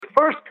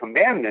first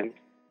commandment,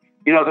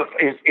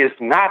 is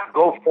not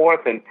go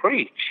forth and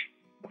preach.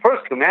 The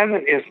first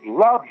commandment is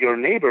love your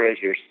neighbor as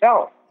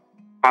yourself.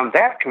 On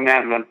that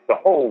commandment, the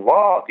whole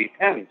law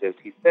depends, as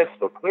he says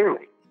so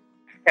clearly.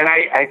 And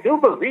I do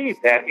believe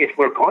that if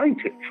we're going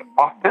to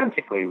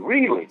authentically,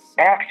 really,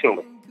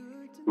 actually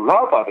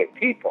love other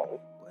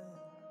people,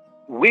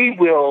 we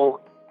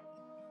will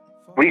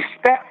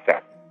respect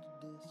them.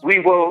 We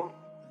will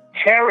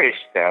cherish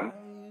them.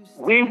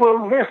 We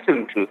will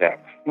listen to them.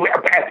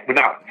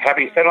 Now,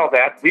 having said all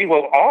that, we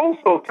will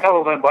also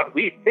tell them what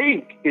we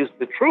think is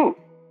the truth.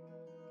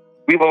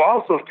 We will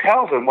also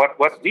tell them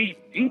what we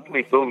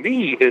deeply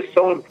believe is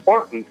so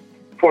important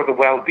for the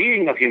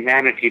well-being of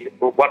humanity,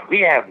 what we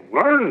have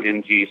learned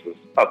in Jesus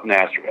of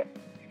Nazareth.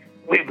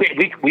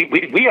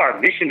 We are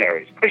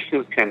missionaries.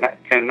 Christians cannot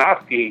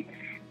not be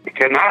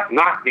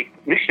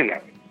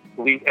missionaries.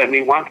 And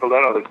we want to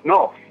let others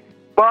know.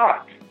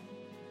 But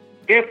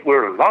if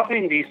we're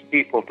loving these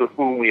people to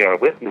whom we are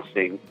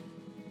witnessing,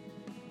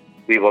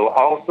 we will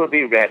also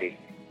be ready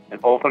and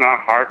open our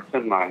hearts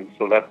and minds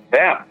to let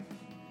them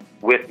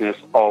witness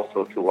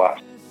also to us.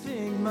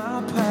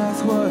 My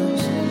path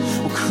was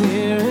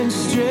clear and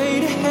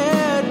straight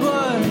ahead,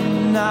 but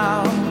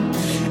now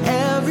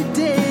every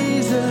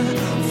day's a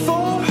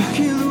fork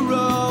in the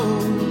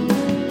road.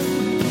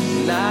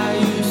 And I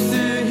used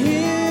to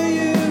hear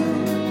you,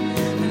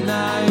 and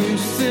I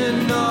used to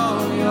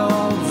know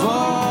your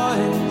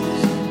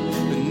voice,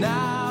 but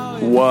now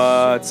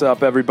What's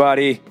up,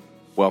 everybody?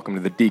 Welcome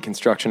to the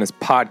Deconstructionist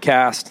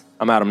Podcast.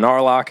 I'm Adam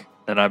Narlock.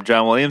 And I'm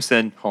John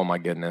Williamson. Oh, my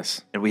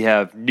goodness. And we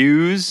have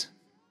news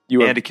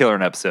and a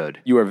killer episode.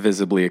 You are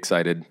visibly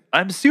excited.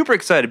 I'm super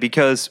excited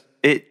because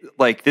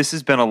this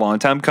has been a long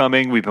time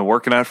coming. We've been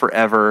working on it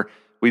forever.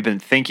 We've been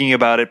thinking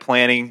about it,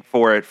 planning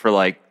for it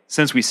for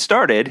since we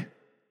started.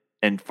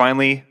 And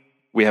finally,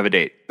 we have a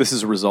date. This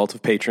is a result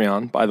of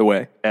Patreon, by the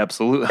way.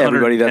 Absolutely. 110%.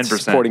 Everybody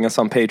that's supporting us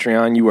on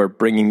Patreon, you are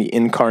bringing the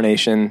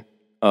incarnation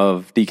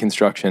of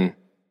deconstruction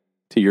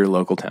to your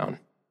local town.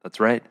 That's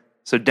right.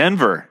 So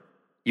Denver,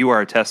 you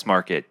are a test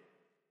market.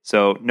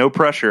 So no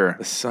pressure.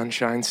 The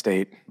Sunshine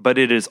State. But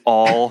it is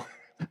all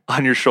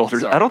on your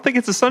shoulders. Sorry. I don't think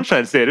it's a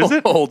Sunshine State, is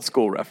it? Old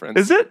school reference.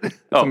 Is it?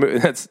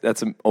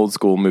 That's an old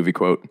school movie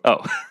quote.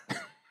 Oh.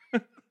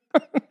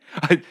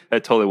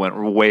 That totally went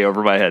way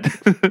over my head.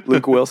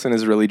 Luke Wilson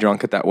is really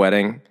drunk at that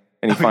wedding,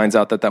 and he finds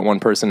out that one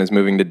person is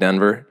moving to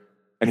Denver,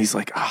 and he's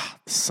like,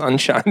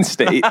 Sunshine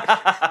State.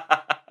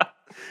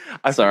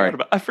 I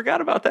forgot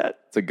about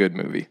that. It's a good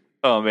movie.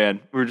 Oh, man.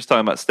 We were just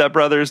talking about Step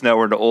Brothers. Now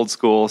we're into old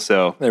school.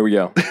 So there we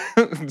go.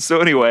 So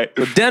anyway.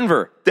 So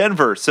Denver.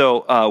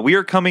 So we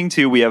are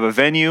we have a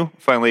venue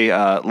finally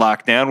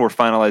locked down. We're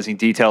finalizing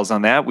details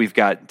on that. We've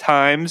got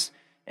times.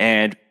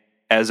 And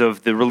as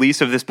of the release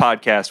of this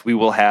podcast, we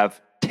will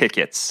have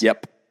tickets.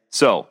 Yep.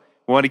 So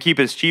we want to keep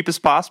it as cheap as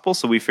possible.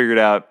 So we figured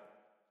out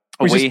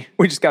we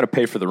just got to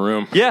pay for the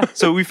room. Yeah.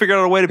 So we figured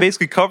out a way to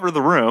basically cover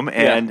the room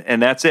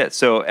and that's it.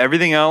 So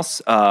everything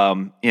else,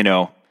 anyway,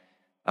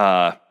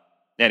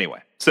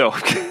 so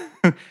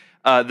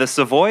the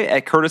Savoy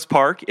at Curtis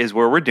Park is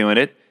where we're doing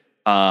it.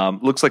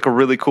 Looks like a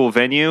really cool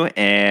venue,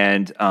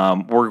 and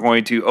we're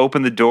going to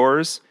open the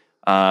doors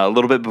a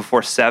little bit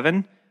before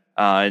 7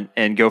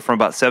 and go from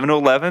about 7 to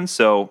 11.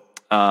 So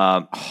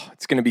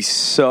it's going to be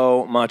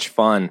so much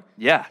fun.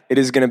 Yeah. It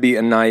is going to be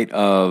a night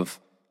of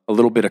a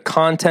little bit of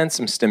content,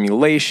 some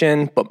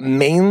stimulation, but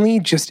mainly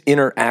just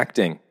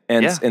interacting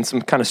and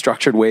some kind of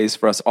structured ways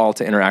for us all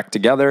to interact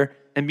together.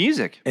 And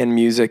music. And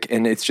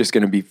it's just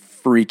going to be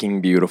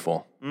freaking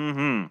beautiful.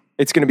 Mm-hmm.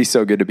 It's going to be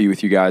so good to be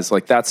with you guys.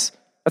 That's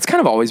kind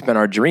of always been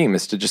our dream,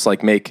 is to just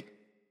make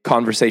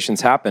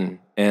conversations happen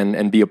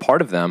and be a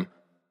part of them,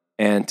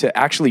 and to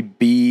actually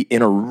be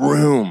in a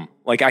room.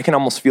 I can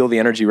almost feel the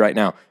energy right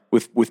now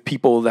with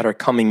people that are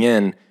coming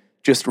in,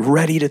 just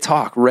ready to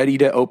talk, ready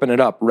to open it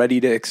up, ready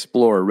to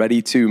explore,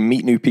 ready to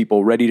meet new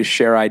people, ready to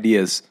share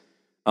ideas.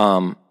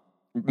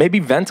 Maybe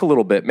vent a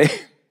little bit, maybe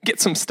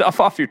get some stuff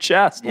off your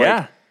chest.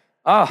 Yeah.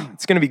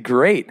 It's going to be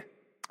great.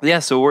 Yeah,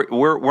 so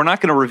we're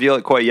not going to reveal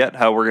it quite yet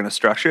how we're going to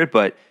structure it,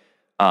 but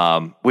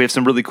we have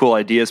some really cool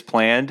ideas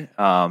planned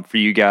for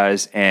you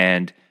guys.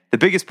 And the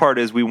biggest part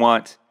is we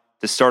want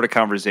to start a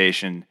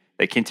conversation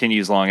that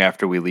continues long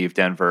after we leave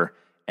Denver,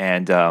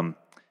 and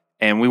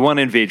we want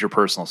to invade your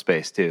personal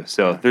space too.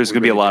 So there's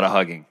going to be a lot of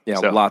hugging. Yeah,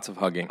 so lots of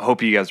hugging. I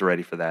hope you guys are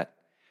ready for that.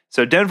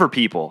 So Denver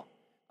people,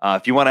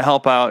 if you want to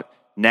help out,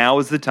 now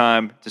is the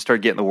time to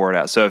start getting the word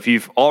out. So if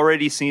you've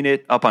already seen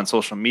it up on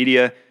social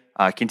media,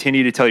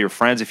 continue to tell your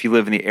friends if you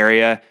live in the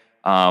area.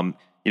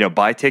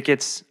 Buy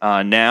tickets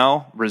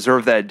now.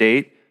 Reserve that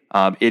date.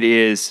 It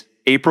is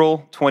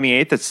April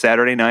 28th. It's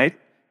Saturday night.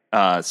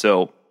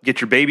 So get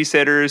your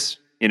babysitters.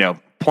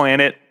 Plan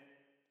it.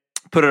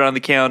 Put it on the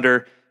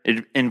calendar.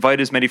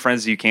 Invite as many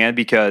friends as you can,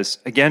 because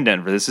again,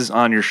 Denver, this is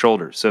on your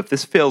shoulders. So if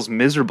this fails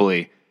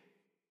miserably,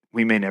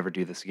 we may never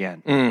do this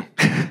again.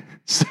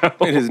 So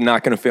it is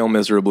not going to fail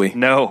miserably.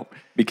 No,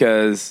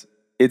 because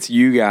it's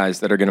you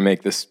guys that are going to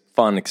make this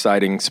fun,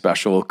 exciting,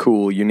 special,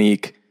 cool,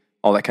 unique,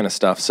 all that kind of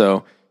stuff.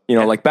 So, You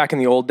know, like back in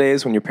the old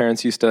days when your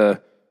parents used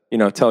to,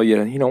 tell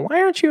you,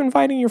 why aren't you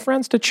inviting your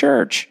friends to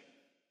church?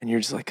 And you're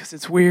just like, because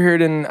it's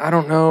weird and I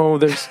don't know.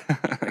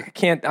 I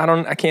can't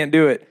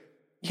do it.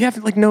 You have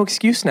like no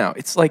excuse now.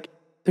 It's like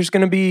there's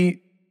going to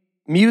be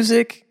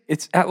music.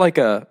 It's at like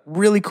a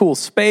really cool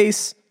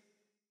space.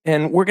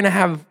 And we're going to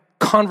have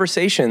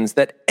conversations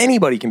that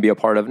anybody can be a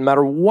part of, no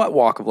matter what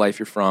walk of life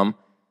you're from.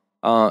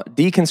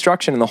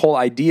 Deconstruction and the whole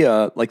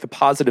idea, like the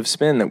positive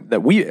spin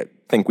that we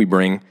think we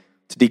bring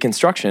to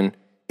deconstruction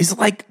is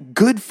like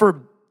good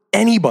for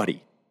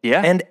anybody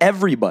and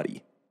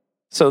everybody.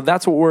 So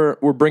that's what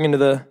we're bringing to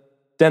the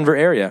Denver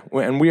area,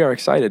 and we are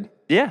excited.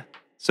 Yeah.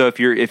 So if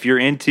you're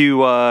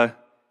into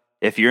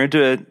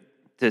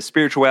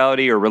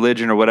spirituality or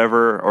religion or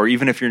whatever, or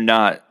even if you're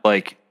not,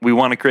 like, we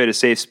want to create a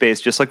safe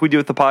space, just like we do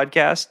with the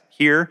podcast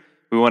here.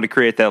 We want to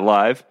create that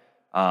live.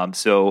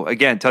 So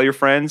again, tell your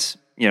friends,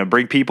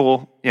 bring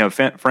people,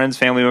 friends,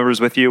 family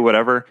members with you,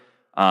 whatever,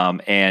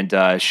 and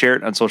share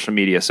it on social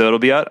media. So it'll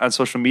be out on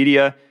social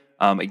media.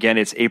 Again,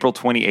 it's April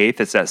 28th.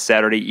 It's that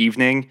Saturday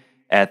evening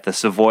at the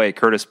Savoy at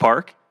Curtis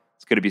Park.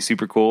 It's going to be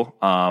super cool.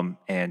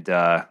 And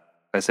like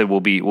I said, we'll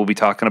be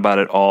talking about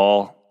it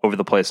all over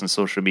the place on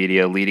social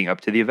media leading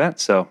up to the event.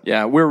 So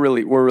yeah, we're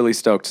really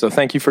stoked. So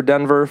thank you for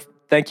Denver.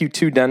 Thank you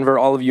to Denver,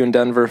 all of you in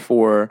Denver,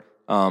 for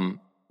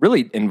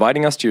really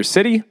inviting us to your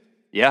city.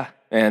 Yeah.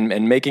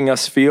 And making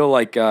us feel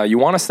like you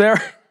want us there.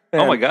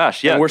 Oh my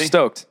gosh. Yeah. And we're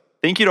stoked.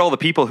 Thank you to all the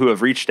people who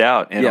have reached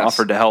out and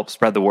offered to help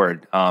spread the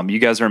word. You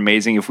guys are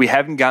amazing. If we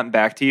haven't gotten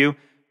back to you,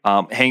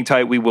 hang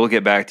tight. We will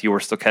get back to you.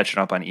 We're still catching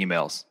up on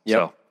emails. Yep.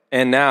 So,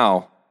 and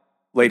now,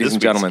 ladies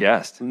and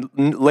gentlemen,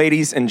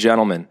 ladies and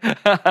gentlemen,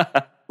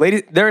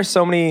 there are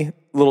so many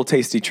little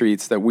tasty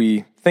treats that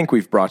we think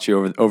we've brought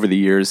you over the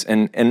years.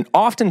 And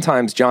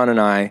oftentimes John and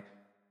I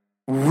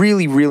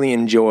really, really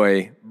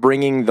enjoy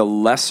bringing the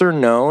lesser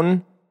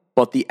known,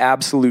 but the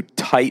absolute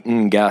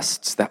titan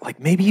guests that like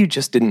maybe you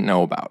just didn't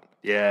know about.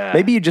 Yeah.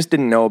 Maybe you just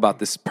didn't know about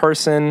this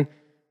person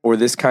or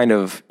this kind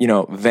of,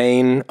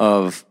 vein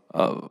of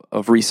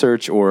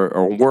research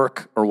or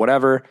work or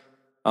whatever.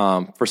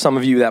 For some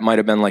of you, that might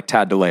have been like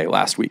Tad DeLay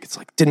last week. It's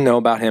like, didn't know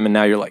about him, and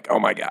now you're like, oh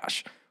my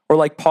gosh. Or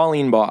like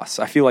Pauline Boss.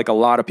 I feel like a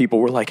lot of people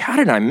were like, how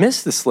did I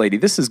miss this lady?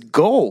 This is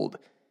gold.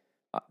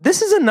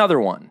 This is another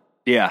one.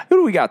 Yeah. Who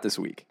do we got this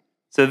week?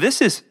 So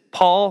this is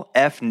Paul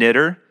F.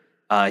 Knitter.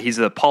 He's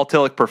a Paul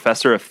Tillich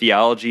Professor of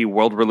Theology,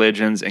 World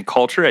Religions, and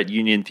Culture at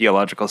Union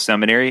Theological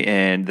Seminary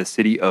in the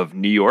city of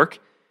New York,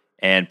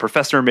 and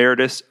Professor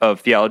Emeritus of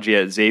Theology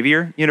at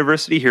Xavier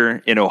University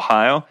here in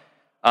Ohio.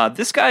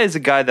 This guy is a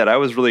guy that I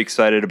was really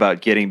excited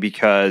about getting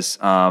because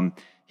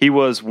he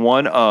was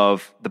one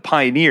of the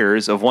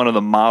pioneers of one of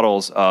the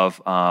models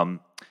of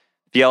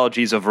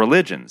theologies of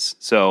religions.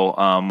 So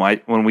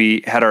when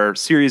we had our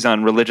series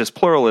on religious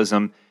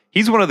pluralism,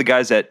 he's one of the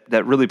guys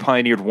that really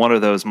pioneered one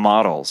of those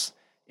models.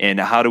 And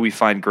how do we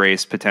find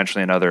grace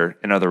potentially in other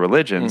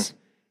religions?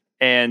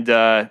 And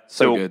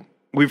so good.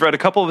 We've read a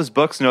couple of his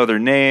books, Know Their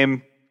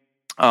Name,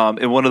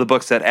 and one of the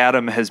books that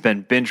Adam has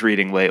been binge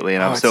reading lately,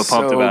 and I'm so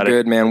pumped about it.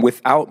 Good, man.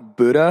 Without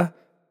Buddha,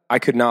 I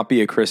could not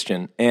be a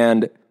Christian.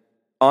 And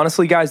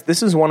honestly, guys,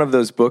 this is one of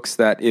those books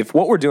that if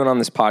what we're doing on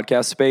this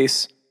podcast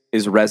space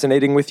is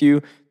resonating with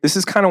you, this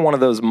is kind of one of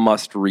those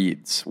must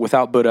reads.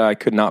 Without Buddha, I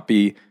could not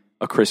be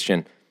a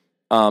Christian.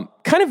 Kind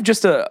of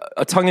just a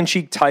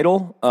tongue-in-cheek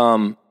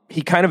title.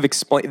 He kind of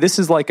explained, this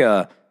is like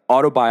a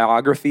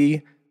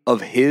autobiography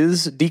of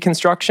his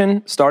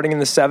deconstruction starting in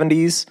the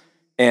 70s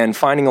and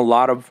finding a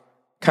lot of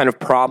kind of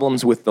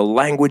problems with the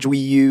language we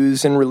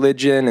use in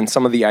religion and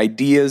some of the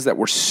ideas that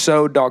we're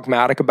so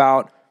dogmatic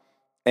about,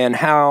 and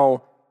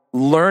how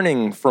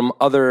learning from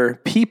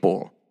other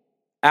people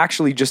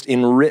actually just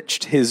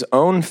enriched his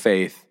own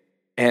faith.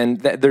 And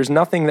there's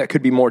nothing that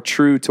could be more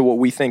true to what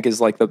we think is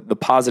like the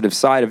positive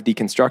side of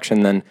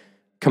deconstruction than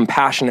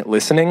compassionate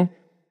listening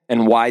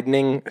and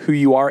widening who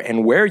you are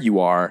and where you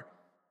are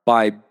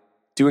by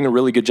doing a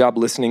really good job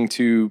listening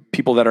to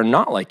people that are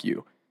not like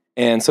you.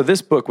 And so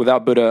this book,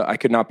 Without Buddha, I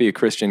Could Not Be a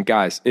Christian,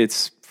 guys,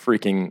 it's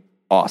freaking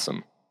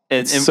awesome.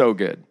 It's so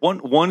good.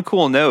 One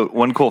cool note,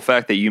 one cool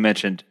fact that you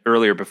mentioned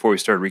earlier before we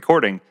started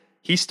recording,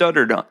 he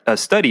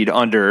studied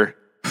under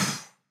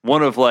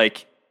one of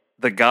like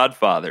the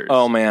godfathers.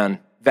 Oh man,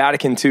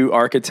 Vatican II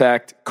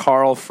architect,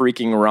 Karl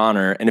freaking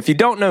Rahner. And if you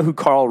don't know who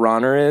Karl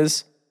Rahner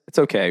is, it's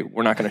okay.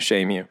 We're not going to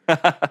shame you.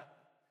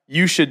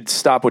 You should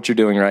stop what you're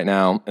doing right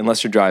now,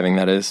 unless you're driving,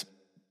 that is,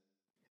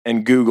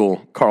 and Google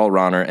Karl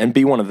Rahner and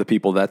be one of the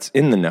people that's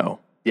in the know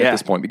at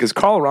this point. Because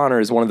Karl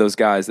Rahner is one of those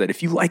guys that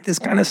if you like this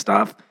kind of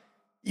stuff,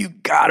 you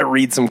got to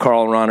read some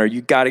Karl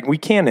Rahner. We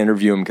can't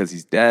interview him because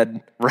he's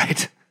dead.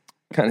 Right.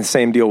 Kind of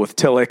same deal with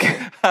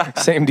Tillich.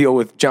 Same deal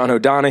with John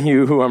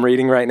O'Donohue, who I'm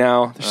reading right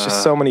now. There's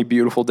just so many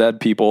beautiful dead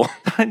people.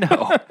 I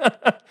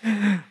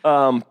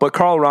know. But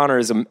Karl Rahner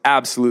is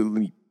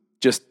absolutely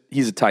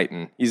he's a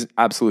titan. He's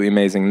absolutely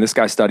amazing. And this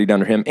guy studied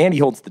under him, and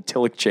he holds the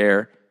Tillich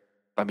chair.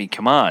 I mean,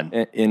 come on.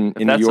 In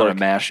New York. That's not a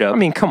mashup. I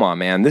mean, come on,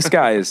 man. This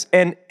guy is,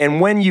 and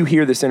when you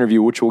hear this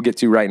interview, which we'll get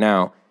to right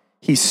now,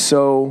 he's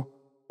so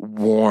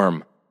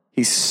warm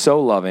He's so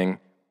loving.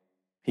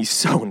 He's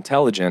so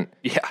intelligent.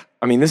 Yeah.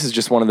 I mean, this is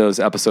just one of those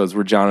episodes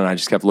where John and I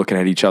just kept looking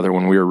at each other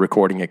when we were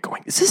recording it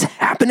going, is this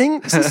happening?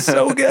 This is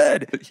so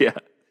good. Yeah.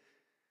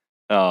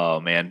 Oh,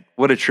 man.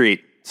 What a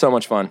treat. So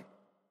much fun.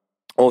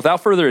 Well,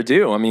 without further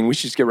ado, I mean, we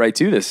should just get right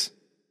to this.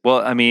 Well,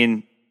 I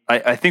mean,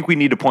 I think we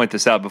need to point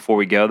this out before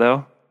we go,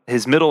 though.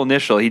 His middle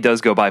initial, he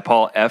does go by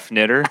Paul F.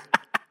 Knitter.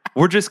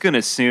 We're just going to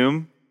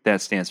assume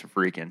that stands for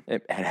freaking.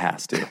 It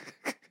has to.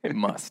 It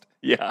must.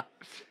 Yeah.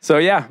 So,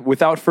 yeah,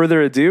 without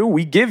further ado,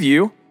 we give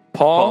you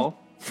Paul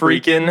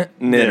freaking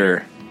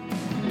Knitter.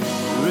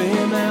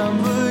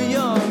 Remember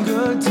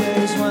younger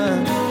days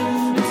when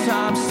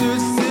time stood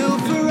still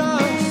for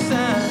us,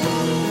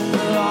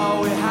 and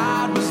all we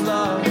had was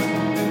love,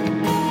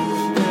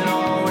 and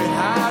all we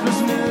had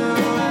was new,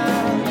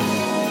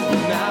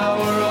 and now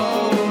we're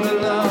old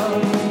in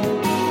love,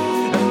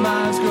 and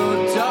minds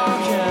grow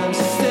dark and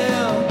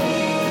still,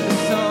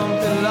 there's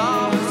something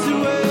locked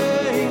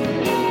away,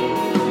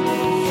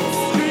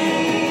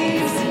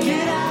 dreams to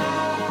get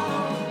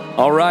out.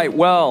 All right,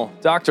 well,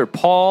 Dr.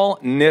 Paul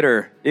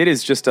Knitter, it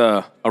is just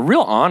a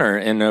real honor,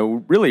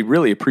 and really,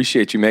 really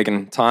appreciate you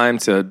making time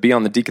to be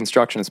on the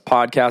Deconstructionist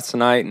podcast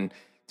tonight and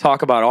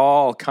talk about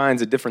all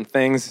kinds of different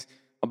things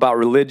about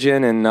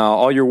religion and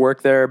all your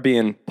work there,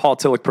 being Paul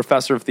Tillich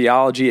Professor of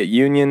Theology at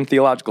Union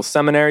Theological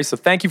Seminary. So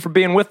thank you for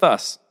being with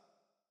us.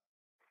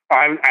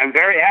 I'm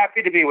very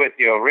happy to be with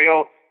you. A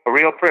real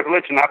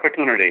privilege and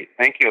opportunity.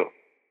 Thank you.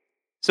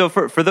 So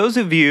for those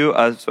of you,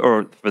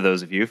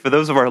 for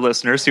those of our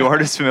listeners who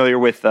aren't as familiar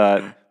with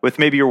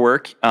maybe your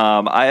work,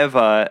 I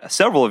have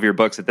several of your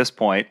books at this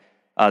point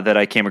that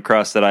I came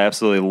across that I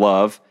absolutely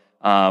love.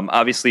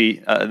 Obviously,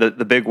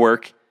 the big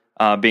work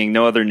being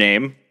No Other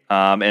Name,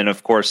 and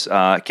of course,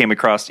 came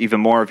across even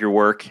more of your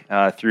work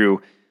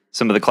through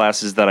some of the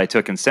classes that I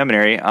took in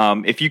seminary.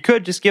 If you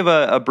could just give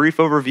a brief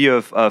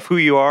overview of who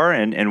you are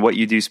and what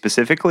you do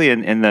specifically,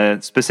 and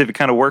the specific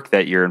kind of work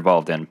that you're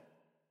involved in.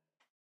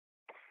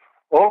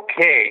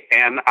 Okay,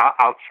 and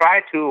I'll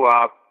try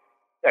to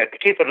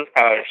keep it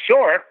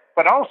short,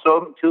 but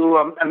also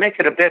to make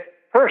it a bit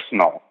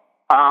personal.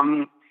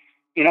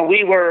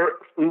 We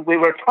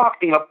were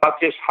talking about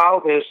just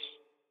how this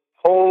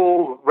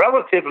whole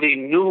relatively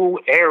new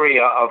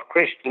area of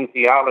Christian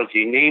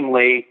theology,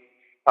 namely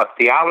a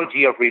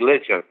theology of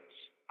religions,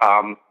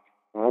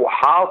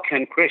 how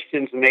can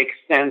Christians make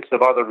sense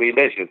of other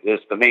religions, is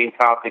the main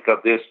topic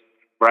of this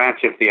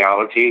branch of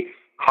theology,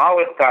 how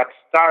it got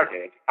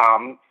started.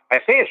 I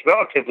say it's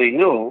relatively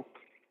new,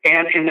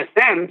 and in a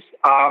sense,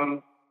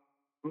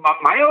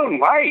 my own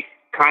life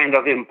kind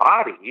of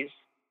embodies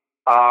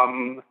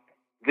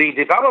the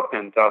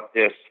development of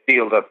this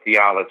field of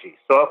theology.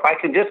 So if I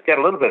can just get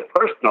a little bit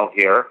personal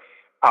here,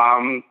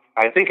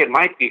 I think it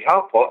might be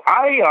helpful.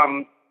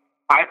 I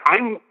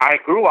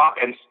grew up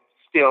and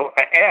still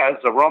as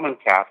a Roman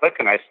Catholic,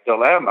 and I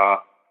still am a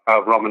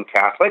Roman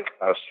Catholic,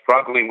 a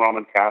struggling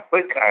Roman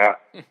Catholic,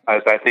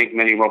 as I think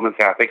many Roman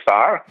Catholics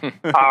are.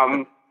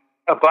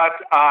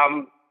 But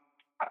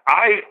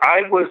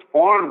I was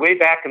born way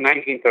back in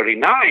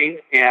 1939,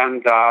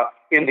 and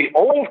in the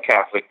old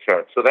Catholic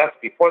Church, so that's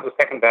before the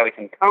Second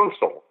Vatican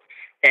Council.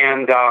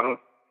 And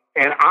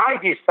I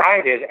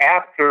decided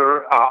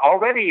after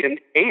already in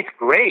 8th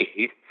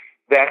grade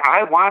that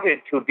I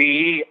wanted to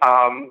be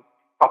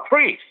a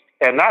priest,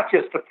 and not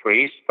just a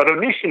priest, but a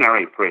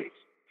missionary priest.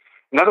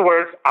 In other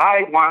words,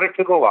 I wanted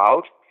to go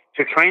out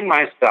to train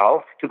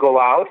myself to go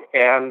out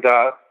and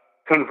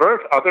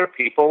convert other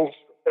people's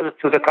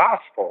to the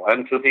gospel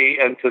and to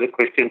the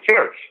Christian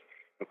church.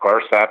 Of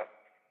course, that,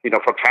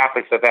 for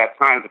Catholics at that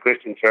time, the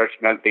Christian church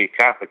meant the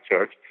Catholic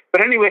Church.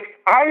 But anyway,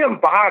 I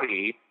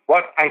embodied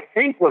what I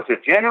think was a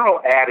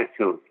general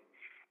attitude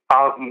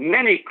of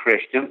many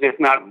Christians, if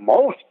not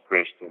most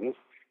Christians,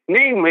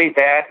 namely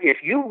that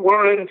if you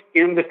weren't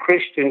in the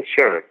Christian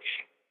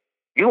church,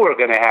 you were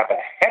going to have a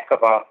heck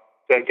of a,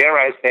 dare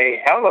I say,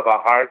 hell of a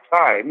hard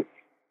time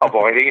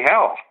avoiding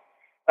hell.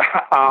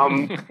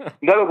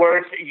 In other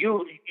words,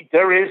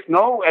 there is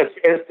no, as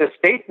the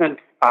statement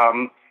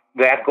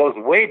that goes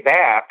way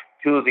back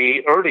to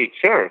the early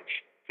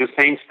church, to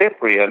Saint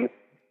Cyprian,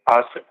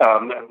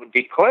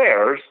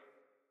 declares,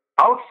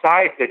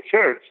 outside the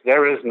church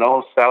there is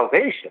no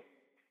salvation.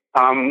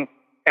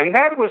 And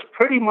that was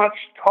pretty much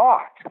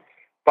taught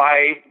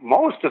by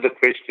most of the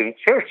Christian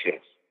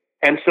churches.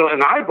 And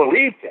I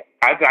believed it.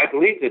 I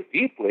believed it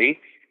deeply.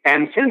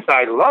 And since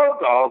I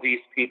loved all these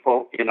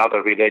people in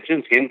other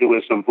religions,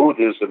 Hinduism,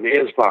 Buddhism,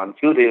 Islam,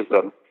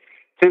 Judaism,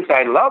 since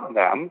I loved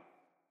them,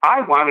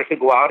 I wanted to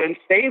go out and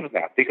save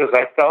them, because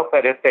I felt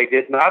that if they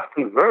did not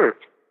convert,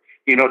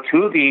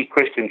 to the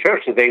Christian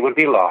church, they would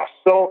be lost.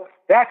 So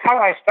that's how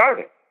I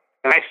started.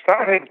 And I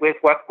started with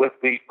what would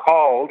be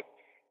called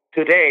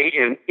today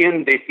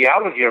in the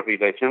theology of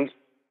religions,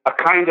 a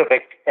kind of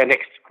an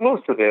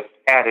exclusivist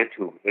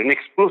attitude, an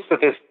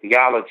exclusivist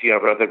theology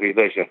of other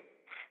religions.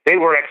 They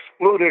were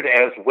excluded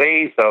as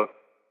ways of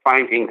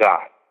finding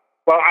God.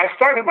 Well, I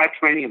started my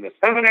training in the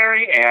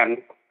seminary, and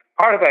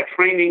part of that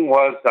training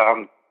was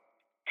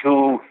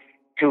to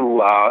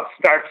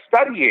start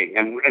studying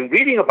and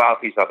reading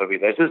about these other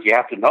religions. You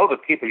have to know the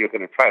people you're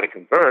going to try to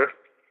convert.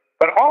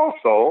 But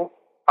also,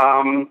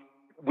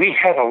 we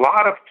had a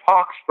lot of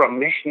talks from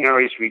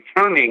missionaries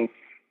returning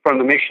from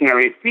the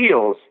missionary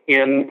fields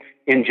in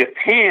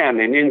Japan,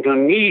 in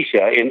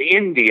Indonesia, in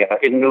India,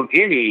 in New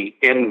Guinea,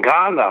 in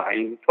Ghana,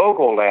 in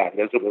Togoland,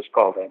 as it was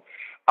called then.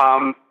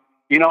 And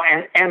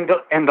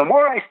the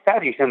more I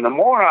studied and the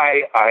more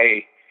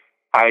I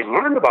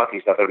learned about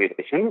these other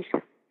religions,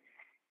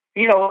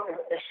 they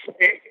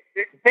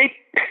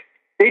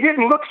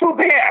didn't look so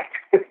bad,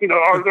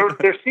 or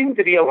there seemed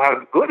to be a lot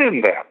of good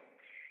in them.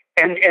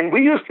 And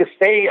we used to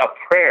say a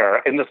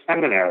prayer in the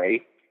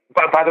seminary.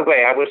 By the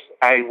way, I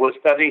was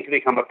studying to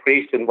become a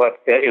priest in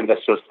the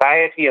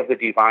Society of the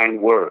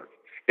Divine Word.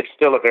 It's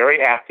still a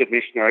very active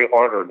missionary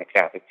order in the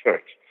Catholic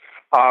Church.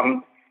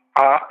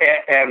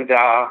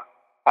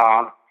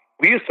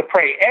 We used to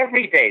pray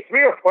every day,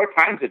 3 or 4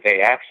 times a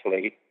day,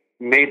 actually.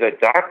 May the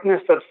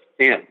darkness of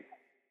sin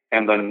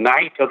and the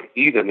night of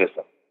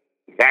heathenism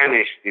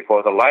vanish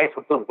before the light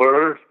of the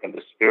Word and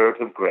the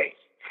Spirit of grace.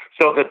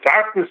 So the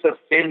darkness of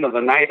sin and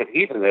the night of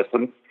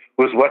heathenism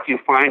was what you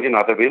find in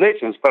other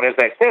religions. But as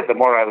I said, the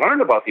more I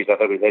learned about these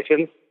other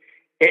religions,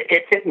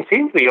 it didn't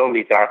seem to be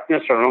only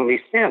darkness or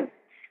only sin.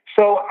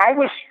 So I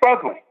was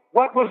struggling.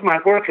 What was my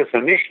work as a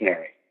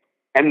missionary?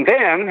 And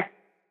then,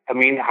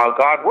 how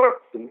God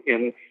works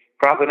in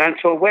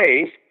providential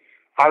ways,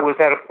 I was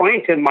at a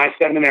point in my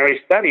seminary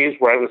studies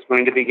where I was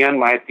going to begin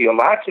my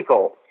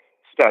theological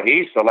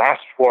studies, the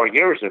last 4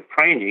 years of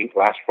training, the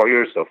last 4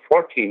 years of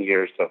 14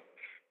 years of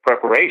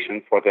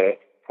preparation for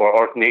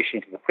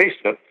ordination to the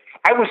priesthood.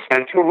 I was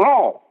sent to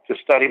Rome to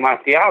study my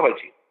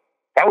theology.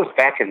 That was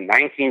back in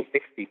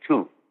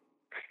 1962.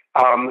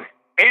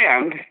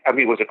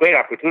 It was a great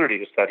opportunity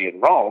to study in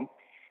Rome.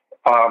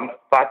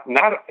 But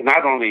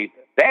not only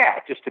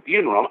that, just to be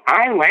in Rome,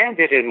 I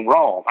landed in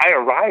Rome. I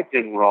arrived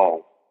in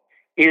Rome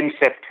in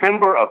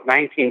September of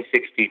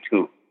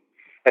 1962,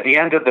 at the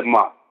end of the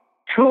month.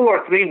 2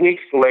 or 3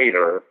 weeks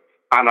later,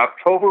 on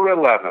October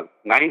 11th,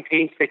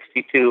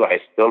 1962, I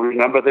still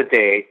remember the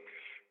day,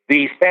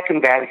 the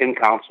Second Vatican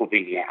Council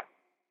began.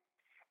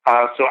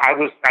 So I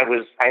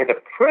had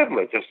the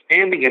privilege of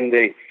standing in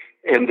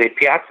the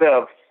Piazza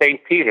of St.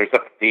 Peter's,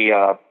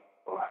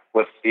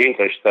 what's the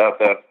English,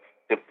 the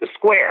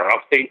square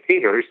of St.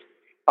 Peter's,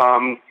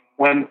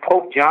 when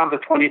Pope John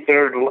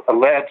XXIII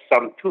led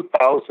some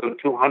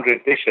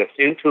 2,200 bishops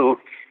into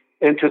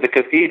the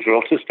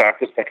cathedral to start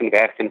the Second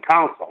Vatican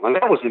Council. And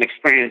that was an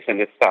experience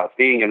in itself,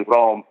 being in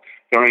Rome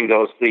during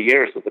those 3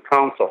 years of the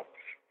council.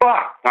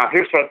 But now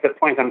here's the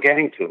point I'm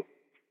getting to.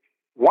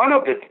 One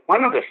of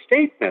the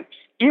statements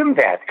in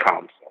that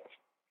council,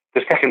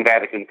 the Second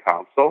Vatican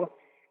Council,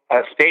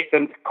 a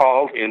statement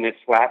called in its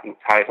Latin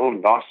title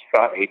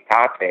Nostra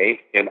Aetate,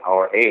 in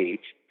our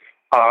age,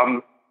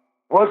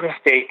 was a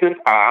statement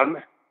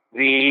on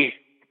the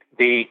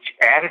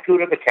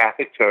attitude of the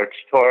Catholic Church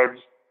towards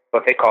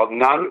what they called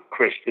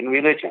non-Christian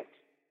religions.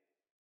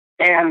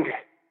 And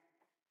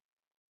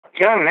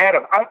John and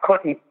Adam, I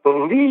couldn't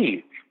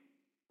believe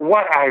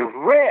what I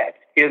read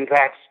in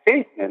that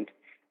statement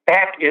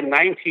back in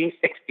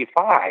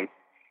 1965,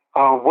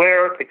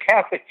 where the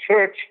Catholic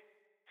Church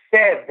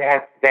said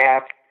that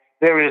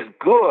there is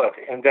good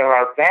and there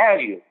are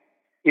values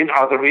in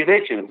other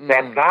religions,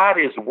 that God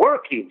is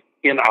working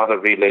in other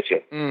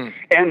religions. And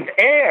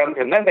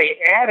then they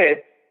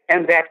added,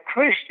 and that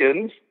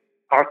Christians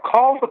are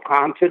called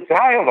upon to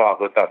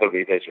dialogue with other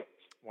religions.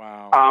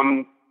 Wow.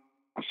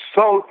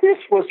 So this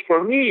was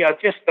for me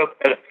just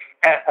an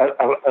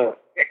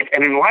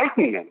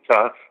enlightenment,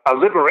 a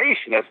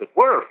liberation, as it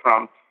were,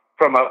 from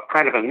a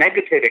kind of a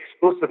negative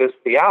exclusivist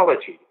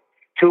theology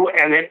to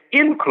an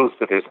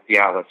inclusivist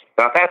theology.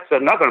 Now that's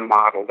another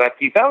model that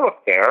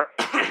developed there,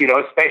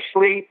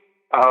 especially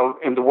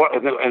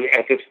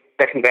at the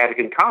Second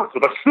Vatican Council.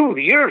 But soon,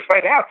 years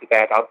right after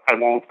that, I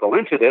won't go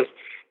into this,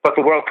 but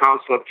the World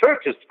Council of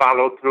Churches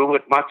followed through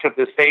with much of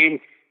the same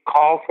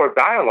call for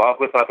dialogue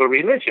with other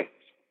religions.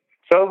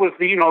 So it was,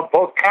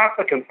 both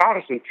Catholic and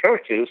Protestant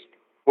churches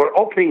were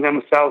opening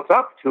themselves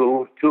up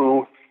to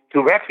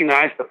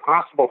recognize the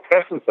possible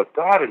presence of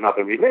God in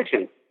other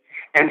religions.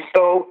 And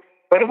so,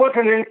 but it was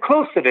an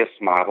inclusivist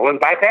model, and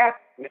by that,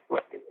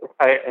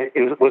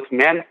 it was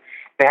meant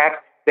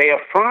that they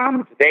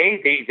affirmed,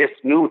 this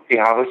new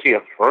theology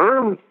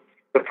affirmed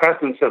the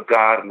presence of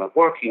God and the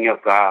working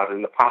of God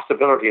and the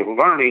possibility of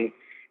learning,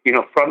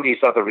 from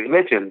these other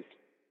religions.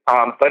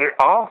 But it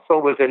also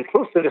was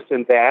inclusivist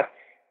in that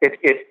it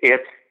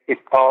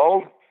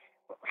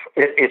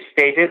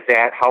stated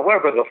that,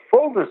 however, the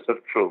fullness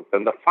of truth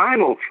and the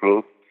final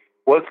truth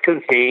was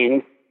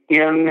contained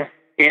in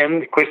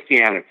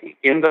Christianity,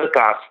 in the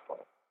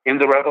gospel, in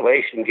the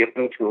revelation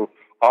given to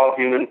all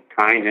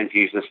humankind in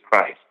Jesus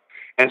Christ.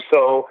 And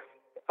so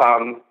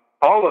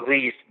all of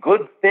these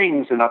good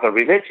things in other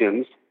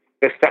religions,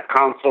 this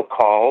council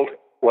called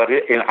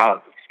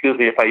excuse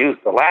me if I use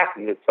the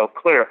Latin, it's so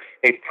clear,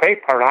 a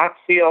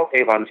preparatio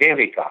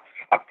evangelica,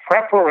 a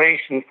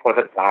preparation for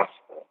the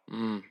gospel.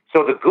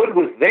 So the good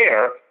was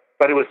there,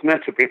 but it was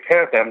meant to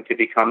prepare them to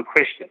become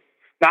Christians.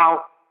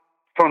 Now,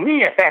 for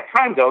me at that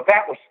time, though,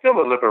 that was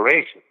still a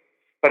liberation.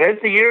 But as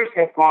the years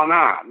have gone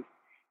on,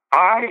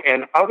 I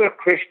and other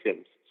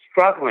Christians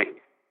struggling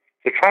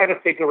to try to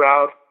figure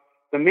out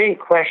the main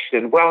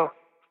question, well,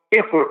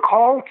 if we're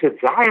called to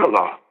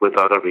dialogue with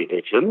other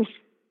religions,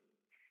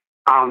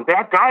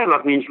 that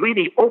dialogue means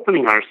really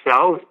opening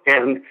ourselves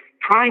and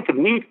trying to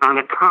meet on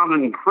a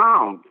common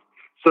ground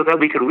so that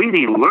we can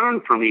really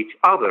learn from each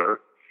other,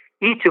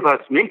 each of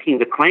us making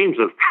the claims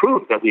of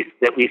truth that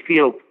we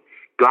feel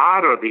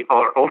God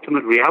or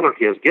ultimate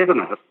reality has given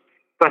us.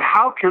 But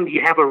how can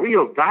you have a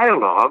real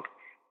dialogue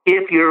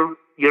if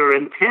your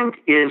intent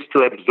is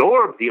to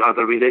absorb the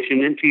other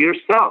religion into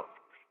yourself,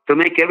 to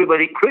make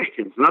everybody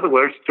Christians? In other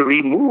words, to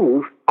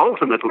remove,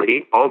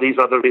 ultimately, all these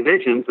other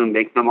religions and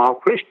make them all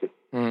Christians.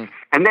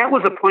 And that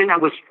was a point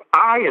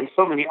I and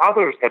so many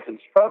others have been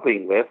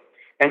struggling with.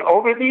 And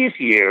over these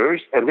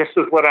years, and this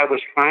is what I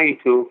was trying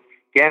to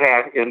get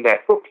at in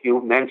that book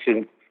you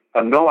mentioned,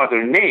 No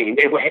Other Name.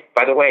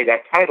 By the way,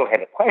 that title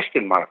had a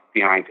question mark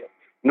behind it.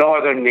 No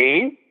Other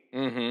Name?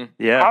 Mm-hmm.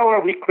 Yeah. How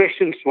are we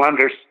Christians to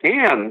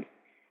understand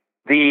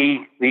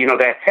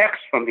that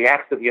text from the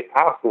Acts of the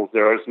Apostles?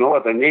 There is no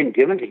other name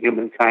given to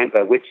humankind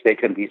by which they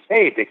can be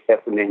saved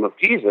except the name of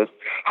Jesus.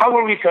 How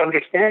are we to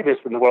understand this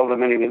in the world of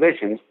many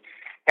religions?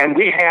 And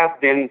we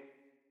have been,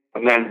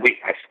 and then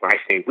I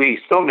say we,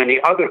 so many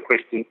other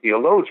Christian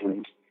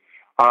theologians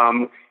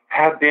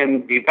have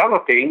been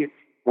developing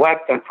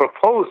and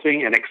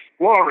proposing and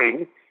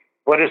exploring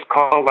what is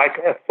called like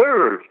a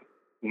third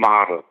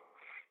model,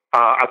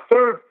 a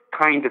third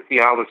kind of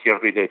theology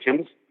of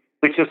religions,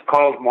 which is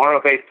called more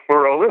of a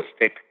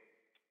pluralistic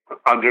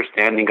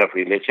understanding of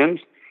religions,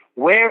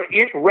 where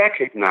it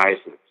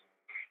recognizes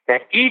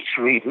that each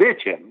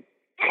religion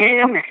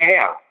can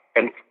have,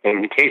 and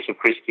in the case of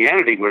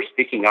Christianity, we're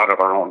speaking out of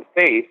our own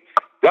faith,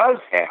 does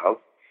have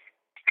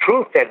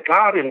truth that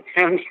God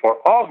intends for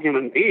all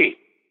human beings.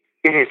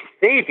 It is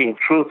saving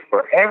truth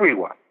for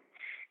everyone.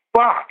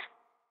 But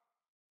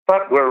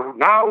we're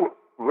now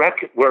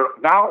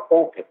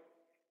open.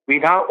 We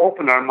now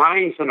open our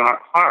minds and our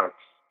hearts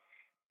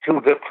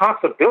to the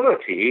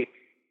possibility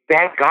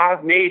that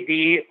God may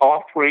be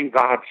offering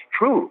God's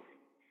truth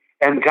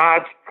and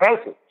God's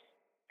presence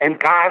and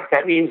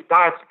that means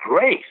God's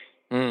grace.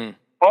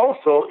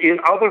 Also, in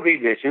other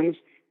religions,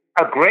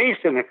 a grace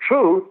and a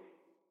truth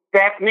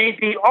that may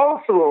be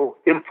also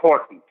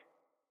important,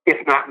 if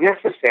not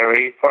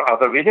necessary, for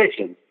other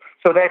religions.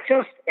 So that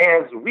just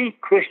as we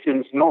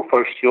Christians know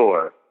for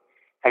sure,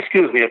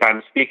 excuse me if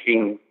I'm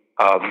speaking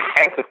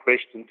as a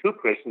Christian to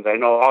Christians, I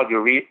know all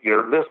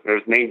your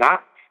listeners may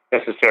not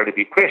necessarily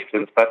be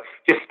Christians, but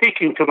just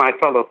speaking to my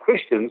fellow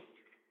Christians,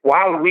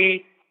 while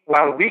we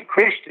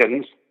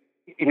Christians,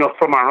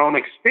 from our own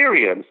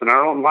experience and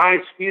our own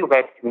lives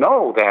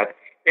know that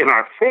in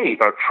our faith,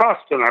 our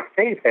trust in our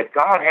faith that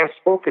God has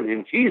spoken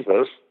in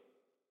Jesus,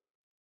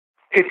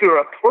 if you're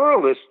a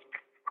pluralist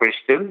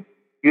Christian,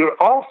 you're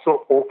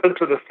also open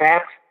to the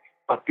fact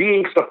of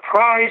being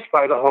surprised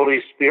by the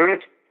Holy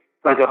Spirit,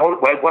 by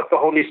what the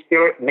Holy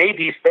Spirit may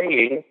be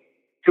saying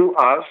to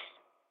us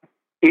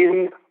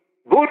in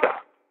Buddha,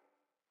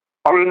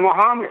 or in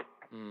Muhammad,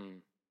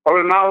 or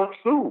in Mao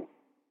Tzu,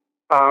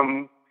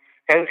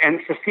 and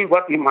to see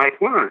what we might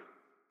learn.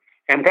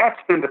 And that's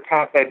been the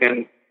path I've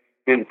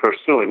been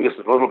pursuing. This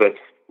is a little bit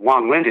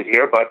long-winded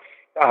here, but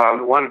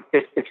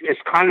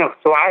it's kind of,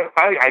 so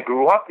I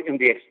grew up in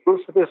the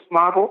exclusivist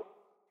model.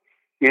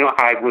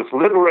 I was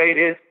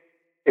liberated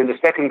in the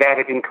Second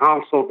Vatican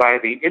Council by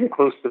the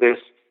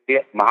inclusivist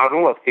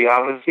model of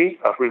theology,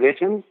 of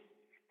religions.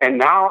 And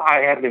now I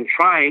have been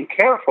trying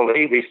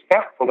carefully,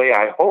 respectfully,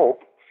 I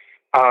hope,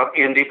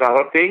 in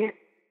developing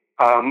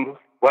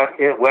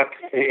what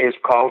is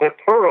called a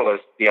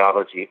pluralist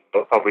theology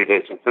of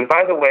religions. And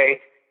by the way,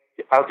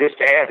 I'll just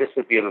add, this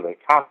would be another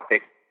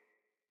topic,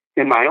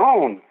 in my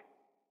own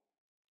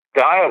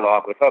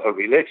dialogue with other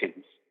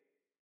religions,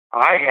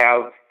 I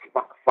have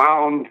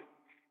found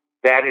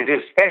that it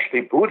is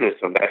especially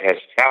Buddhism that has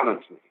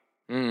challenged me.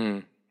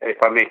 If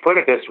I may put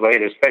it this way,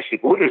 it is especially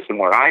Buddhism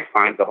where I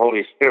find the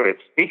Holy Spirit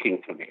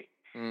speaking to me.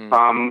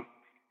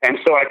 And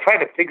so I try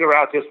to figure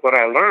out just what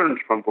I learned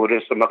from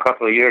Buddhism a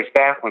couple of years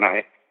back when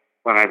I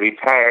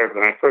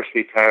first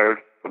retired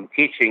from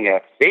teaching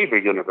at Xavier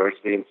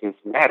University in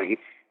Cincinnati.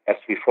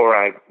 That's before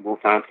I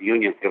moved on to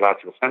Union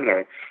Theological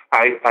Seminary.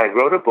 I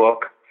wrote a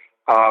book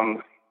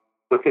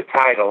with the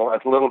title,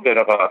 a little bit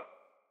of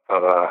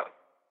a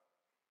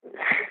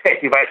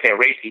you might say a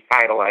racy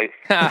title,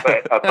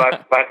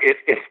 but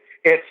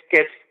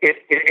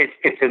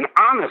it's an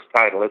honest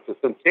title. It's a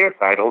sincere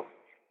title.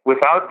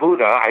 Without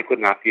Buddha, I could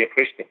not be a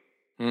Christian.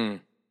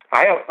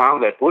 I have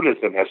found that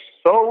Buddhism has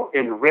so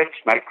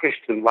enriched my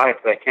Christian life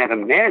that I can't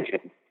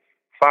imagine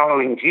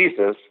following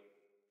Jesus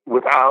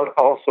without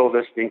also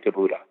listening to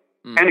Buddha.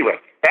 Anyway,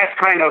 that's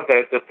kind of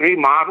the three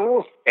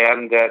models,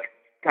 and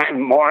kind of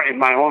more in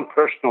my own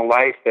personal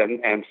life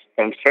and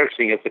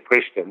searching as a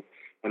Christian,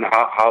 and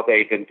how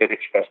they've been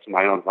expressed in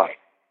my own life.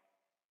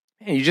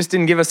 Hey, you just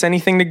didn't give us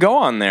anything to go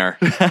on there.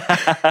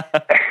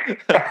 That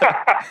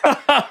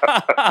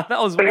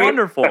was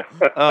wonderful.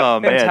 Oh,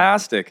 man.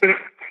 Fantastic.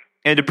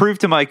 And to prove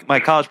to my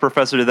college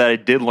professor that I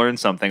did learn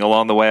something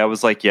along the way, I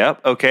was like, yep,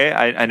 okay,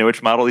 I know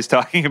which model he's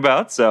talking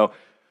about, so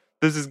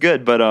this is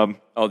good. But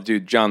oh,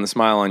 dude, John, the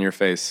smile on your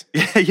face.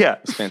 Yeah.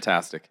 It's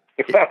fantastic.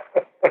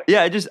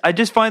 Yeah, I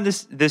just find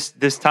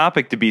this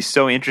topic to be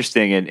so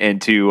interesting,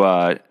 and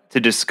to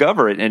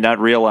discover it and not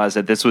realize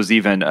that this was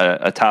even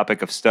a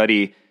topic of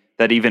study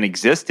that even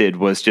existed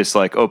was just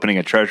like opening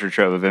a treasure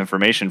trove of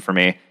information for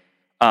me.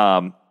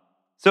 So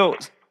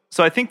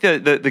I think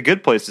the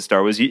good place to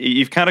start was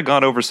you've kind of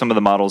gone over some of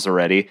the models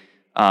already,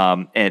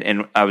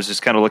 and I was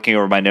just kind of looking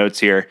over my notes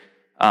here.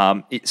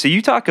 So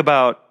you talk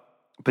about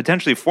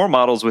potentially 4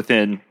 models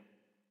within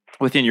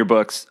your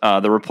books: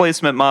 the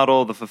replacement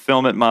model, the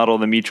fulfillment model,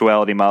 the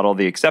mutuality model,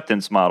 the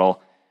acceptance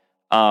model.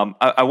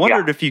 I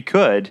wondered if you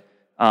could,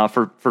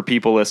 for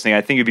people listening, I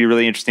think it'd be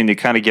really interesting to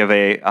kind of give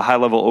a high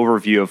level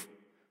overview of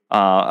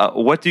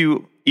what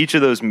do each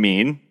of those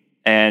mean,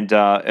 and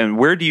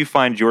where do you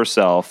find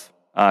yourself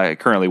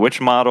currently? Which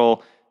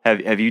model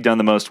have you done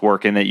the most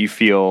work in that you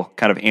feel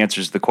kind of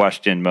answers the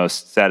question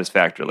most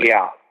satisfactorily?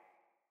 Yeah,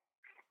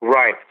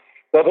 right.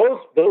 So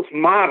those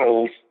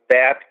models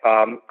that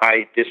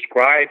I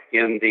described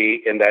in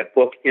that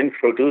book,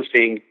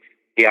 Introducing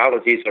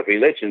Theologies of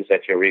Religions,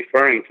 that you're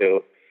referring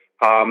to,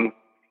 I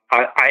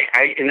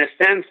in a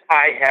sense,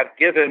 I have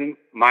given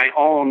my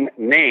own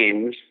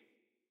names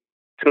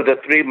to the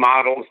 3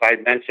 models I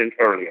mentioned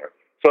earlier.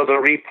 So the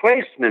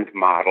replacement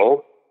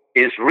model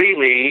is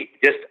really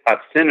just a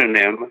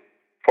synonym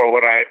for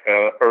what I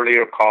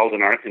earlier called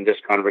in this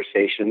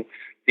conversation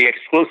the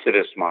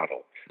exclusivist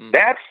model.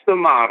 That's the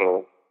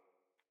model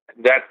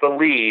that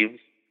believes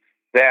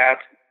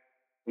that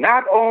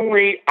not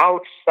only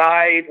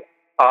outside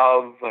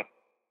of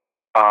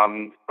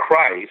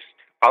Christ,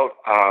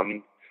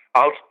 outside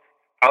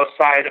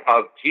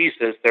of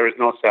Jesus, there is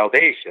no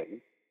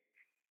salvation.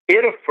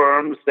 It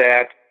affirms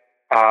that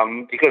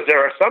because there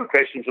are some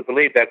Christians who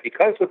believe that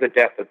because of the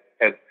death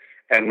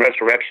and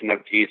resurrection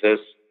of Jesus,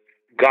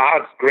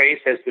 God's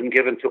grace has been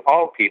given to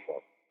all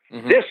people.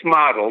 Mm-hmm. This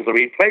model, the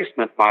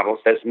replacement model,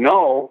 says,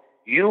 no,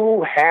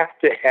 you have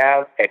to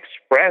have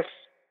express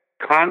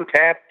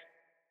contact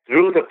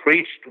through the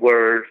preached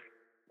word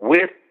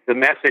with the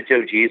message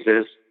of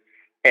Jesus,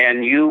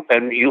 and you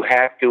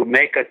have to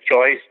make a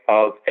choice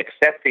of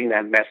accepting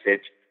that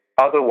message.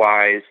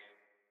 Otherwise,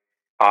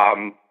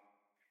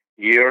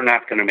 you're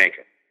not going to make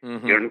it.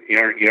 Mm-hmm.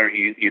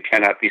 You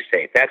cannot be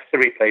saved. That's the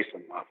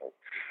replacement model.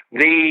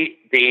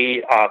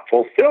 The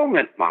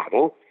fulfillment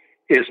model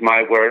is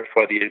my word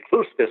for the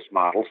inclusivist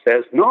model.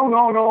 Says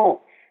no.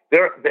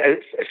 So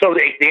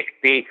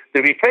the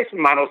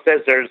replacement model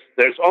says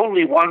there's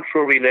only one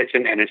true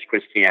religion, and it's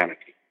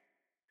Christianity.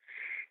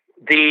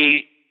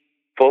 The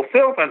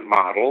fulfillment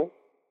model,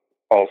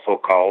 also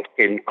called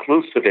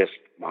inclusivist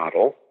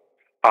model,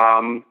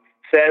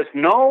 says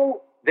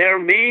no, there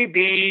may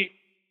be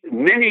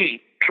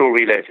many true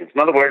religions. In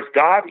other words,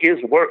 God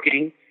is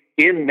working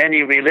in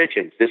many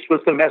religions. This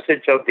was the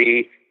message of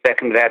the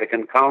Second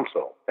Vatican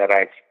Council that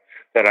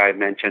I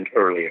mentioned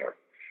earlier.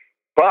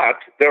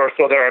 But there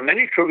are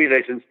many true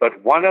religions,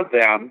 but one of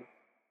them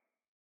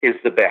is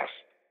the best.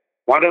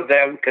 One of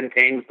them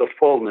contains the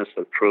fullness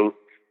of truth,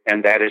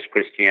 and that is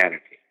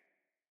Christianity.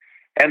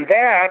 And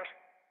that,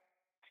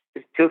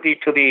 to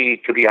be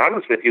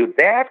honest with you,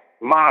 that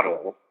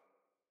model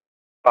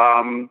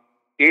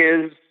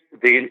is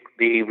the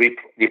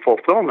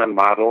fulfillment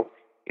model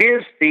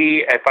is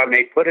the, if I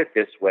may put it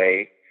this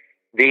way,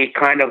 the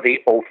kind of the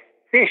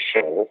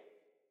official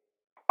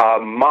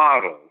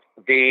model,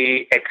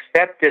 the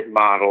accepted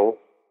model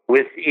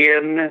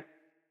within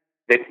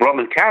the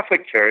Roman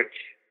Catholic Church.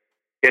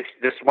 It's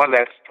this one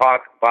that's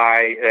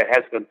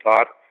has been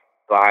taught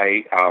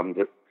by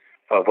the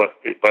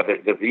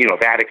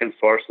Vatican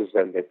sources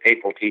and the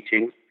papal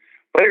teachings.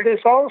 But it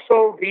is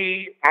also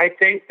I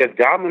think, the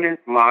dominant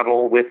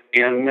model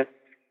within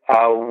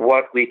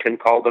what we can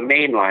call the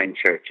mainline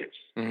churches.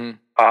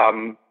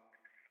 Mm-hmm.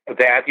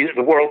 That is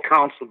the World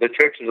Council, the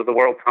churches of the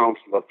World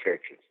Council of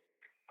Churches.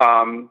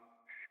 And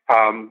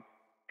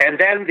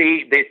then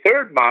the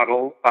third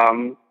model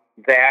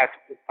that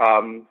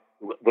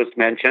was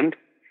mentioned,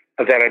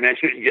 that I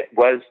mentioned,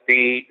 was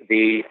the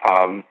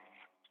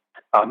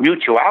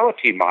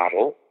mutuality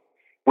model,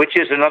 which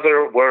is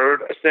another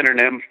word, a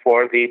synonym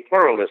for the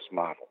pluralist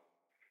model.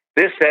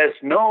 This says,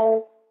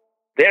 no,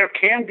 there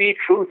can be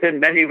truth in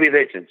many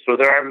religions. So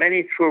there are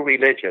many true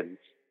religions,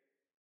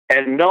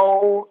 and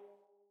no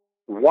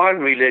one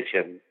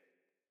religion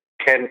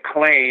can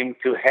claim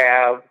to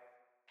have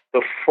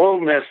the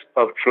fullness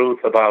of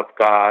truth about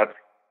God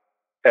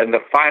and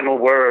the final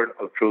word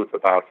of truth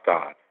about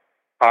God.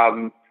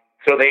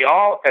 So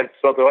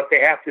what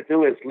they have to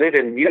do is live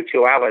in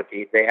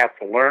mutuality. They have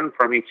to learn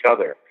from each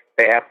other.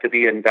 They have to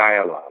be in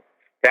dialogue.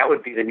 That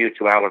would be the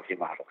mutuality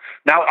model.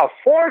 Now, a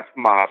fourth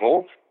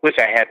model, which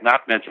I had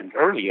not mentioned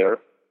earlier,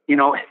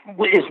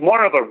 is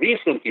more of a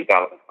recent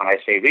development. When I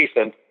say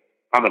recent,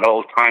 I'm an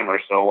old timer,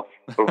 so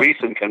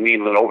recent can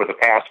mean that over the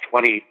past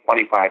 20,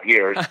 25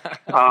 years,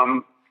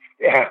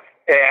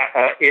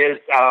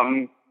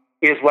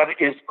 is what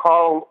is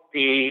called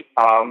the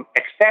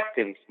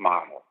acceptance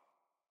model.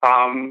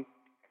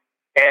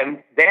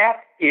 And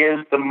that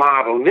is the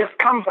model. This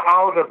comes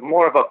out of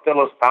more of a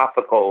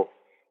philosophical,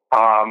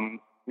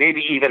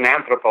 maybe even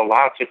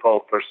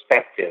anthropological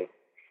perspective,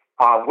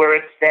 where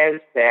it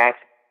says that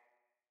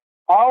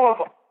all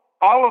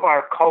of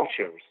our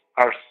cultures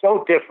are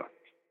so different.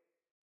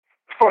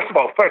 First of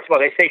all,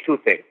 they say two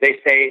things. They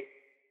say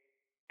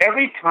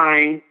every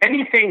time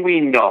anything we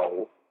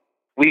know,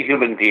 we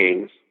human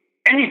beings,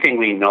 anything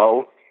we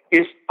know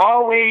is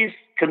always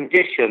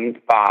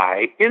conditioned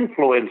by,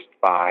 influenced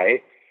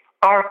by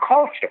our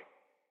culture,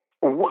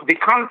 the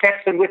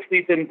context in which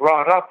we've been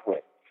brought up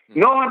with.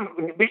 No one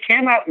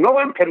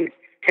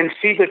can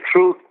see the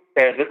truth,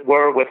 as it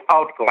were,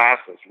 without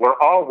glasses. We're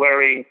all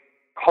wearing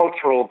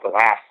cultural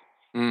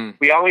glasses.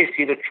 We always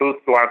see the truth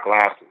through our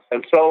glasses.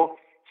 And so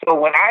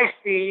when I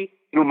see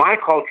through my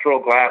cultural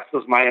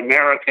glasses, my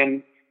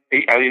American,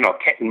 in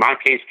my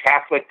case,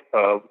 Catholic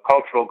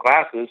cultural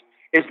glasses,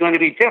 is going to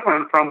be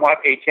different from what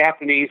a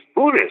Japanese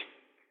Buddhist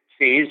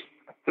sees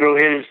through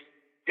his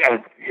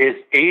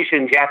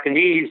Asian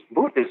Japanese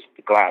Buddhist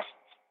glasses.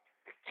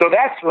 So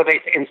that's what they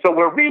say. And so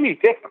we're really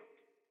different.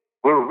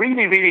 We're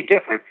really, really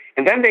different.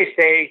 And then they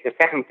say the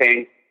second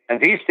thing,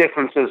 and these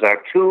differences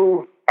are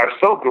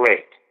so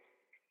great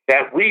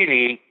that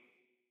really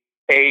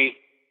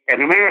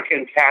an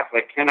American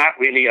Catholic cannot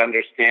really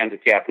understand a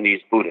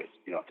Japanese Buddhist,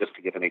 just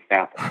to give an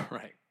example.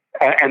 Right.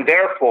 And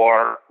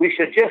therefore, we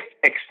should just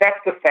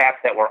accept the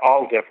fact that we're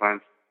all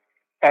different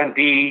and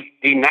be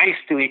nice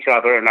to each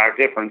other in our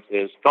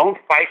differences. Don't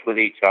fight with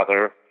each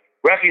other.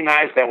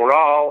 Recognize that we're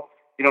all,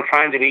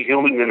 trying to be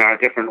human in our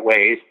different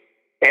ways,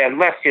 and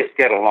let's just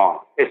get along.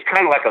 It's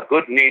kind of like a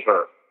good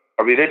neighbor,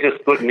 a religious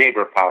good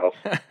neighbor policy.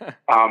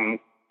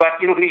 But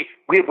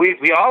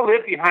we all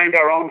live behind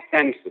our own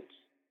fences,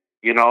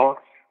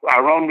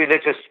 our own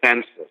religious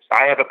fences.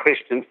 I have a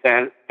Christian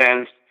fence.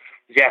 The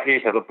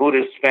Japanese have a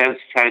Buddhist fence.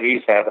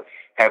 Chinese have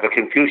a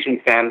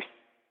Confucian fence,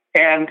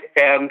 and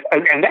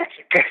that's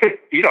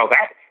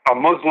that a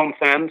Muslim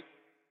fence.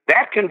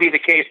 That can be the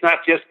case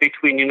not just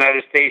between the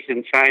United States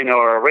and China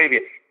or Arabia.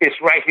 It's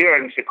right here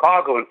in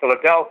Chicago and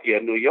Philadelphia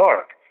and New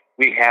York.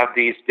 We have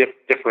these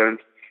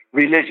different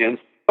religions,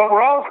 but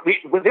we're all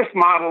with this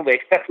model. The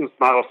acceptance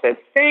model says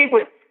stay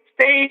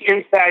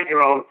inside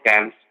your own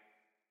fence.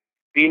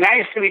 Be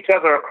nice to each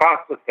other across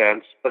the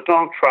fence, but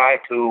don't try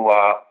to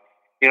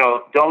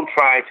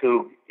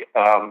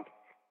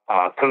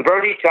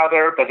convert each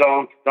other, but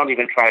don't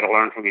even try to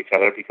learn from each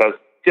other, because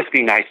just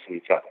be nice to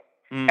each other.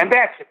 And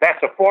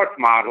that's a fourth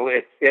model.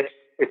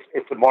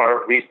 It's a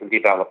more recent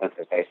development,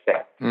 as I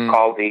said,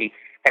 called the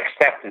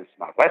acceptance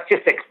model. Let's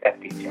just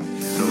accept each other.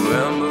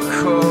 November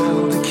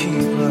cold to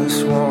keep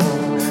us warm,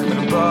 and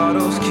the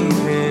bottle's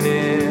keeping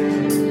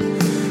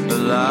it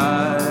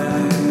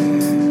alive,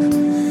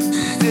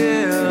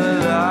 still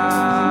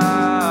alive.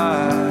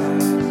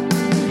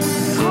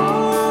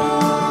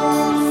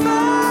 Hold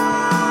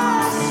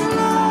fast,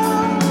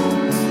 love,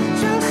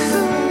 just a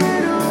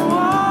little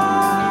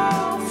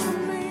while for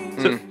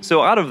me.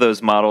 So out of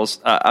those models,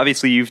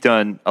 obviously you've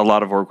done a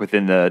lot of work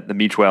within the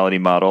mutuality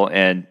model,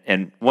 and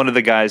one of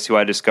the guys who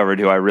I discovered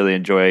who I really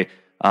enjoy,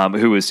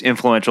 who was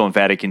influential in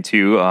Vatican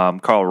II,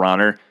 Karl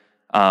Rahner,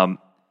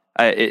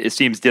 it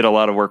seems did a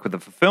lot of work with the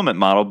fulfillment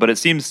model, but it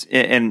seems,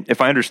 and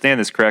if I understand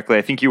this correctly,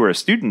 I think you were a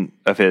student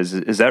of his.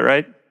 Is that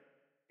right?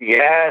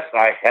 Yes,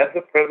 I had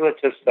the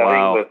privilege of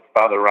studying with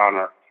Father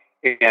Rahner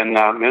in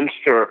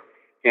Münster,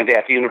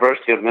 at the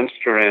University of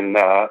Münster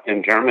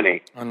in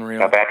Germany.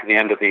 Unreal. Back at the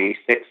end of the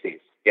 60s.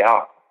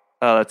 Yeah.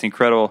 Oh, that's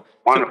incredible.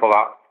 Wonderful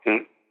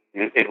opportunity.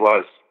 It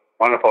was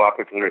wonderful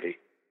opportunity.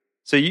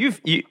 So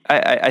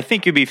I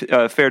think it'd be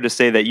fair to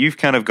say that you've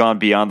kind of gone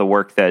beyond the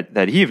work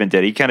that he even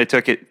did. He kind of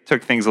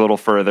took things a little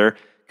further,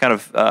 kind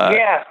of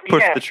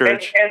pushed the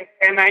church.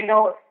 And I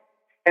know,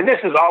 and this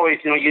is always,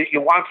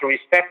 you want to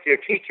respect your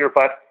teacher,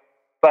 but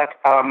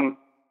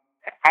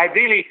I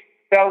really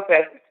felt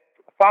that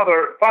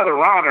Father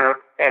Rahner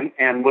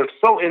and was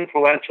so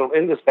influential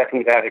in the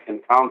Second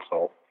Vatican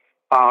Council,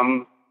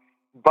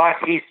 but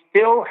he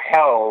still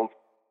held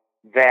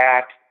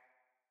that,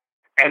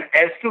 and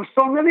as do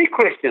so many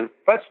Christians,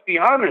 let's be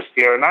honest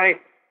here, and I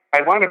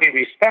want to be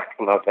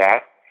respectful of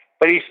that,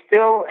 but he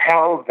still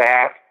held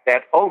that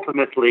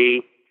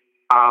ultimately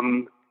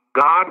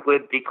God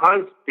would,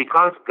 because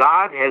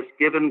God has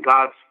given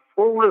God's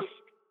fullest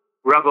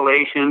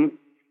revelation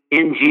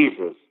in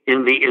Jesus,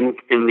 in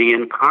the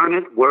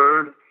incarnate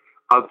Word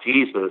of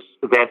Jesus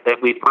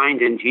that we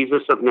find in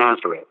Jesus of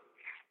Nazareth,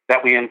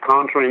 that we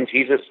encounter in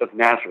Jesus of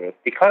Nazareth.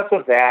 Because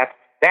of that,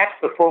 that's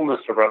the fullness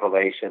of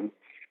revelation.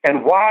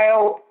 And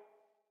while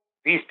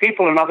these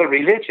people in other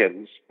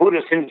religions,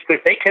 Buddhists, Hindus,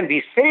 they can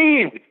be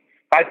saved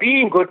by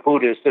being good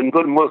Buddhists and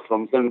good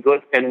Muslims and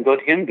good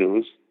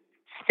Hindus,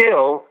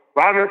 still,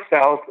 Rahner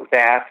felt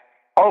that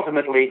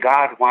ultimately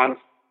God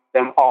wants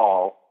them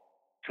all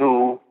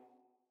to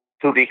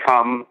to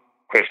become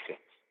Christians.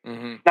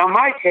 Mm-hmm. Now,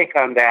 my take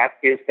on that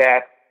is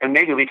that, and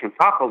maybe we can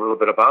talk a little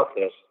bit about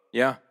this,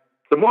 Yeah.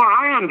 the more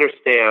I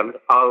understand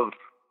of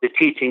the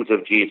teachings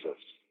of Jesus,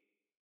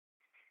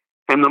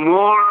 and the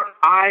more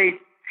I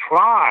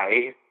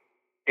try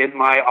in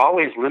my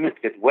always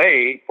limited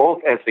way,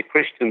 both as a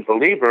Christian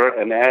believer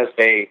and as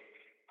a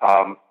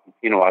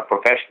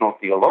professional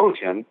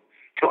theologian,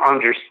 to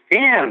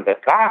understand the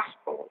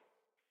gospel,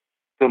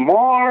 the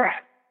more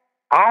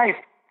I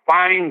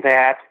find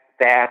that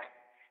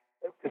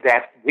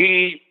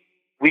we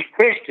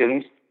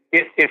Christians,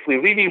 if we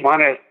really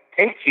want to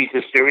take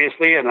Jesus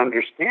seriously and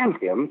understand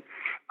him,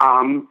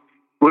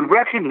 would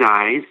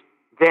recognize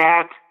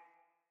that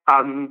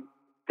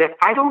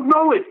I don't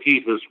know if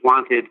Jesus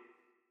wanted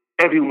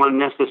everyone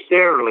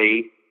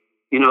necessarily,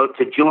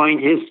 to join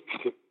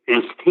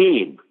his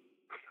team.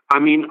 I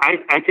mean,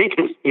 I think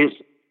his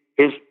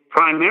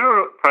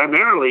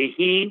primarily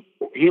he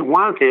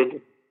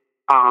wanted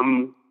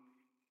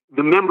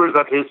the members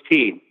of his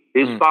team,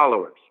 his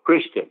followers,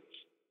 Christians,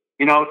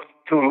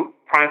 to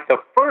the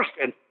first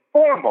and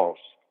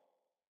foremost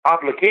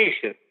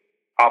obligation,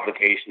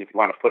 if you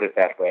want to put it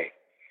that way,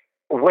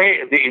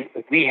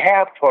 we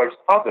have towards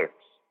others.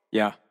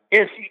 Yeah.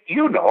 Is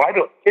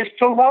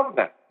to love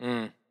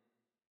them.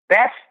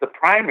 That's the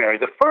primary.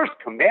 The first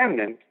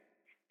commandment,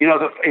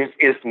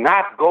 is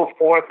not go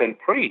forth and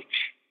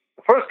preach.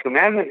 The first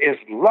commandment is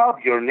love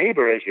your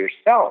neighbor as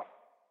yourself.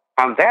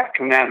 On that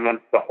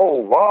commandment, the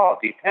whole law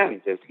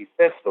depends, as he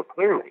says so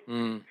clearly.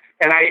 And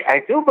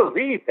I do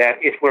believe that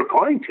if we're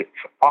going to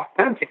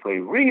authentically,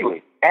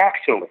 really,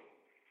 actually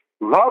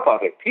love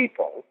other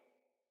people,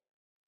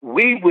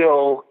 we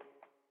will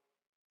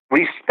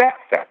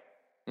respect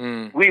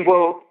them. We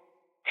will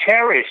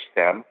cherish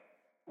them.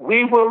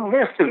 We will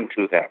listen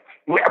to them.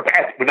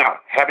 Now,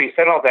 having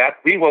said all that,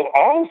 we will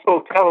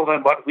also tell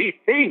them what we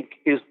think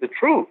is the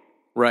truth.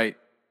 Right.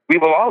 We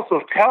will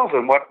also tell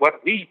them what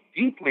we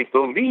deeply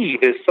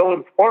believe is so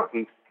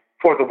important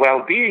for the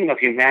well-being of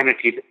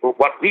humanity,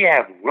 what we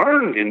have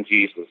learned in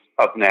Jesus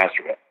of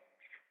Nazareth.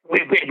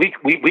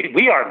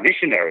 We are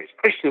missionaries.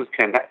 Christians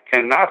cannot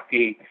not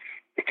be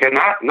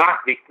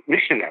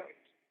missionaries.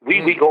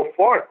 We go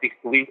forth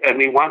and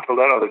we want to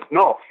let others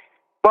know.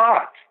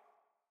 But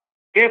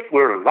if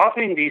we're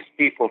loving these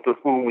people to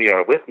whom we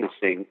are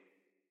witnessing,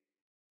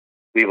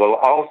 we will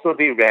also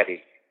be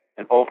ready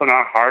and open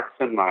our hearts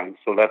and minds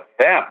to let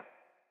them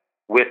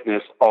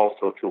witness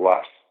also to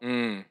us.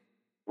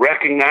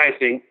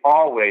 Recognizing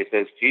always,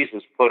 as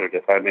Jesus put it,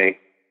 if I may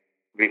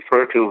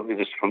refer to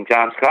this from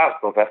John's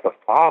Gospel, that the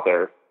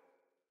Father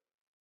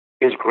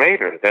is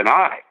greater than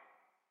I.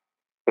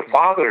 The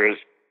Father is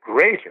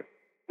greater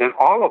than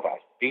all of us.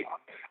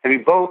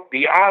 Both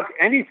beyond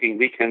anything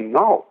we can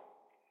know.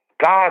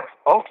 God's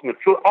ultimate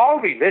truth. All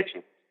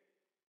religions,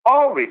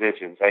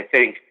 I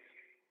think,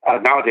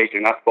 nowadays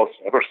you're not supposed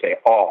to ever say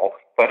all,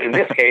 but in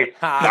this case,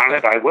 darn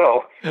it, I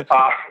will.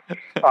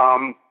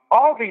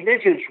 All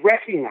religions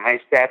recognize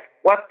that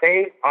what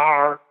they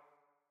are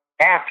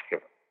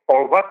after,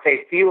 or what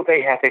they feel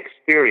they have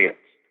experienced,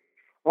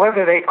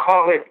 whether they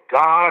call it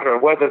God, or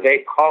whether they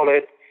call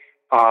it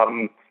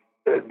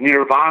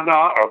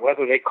Nirvana, or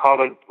whether they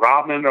call it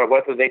Brahman, or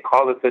whether they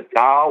call it the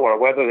Tao, or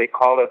whether they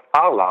call it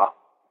Allah,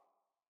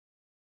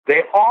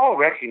 they all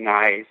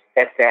recognize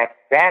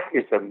that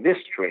is a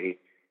mystery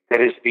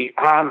that is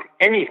beyond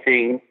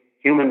anything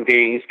human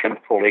beings can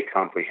fully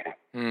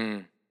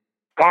comprehend.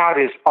 God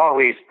is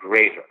always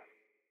greater.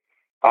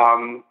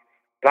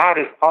 God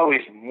is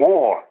always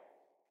more.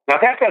 Now,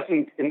 that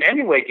doesn't in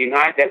any way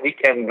deny that we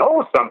can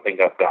know something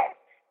of God.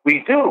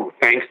 We do,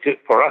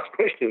 for us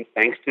Christians,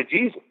 thanks to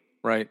Jesus.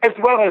 Right. As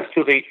well as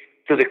to the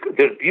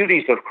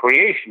beauties of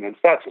creation and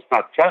such. It's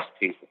not just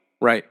Jesus.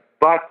 Right.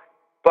 But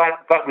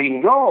we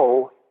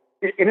know,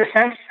 in a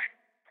sense,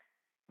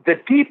 the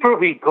deeper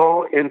we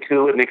go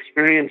into an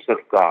experience of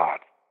God,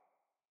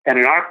 and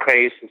in our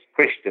case as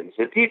Christians,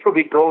 the deeper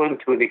we go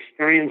into an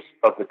experience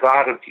of the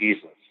God of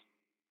Jesus,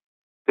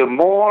 the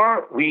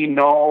more we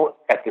know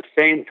at the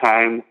same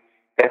time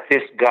that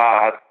this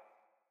God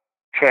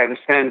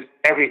transcends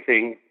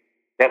everything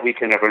that we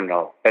can ever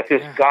know. That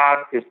this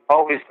God is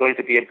always going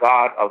to be a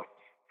God of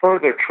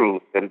further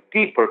truth and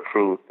deeper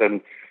truth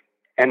and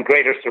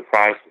greater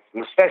surprises.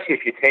 And especially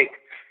if you take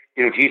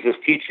Jesus'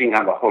 teaching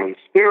on the Holy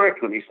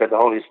Spirit, when he said the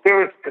Holy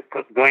Spirit's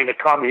going to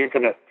come,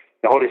 the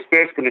Holy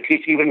Spirit's going to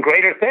teach even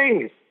greater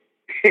things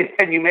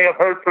than you may have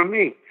heard from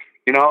me.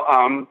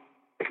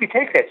 If we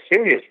take that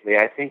seriously,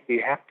 I think we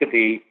have to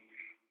be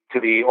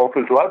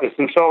open to others.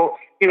 And so,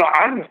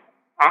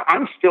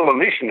 I'm still a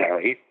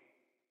missionary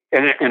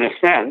in a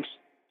sense,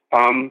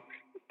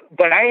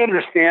 but I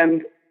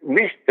understand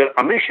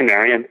a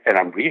missionary, and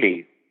I'm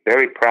really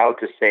very proud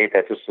to say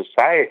that the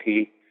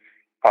Society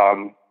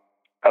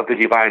of the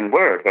Divine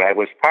Word that I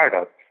was part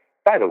of.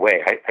 By the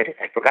way,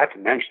 I forgot to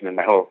mention in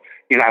my whole,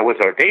 I was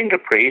ordained a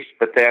priest,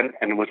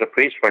 and was a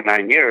priest for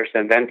 9 years,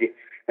 and then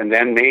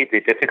made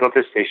the difficult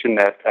decision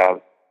that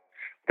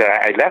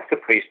I left the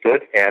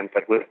priesthood and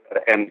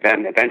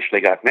then eventually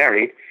got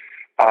married.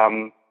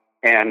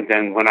 and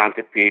then went on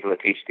to be able to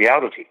teach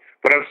theology.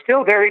 But I'm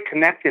still very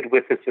connected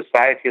with the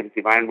Society of the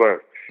Divine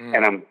Word,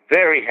 and I'm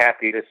very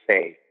happy to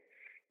say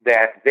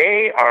that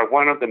they are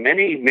one of the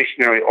many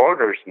missionary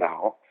orders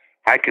now.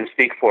 I can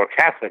speak for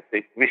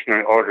the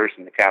missionary orders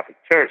in the Catholic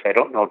Church. I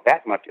don't know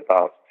that much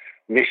about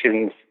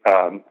missions,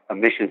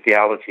 mission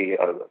theology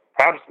of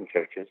Protestant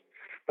churches,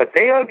 but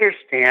they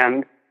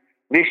understand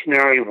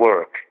missionary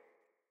work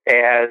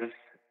as,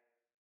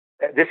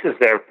 this is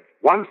their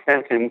one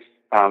sentence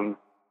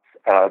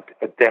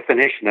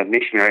definition of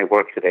missionary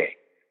work today.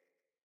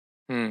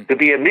 To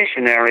be a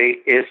missionary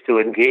is to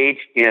engage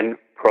in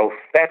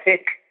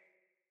prophetic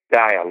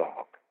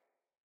dialogue.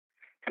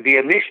 To be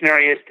a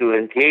missionary is to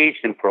engage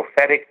in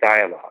prophetic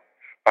dialogue.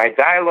 By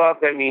dialogue,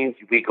 that means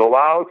we go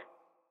out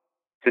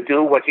to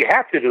do what you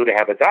have to do to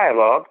have a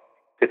dialogue,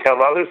 to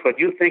tell others what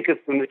you think is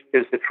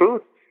the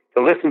truth,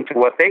 to listen to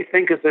what they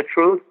think is the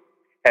truth,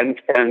 and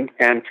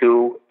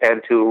to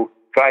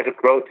try to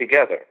grow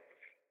together.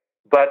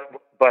 But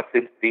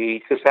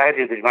the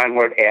Society of the Divine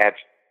Word adds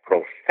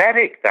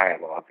prophetic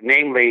dialogue,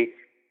 namely,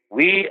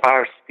 we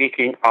are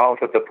speaking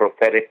out of the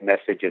prophetic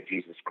message of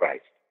Jesus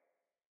Christ.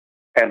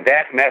 And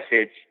that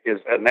message is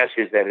a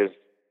message that is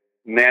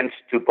meant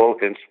to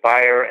both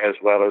inspire as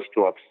well as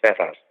to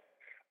upset us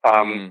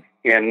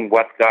in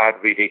what God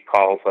really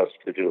calls us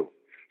to do.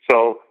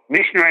 So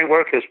missionary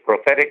work is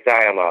prophetic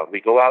dialogue. We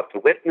go out to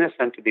witness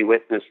and to be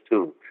witnessed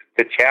to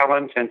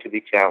challenge and to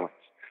be challenged.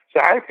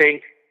 So I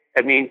think,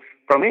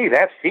 for me,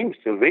 that seems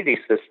to really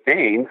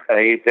sustain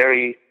a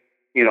very,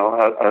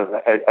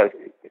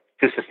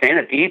 to sustain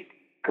a deep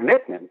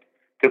commitment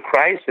to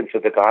Christ and to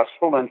the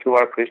gospel and to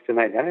our Christian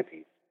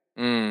identity.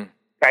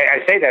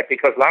 I say that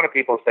because a lot of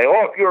people say,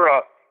 "Oh,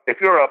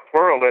 if you're a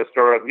pluralist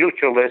or a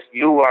mutualist,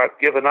 you are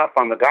giving up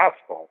on the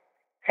gospel."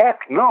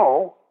 Heck,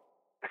 no.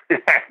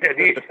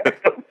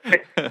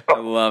 I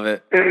love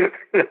it.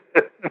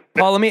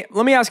 Paul,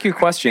 let me ask you a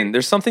question.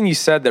 There's something you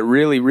said that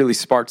really, really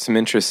sparked some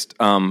interest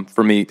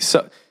for me.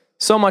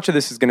 So much of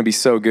this is going to be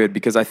so good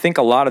because I think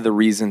a lot of the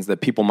reasons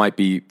that people might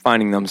be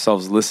finding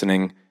themselves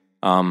listening,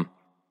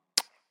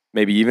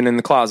 maybe even in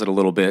the closet a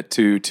little bit,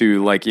 to the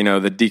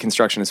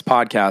Deconstructionist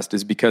podcast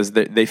is because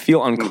they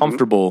feel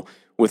uncomfortable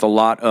with a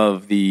lot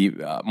of the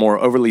more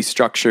overly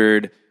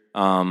structured,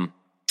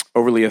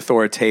 overly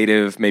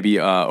authoritative, maybe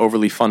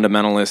overly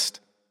fundamentalist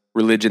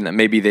religion that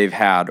maybe they've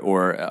had,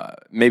 or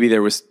maybe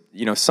there was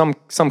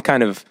some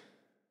kind of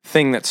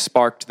thing that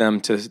sparked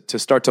them to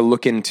start to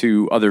look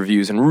into other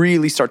views and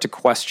really start to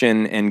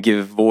question and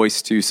give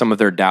voice to some of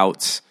their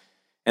doubts.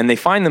 And they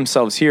find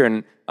themselves here,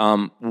 and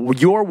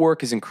your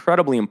work is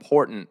incredibly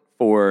important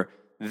for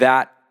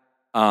that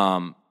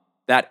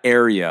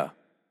area,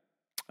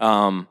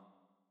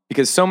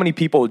 because so many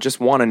people just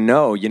want to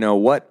know,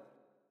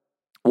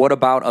 what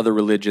about other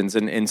religions,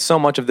 and so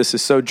much of this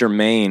is so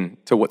germane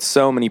to what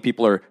so many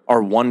people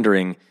are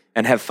wondering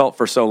and have felt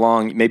for so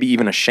long, maybe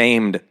even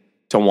ashamed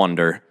to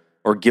wonder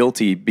or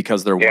guilty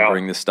because they're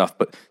wondering this stuff.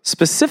 But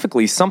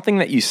specifically, something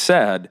that you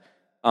said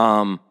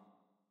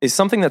is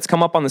something that's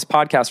come up on this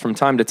podcast from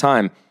time to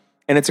time.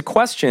 And it's a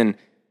question,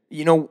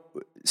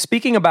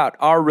 speaking about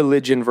our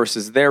religion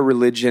versus their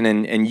religion,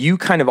 and you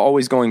kind of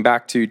always going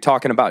back to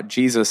talking about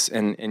Jesus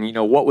and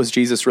what was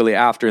Jesus really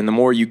after. And the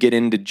more you get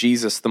into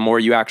Jesus, the more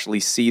you actually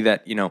see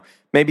that,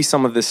 maybe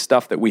some of this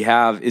stuff that we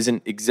have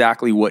isn't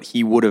exactly what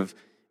he would have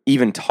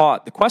even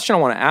taught. The question I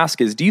want to ask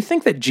is, do you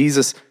think that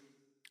Jesus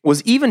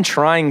was even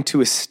trying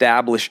to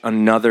establish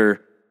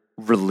another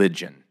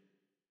religion?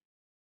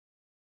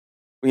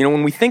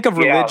 When we think of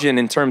religion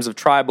in terms of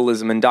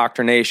tribalism,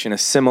 indoctrination,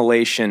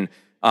 assimilation,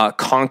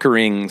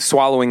 conquering,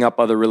 swallowing up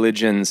other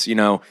religions,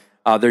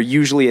 they're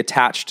usually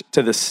attached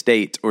to the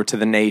state or to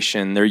the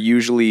nation. They're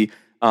usually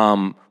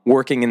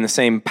working in the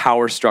same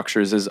power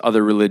structures as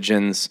other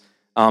religions.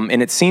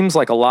 And it seems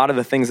like a lot of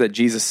the things that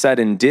Jesus said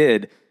and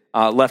did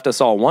left us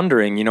all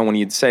wondering, when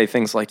he'd say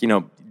things like,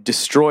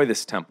 destroy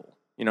this temple.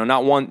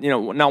 Not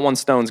one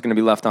stone's going to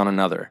be left on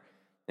another.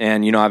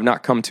 And, I've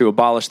not come to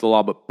abolish the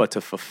law, but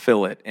to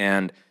fulfill it.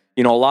 And,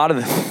 a lot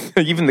of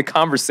even the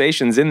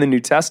conversations in the New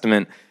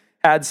Testament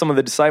had some of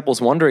the disciples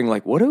wondering,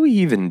 like, what do we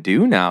even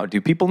do now? Do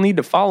people need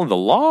to follow the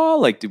law?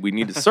 Like, do we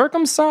need to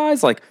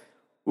circumcise? Like,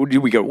 do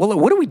we go, well,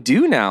 what do we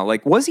do now?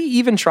 Like, was he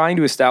even trying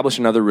to establish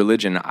another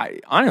religion?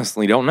 I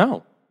honestly don't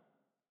know.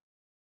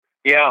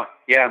 No,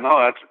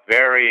 that's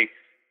very,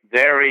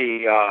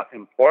 very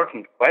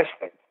important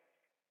question.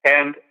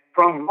 And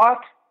from what,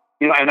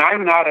 and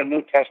I'm not a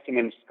New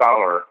Testament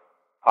scholar,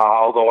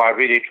 although I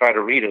really try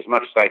to read as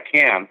much as I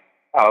can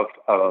of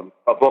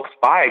books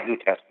by New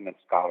Testament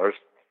scholars.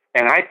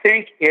 And I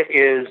think it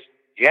is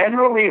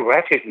generally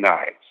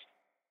recognized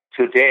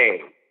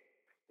today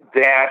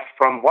that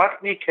from what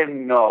we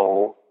can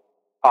know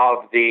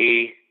of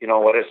the,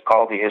 what is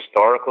called the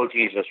historical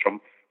Jesus,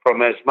 from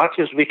as much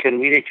as we can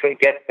really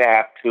get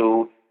back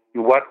to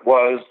what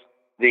was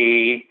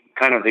the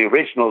kind of the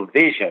original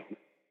vision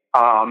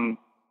and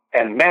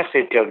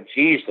message of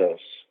Jesus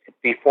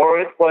before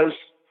it was,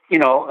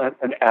 tailored,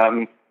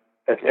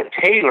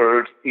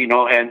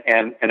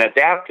 and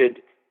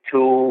adapted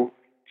to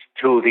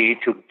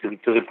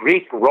the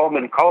Greek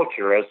Roman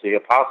culture as the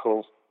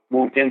apostles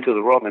moved into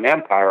the Roman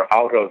Empire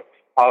out of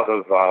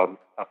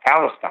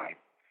Palestine.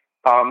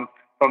 From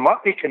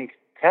what we can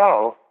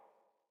tell,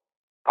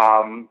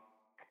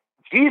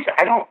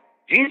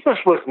 Jesus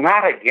was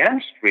not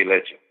against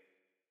religion,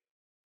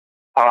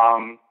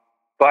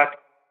 but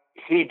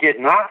he did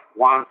not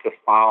want to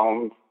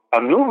found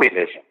a new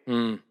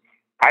religion.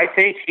 I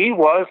think he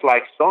was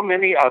like so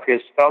many of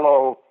his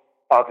fellow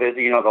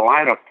the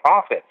line of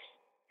prophets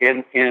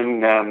in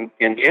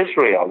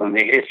Israel in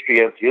the history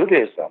of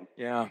Judaism.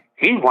 Yeah,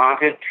 he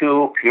wanted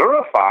to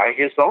purify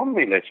his own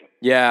religion.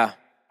 Yeah.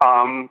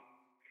 And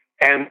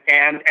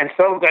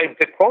so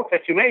the quote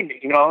that you made,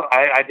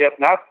 I did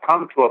not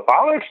come to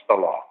abolish the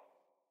law.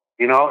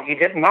 He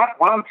did not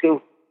want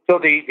to. So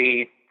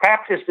the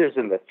practices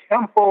in the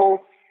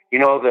temple,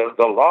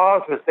 the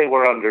laws as they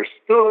were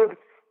understood,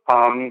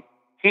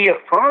 he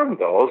affirmed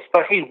those,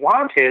 but he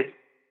wanted.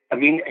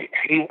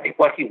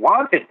 What he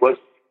wanted was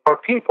for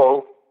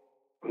people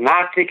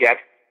not to get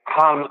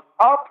hung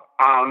up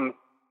on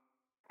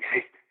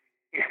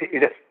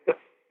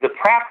the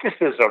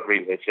practices of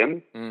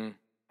religion,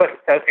 but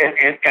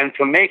and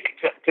to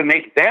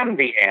make them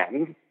the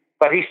end.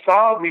 But he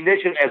saw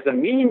religion as a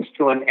means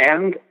to an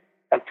end.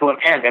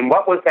 And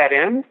what was that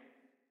end?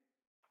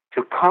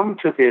 To come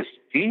to this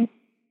deep,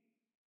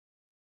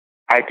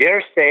 I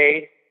dare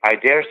say,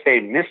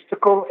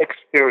 mystical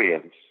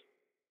experience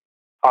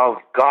of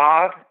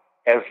God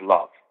as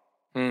love,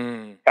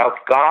 of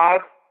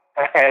God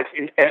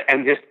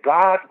and this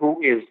God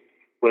who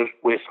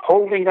was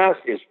holding us,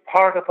 is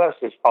part of us,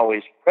 is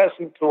always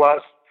present to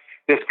us.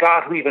 This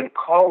God who even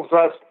calls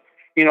us,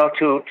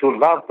 to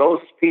love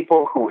those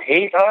people who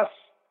hate us,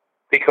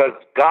 because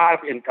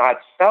God in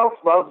God's self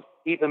loves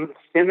even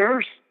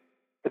sinners,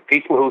 the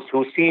people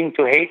who seem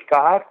to hate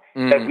God.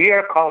 That we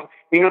are called,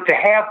 to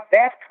have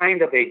that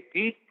kind of a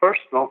deep,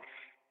 personal,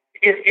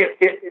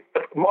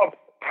 more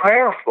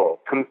prayerful,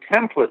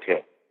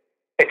 contemplative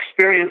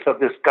experience of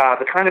this God,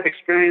 the kind of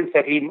experience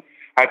that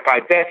I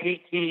bet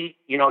he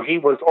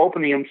was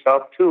opening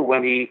himself to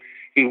when he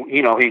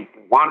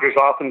wanders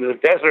off into the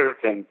desert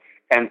and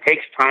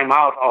takes time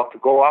out to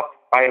go up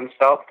by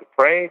himself to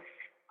pray.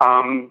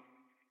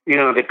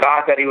 The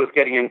God that he was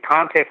getting in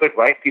contact with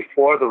right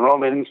before the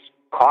Romans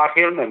caught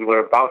him and were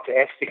about to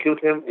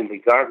execute him in the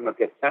Garden of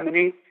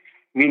Gethsemane.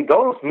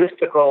 Those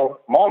mystical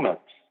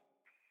moments,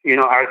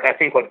 are, I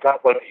think, what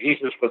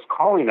Jesus was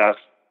calling us,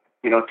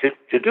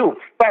 to do.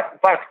 But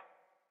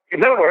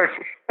in other words,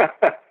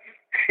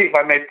 if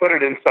I may put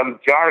it in some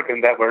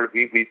jargon that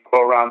we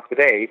go around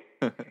today,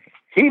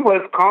 he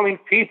was calling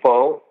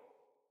people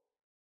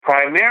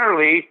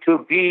primarily to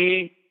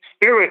be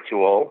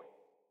spiritual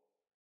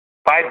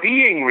by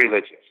being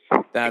religious.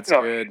 That's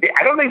good.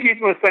 I don't think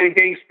Jesus was saying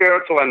being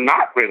spiritual and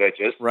not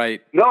religious.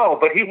 Right. No,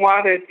 but he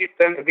wanted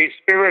them to be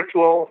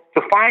spiritual,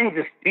 to find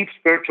this deep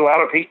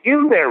spirituality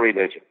in their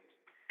religion,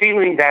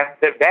 feeling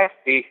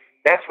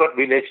that's what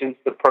religion,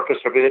 the purpose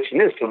of religion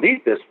is, to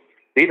lead us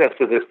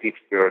to this deep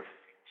spirit.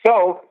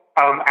 So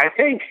I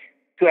think,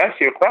 to answer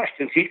your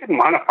questions, he didn't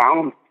want to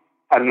found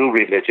a new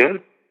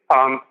religion,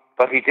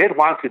 but he did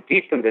want to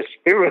deepen the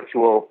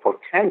spiritual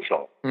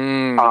potential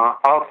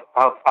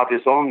of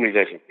his own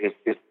religion,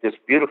 this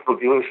beautiful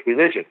Jewish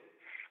religion.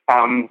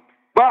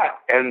 But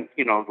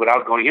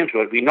without going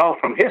into it, we know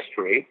from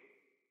history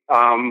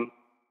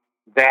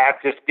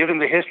that, just given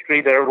the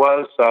history, there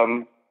was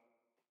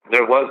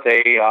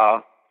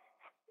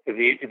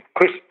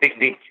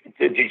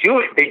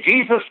the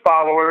Jesus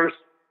followers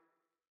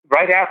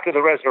right after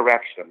the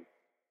resurrection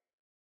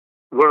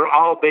were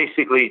all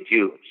basically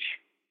Jews,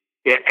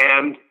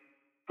 and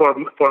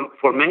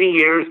for many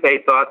years they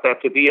thought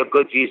that to be a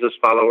good Jesus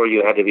follower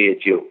you had to be a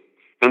Jew.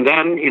 And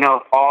then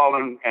Paul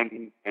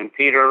and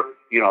Peter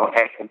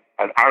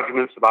had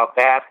arguments about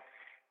that,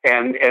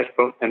 and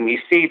we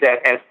see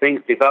that as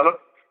things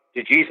developed,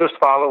 the Jesus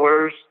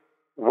followers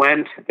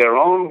went their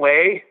own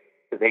way.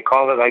 They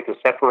call it like the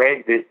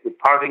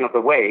parting of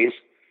the ways.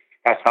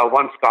 That's how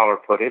one scholar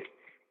put it.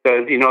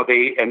 So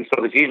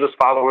the Jesus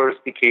followers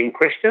became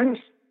Christians.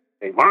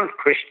 They weren't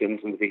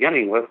Christians in the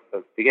beginning.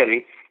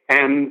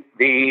 And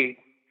the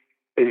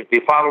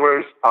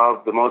followers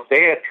of the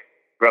Mosaic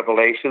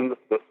revelation,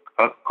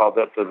 called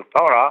the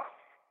Torah,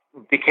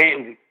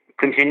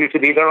 continued to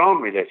be their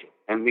own religion,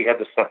 and we had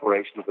the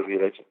separation of the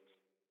religions.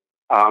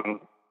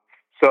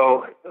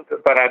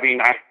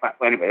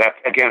 Anyway, that's,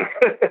 again,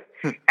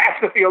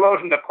 ask the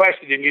theologian the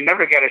question, and you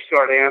never get a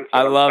short answer.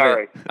 I love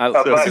it.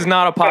 This is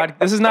not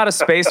This is not a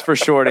space for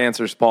short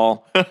answers,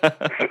 Paul.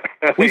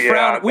 We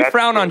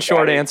frown on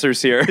short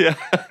answers here. Yeah.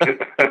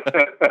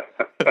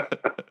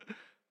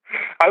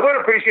 I would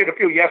appreciate a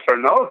few yes or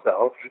no's,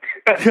 though.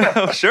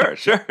 Oh, sure.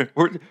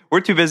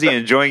 We're too busy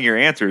enjoying your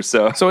answers.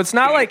 So it's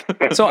not like.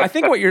 So I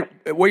think what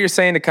you're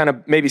saying, to kind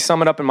of maybe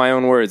sum it up in my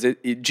own words,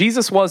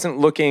 Jesus wasn't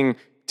looking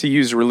to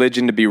use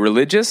religion to be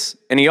religious,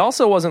 and he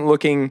also wasn't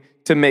looking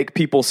to make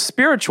people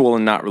spiritual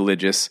and not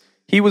religious.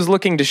 He was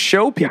looking to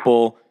show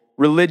people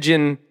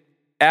religion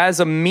as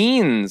a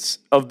means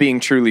of being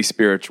truly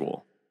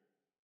spiritual.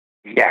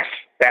 Yes,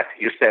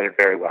 you said it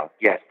very well.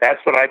 Yes, that's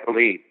what I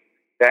believe.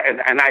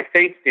 And I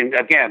think,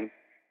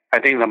 I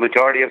think the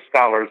majority of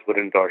scholars would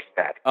endorse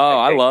that. Oh,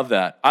 I love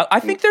that. I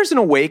think there's an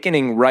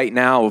awakening right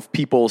now of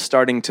people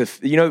starting to,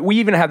 we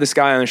even had this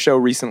guy on the show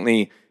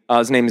recently.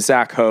 His name is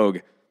Zach Hogue.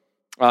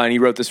 And he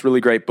wrote this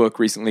really great book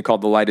recently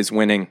called The Light is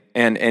Winning.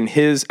 And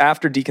his,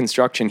 after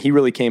deconstruction, he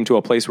really came to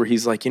a place where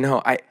he's like,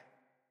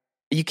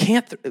 you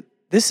can't,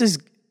 this is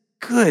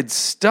good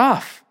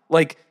stuff.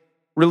 Like,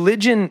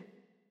 religion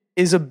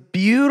is a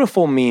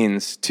beautiful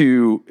means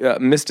to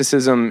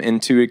mysticism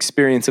and to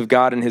experience of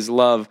God and his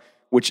love,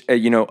 which,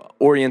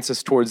 orients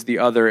us towards the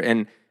other.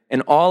 And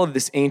all of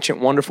this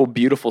ancient, wonderful,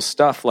 beautiful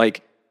stuff.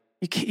 Like,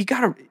 you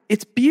gotta,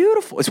 it's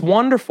beautiful. It's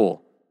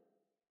wonderful.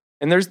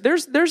 And there's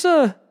some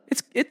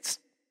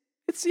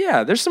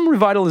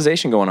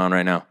revitalization going on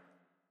right now.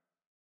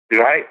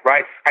 Right.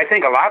 I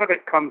think a lot of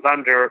it comes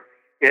under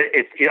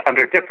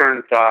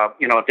different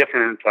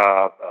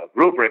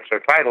rubrics or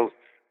titles,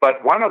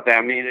 but one of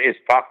them is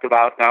talked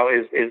about now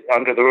is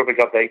under the rubric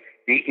of the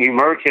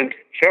emergent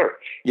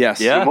church. Yes,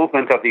 the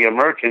movement of the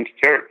emergent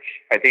church.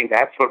 I think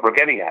that's what we're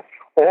getting at,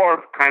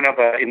 or kind of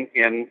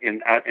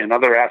in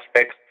other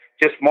aspects,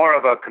 just more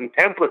of a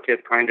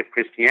contemplative kind of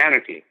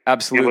Christianity.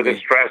 Absolutely, with a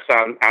stress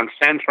on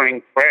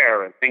centering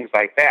prayer and things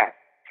like that,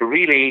 to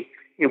really,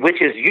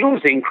 which is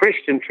using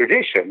Christian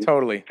tradition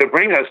totally to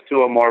bring us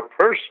to a more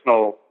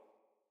personal,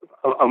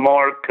 a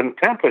more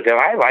contemplative,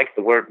 I like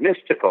the word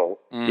mystical,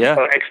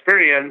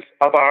 experience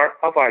of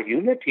our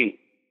unity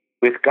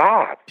with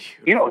God.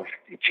 Beautiful.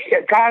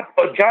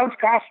 John's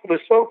gospel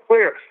is so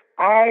clear.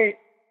 I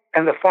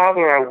and the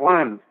Father are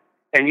one,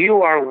 and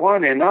you are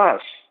one in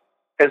us.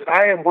 As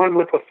I am one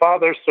with the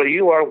Father, so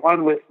you are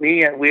one with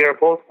me, and we are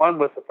both one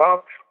with the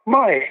Father.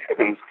 My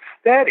heavens,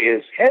 that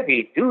is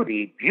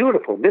heavy-duty,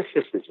 beautiful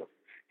mysticism.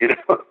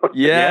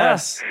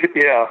 Yes.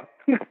 Yeah.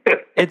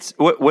 It's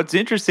what's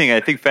interesting, I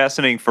think,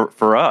 fascinating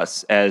for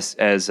us as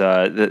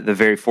the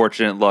very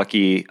fortunate,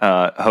 lucky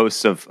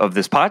hosts of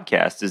this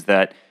podcast, is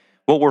that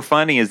what we're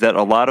finding is that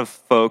a lot of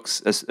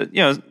folks,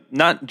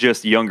 not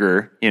just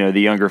younger, the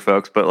younger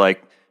folks, but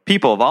like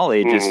people of all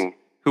ages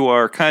who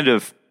are kind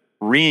of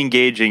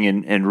re-engaging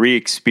and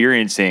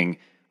re-experiencing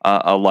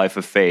a life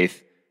of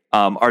faith,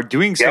 are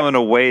doing so in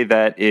a way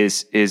that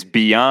is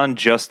beyond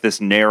just this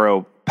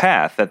narrow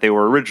path that they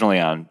were originally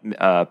on,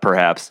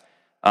 perhaps.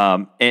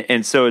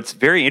 And so it's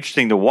very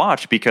interesting to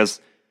watch because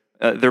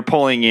they're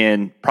pulling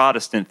in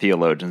Protestant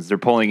theologians, they're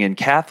pulling in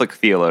Catholic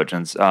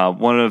theologians.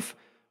 One of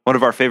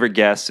our favorite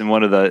guests and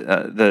one of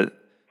the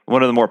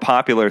more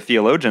popular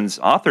theologians,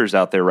 authors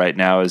out there right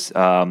now is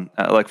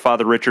like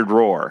Father Richard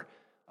Rohr.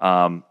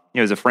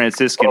 He's a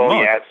Franciscan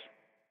monk. Yes.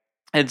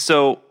 And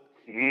so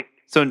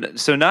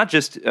not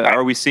just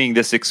are we seeing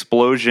this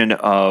explosion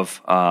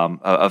of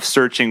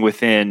searching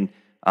within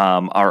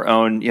our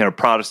own,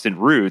 Protestant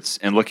roots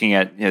and looking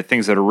at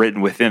things that are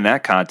written within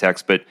that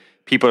context, but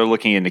people are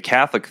looking into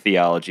Catholic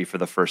theology for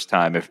the first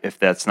time, if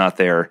that's not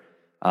their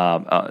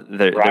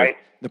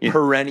the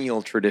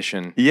perennial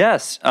tradition.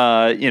 Yes,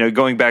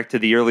 going back to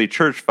the early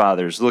church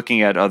fathers,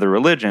 looking at other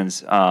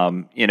religions,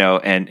 and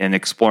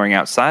exploring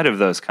outside of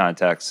those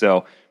contexts.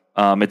 So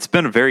it's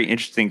been a very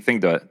interesting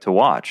thing to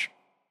watch.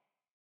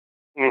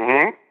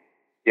 Mm-hmm.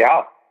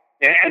 Yeah.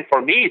 And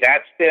for me,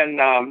 that's been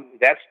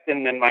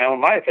in my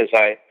own life, as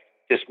I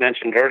just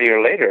mentioned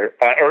earlier,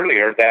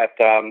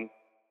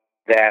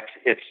 that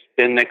it's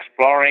been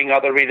exploring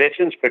other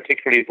religions,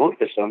 particularly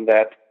Buddhism,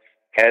 that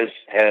has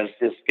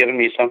just given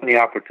me so many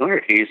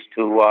opportunities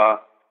to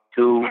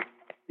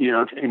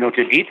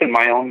deepen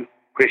my own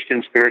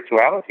Christian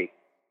spirituality.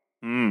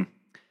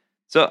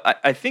 So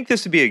I think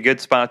this would be a good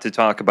spot to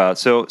talk about.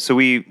 So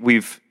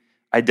we've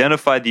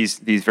identified these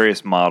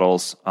various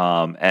models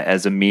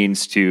as a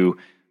means to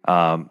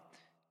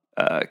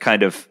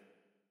kind of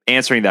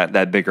answering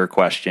that bigger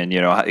question.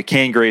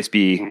 Can grace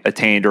be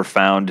attained or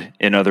found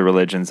in other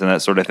religions and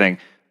that sort of thing?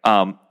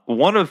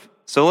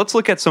 So let's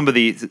look at some of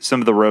the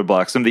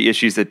roadblocks, some of the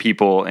issues that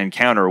people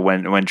encounter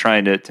when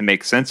trying to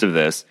make sense of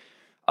this.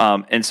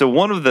 And so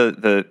one of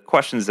the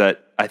questions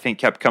that I think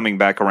kept coming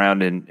back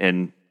around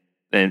in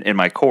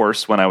my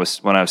course when I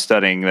was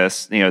studying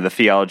this, the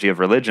theology of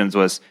religions,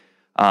 was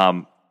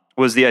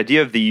the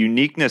idea of the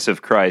uniqueness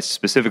of Christ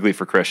specifically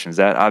for Christians.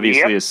 That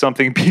obviously is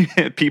something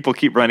people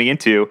keep running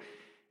into.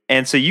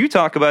 And so you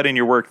talk about in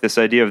your work this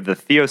idea of the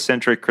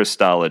theocentric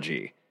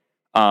Christology.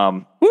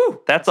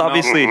 That's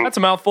obviously that's a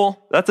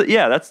mouthful. That's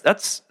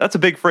a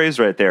big phrase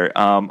right there.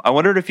 I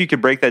wondered if you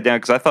could break that down,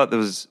 because I thought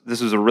this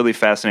was a really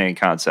fascinating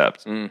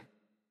concept.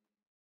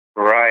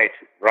 Right.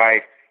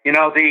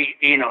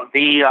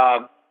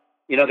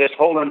 This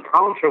whole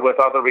encounter with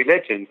other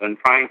religions and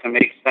trying to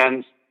make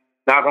sense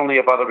not only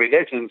of other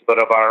religions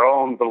but of our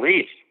own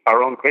beliefs,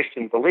 our own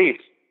Christian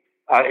beliefs,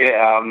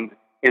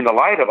 in the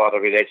light of other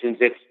religions.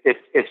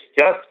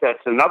 It's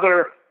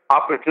another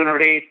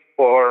opportunity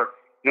for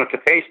to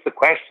face the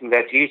question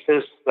that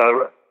Jesus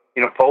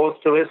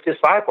posed to his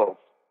disciples: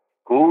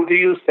 "Who do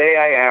you say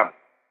I am?"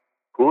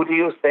 Who do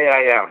you say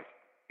I am?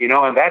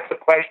 And that's a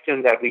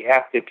question that we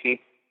have to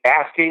keep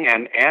asking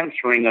and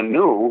answering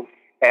anew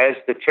as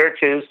the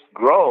churches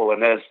grow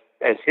and as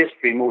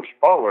history moves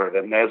forward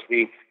and as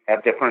we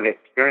have different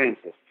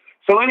experiences.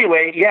 So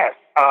anyway, yes,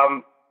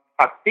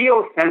 a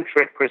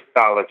theocentric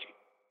Christology.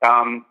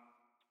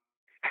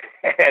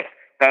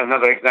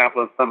 Another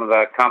example of some of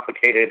the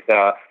complicated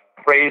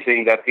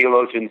phrasing that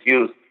theologians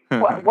use.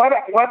 What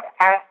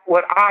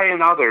I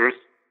and others,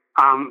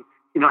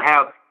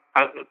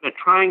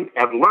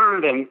 have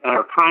learned and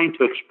are trying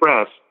to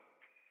express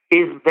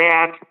is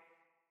that,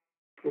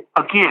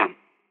 again,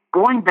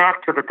 going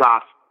back to the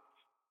gospel,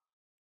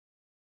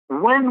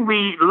 when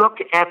we look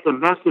at the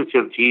message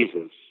of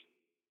Jesus,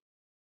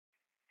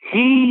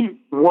 he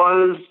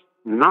was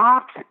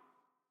not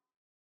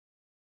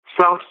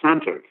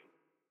self-centered.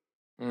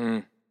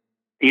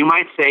 You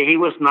might say he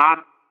was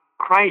not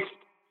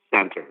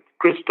Christ-centered,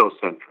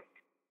 Christocentric.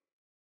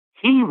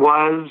 He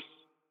was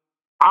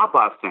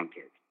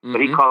Abba-centered, but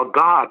he called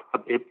God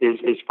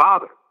his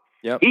Father.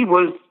 Yep. He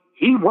was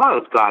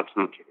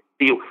God-centered.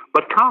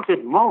 What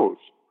counted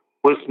most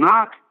was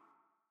not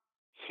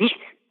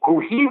who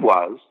he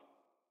was,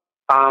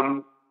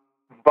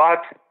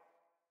 but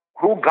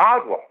who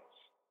God was.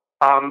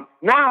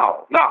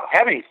 Now,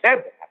 having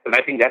said that, and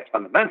I think that's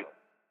fundamental,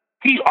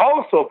 he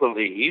also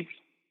believed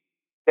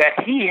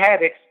that he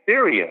had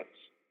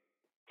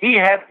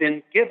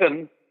been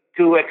given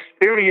to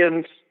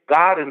experience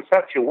God in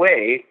such a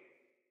way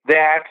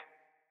that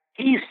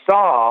he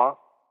saw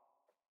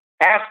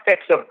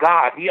aspects of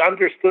God. He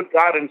understood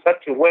God in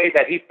such a way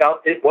that he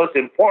felt it was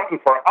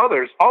important for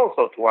others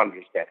also to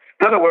understand.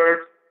 In other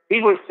words,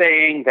 he was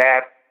saying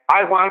that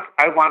I want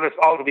us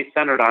all to be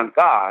centered on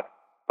God,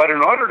 but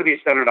in order to be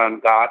centered on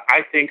God,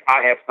 I think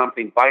I have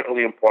something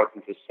vitally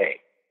important to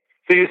say.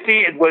 So you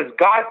see, it was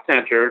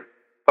God-centered,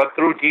 but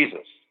through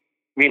Jesus.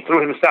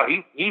 Through himself.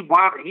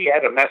 He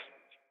had a message.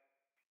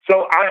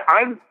 So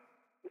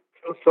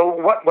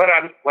what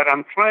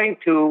I'm trying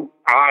to,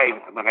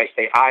 when I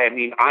say I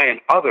mean I and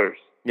others.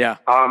 Yeah.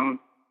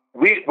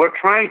 We're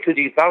trying to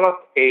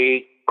develop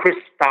a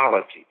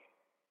Christology,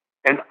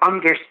 an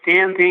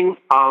understanding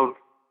of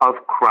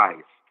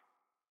Christ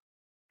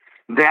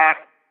that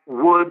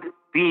would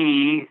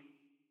be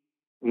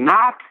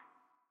not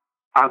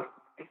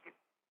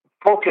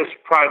focused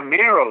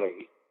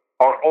primarily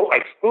or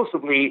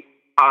exclusively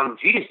on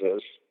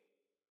Jesus,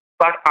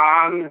 but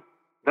on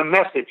the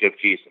message of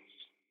Jesus.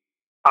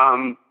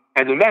 And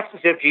the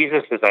message of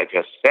Jesus, as I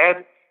just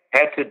said,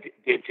 had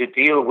to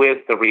deal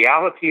with the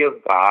reality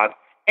of God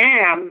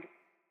and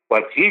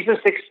what Jesus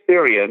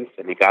experienced,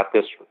 and he got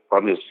this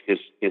from his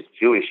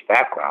Jewish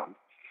background.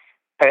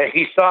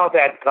 He saw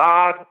that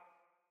God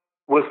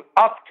was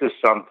up to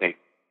something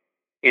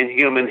in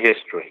human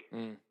history.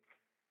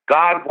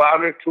 God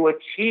wanted to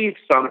achieve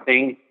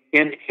something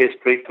in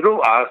history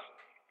through us,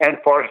 and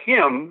for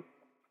him,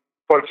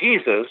 for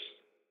Jesus,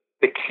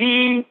 the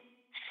key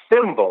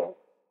symbol,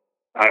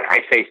 I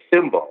say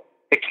symbol,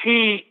 the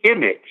key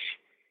image,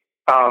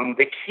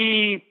 the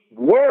key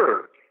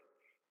word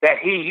that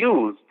he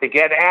used to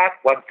get at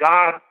what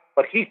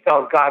he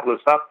felt God was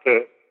up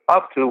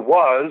to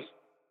was,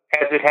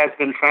 as it has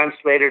been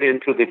translated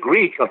into the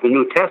Greek of the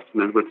New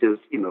Testament, which is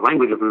in the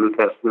language of the New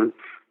Testament,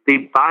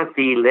 the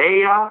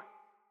Basileia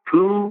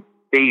tu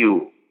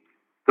Theou,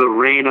 the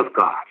reign of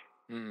God,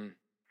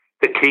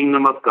 the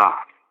kingdom of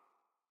God.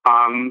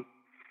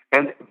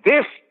 And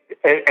this,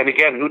 and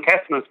again, New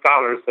Testament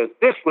scholars says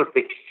this was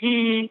the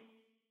key,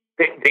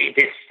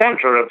 the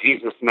center of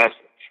Jesus' message.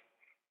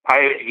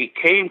 He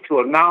came to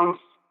announce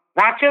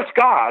not just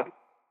God,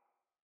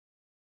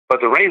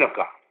 but the reign of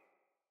God.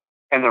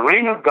 And the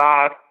reign of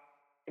God,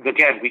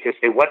 again, we could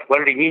say, what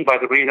did he mean by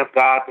the reign of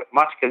God?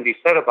 Much can be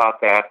said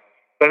about that.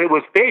 But it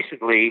was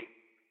basically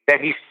that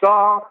he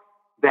saw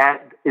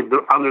that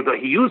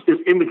he used this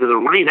image of the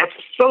reign. That's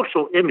a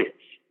social image.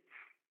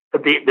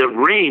 The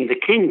reign, the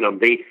kingdom,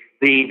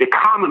 the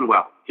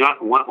commonwealth.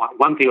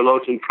 One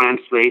theologian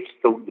translates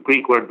the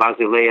Greek word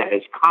basileia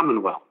as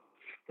commonwealth,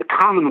 the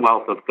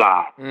commonwealth of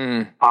God,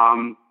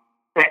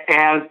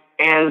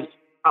 as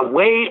a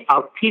way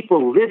of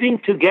people living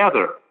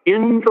together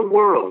in the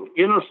world,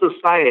 in a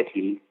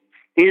society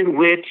in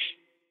which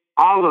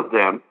all of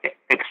them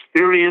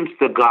experience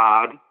the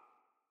God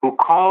who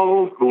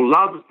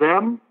loves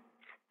them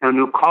and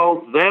who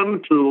calls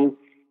them to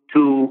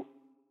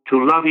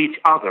love each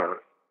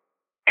other.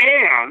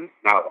 And,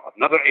 now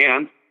another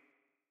and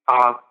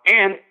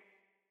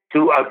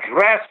to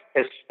address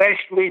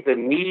especially the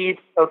needs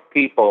of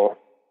people,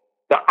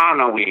 the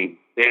Anawim,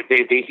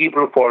 the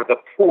Hebrew for the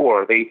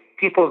poor, the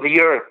people of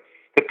the earth,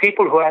 the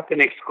people who have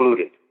been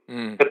excluded,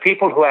 the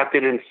people who have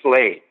been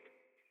enslaved.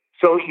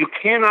 So you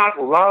cannot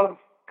love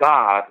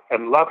God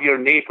and love your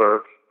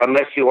neighbor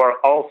unless you are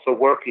also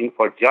working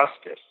for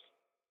justice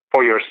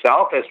for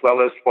yourself as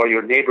well as for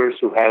your neighbors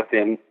who have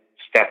been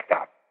stepped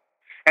on.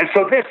 And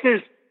so this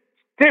is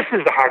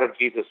the heart of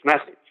Jesus'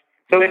 message.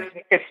 So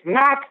it's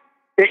not,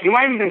 you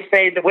might even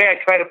say, the way I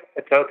try to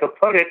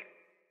put it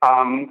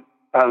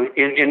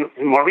in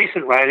more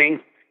recent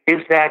writings,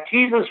 is that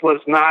Jesus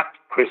was not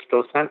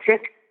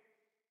Christocentric,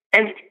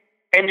 and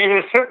in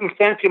a certain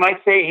sense, you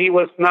might say he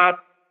was not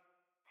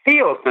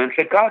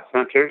theocentric,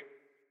 God-centered.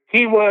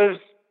 He was,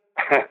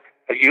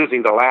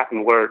 using the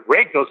Latin word,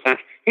 regnocentric.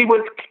 He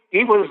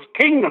was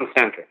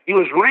kingdom-centered. He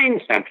was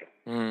reign-centered.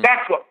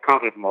 That's what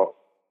counted most.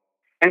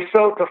 And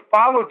so to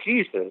follow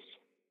Jesus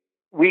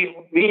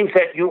means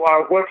that you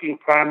are working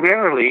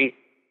primarily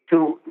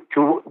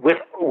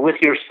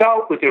with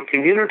yourself, with your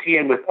community,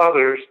 and with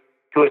others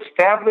to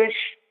establish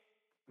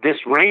this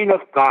reign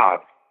of God,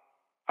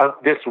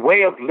 this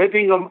way of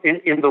living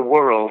in the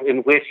world in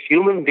which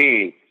human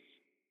beings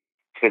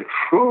can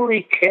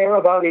truly care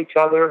about each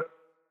other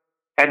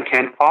and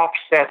can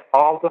offset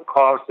all the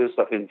causes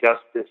of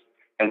injustice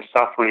and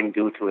suffering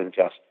due to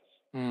injustice.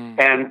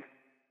 And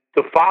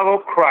to follow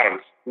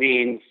Christ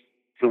means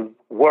to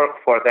work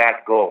for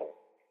that goal.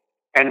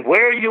 And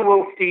where you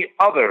will see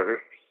others,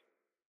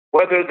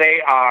 whether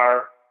they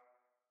are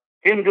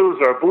Hindus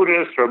or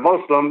Buddhists or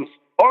Muslims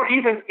or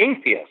even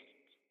atheists,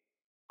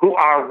 who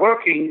are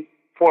working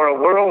for a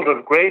world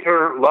of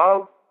greater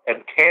love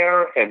and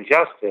care and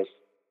justice,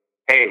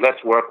 hey,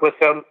 let's work with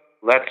them.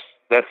 Let's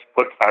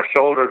put our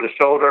shoulder to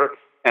shoulder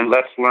and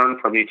let's learn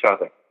from each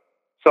other.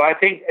 So I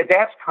think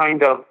that's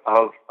kind of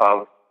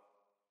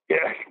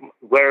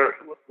where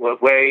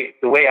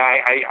the way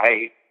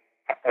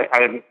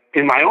I'm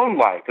in my own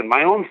life, in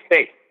my own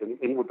faith,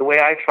 in the way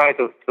I try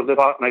to live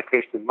out my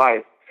Christian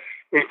life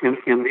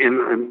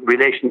in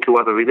relation to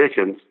other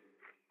religions.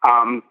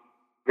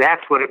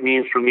 That's what it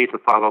means for me to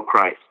follow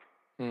Christ.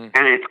 And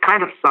it's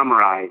kind of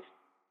summarized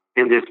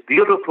in this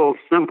beautiful,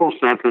 simple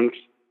sentence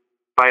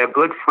by a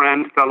good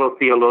friend, fellow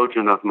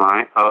theologian of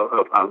mine,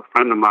 a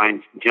friend of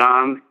mine,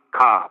 John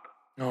Cobb,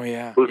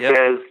 who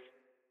says,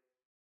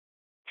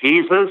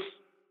 Jesus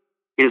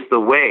is the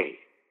way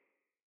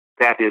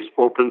that is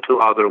open to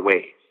other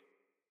ways.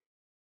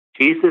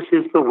 Jesus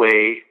is the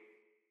way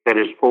that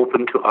is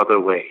open to other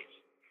ways.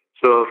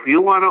 So if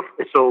you want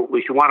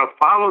to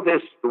follow the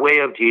way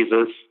of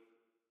Jesus,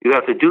 you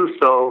have to do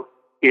so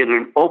in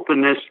an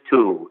openness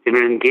to, in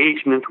an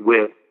engagement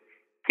with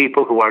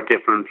people who are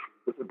different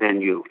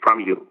from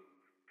you,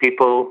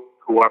 people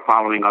who are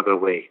following other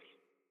ways,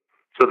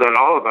 so that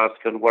all of us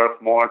can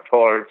work more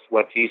towards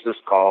what Jesus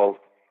called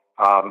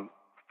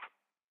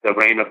the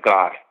reign of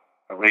God,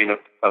 a reign of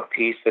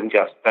peace and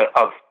justice,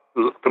 of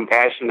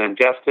compassion and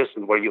justice,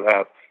 and where you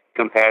have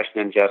compassion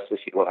and justice,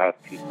 you will have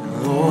peace.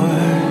 Lord,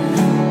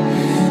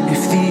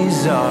 if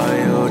these are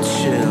your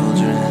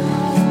children,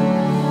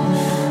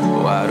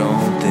 why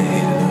don't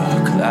they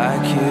look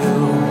like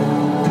you?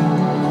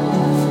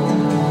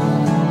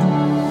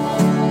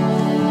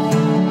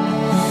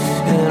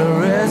 And I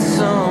read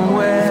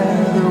somewhere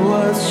that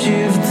what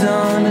you've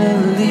done,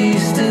 at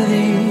least to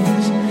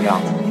these. Yeah.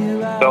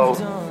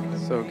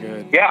 So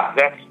good. Yeah,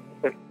 that's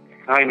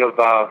kind of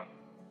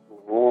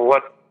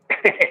what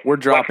we're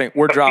dropping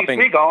keeps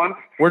me going.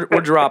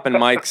 We're dropping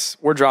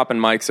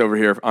mics over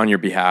here on your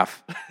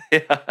behalf.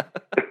 That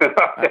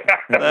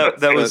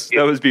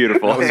was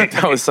beautiful.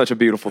 That was such a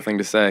beautiful thing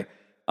to say.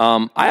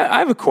 I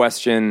have a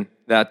question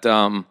that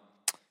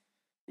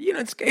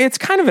it's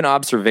kind of an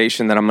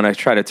observation that I'm going to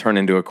try to turn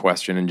into a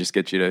question and just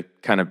get you to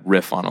kind of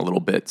riff on a little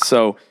bit.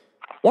 So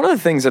one of the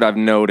things that I've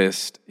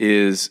noticed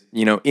is,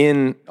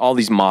 in all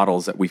these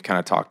models that we've kind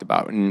of talked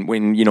about, and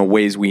when,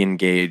 ways we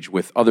engage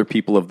with other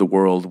people of the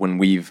world, when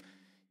we've,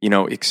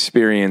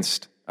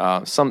 experienced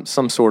some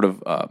sort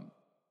of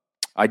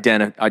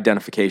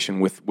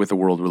identification with a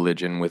world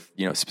religion, with,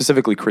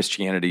 specifically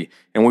Christianity,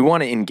 and we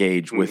want to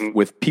engage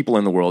with people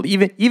in the world,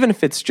 even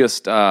if it's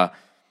just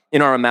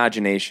in our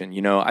imagination.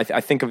 I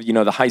think of,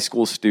 the high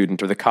school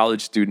student or the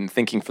college student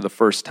thinking for the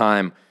first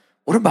time,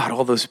 what about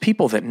all those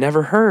people that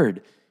never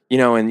heard?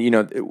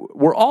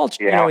 We're all,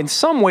 in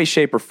some way,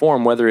 shape, or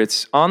form, whether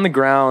it's on the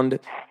ground,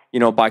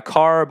 by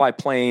car, by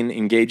plane,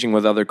 engaging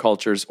with other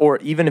cultures, or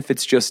even if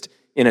it's just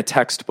in a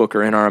textbook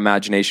or in our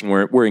imagination,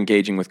 we're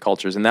engaging with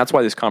cultures. And that's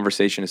why this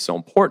conversation is so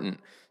important.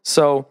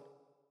 So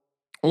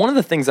one of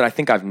the things that I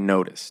think I've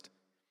noticed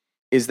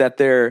is that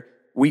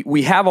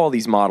we have all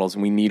these models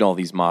and we need all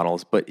these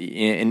models, but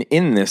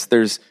in this,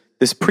 there's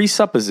this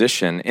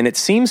presupposition, and it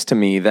seems to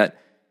me that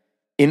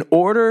in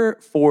order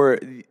for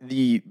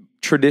the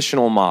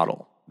traditional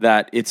model,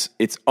 that it's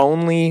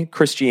only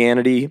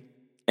Christianity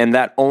and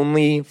that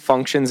only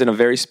functions in a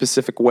very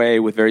specific way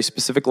with very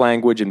specific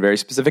language and very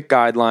specific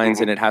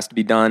guidelines, and it has to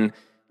be done,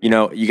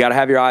 you got to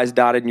have your I's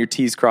dotted and your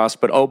T's crossed,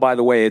 but oh, by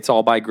the way, it's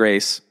all by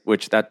grace,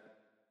 which that,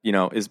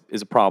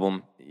 is a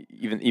problem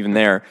even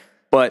there.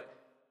 But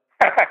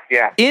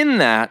in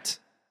that,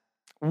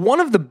 one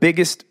of the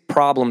biggest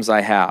problems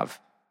I have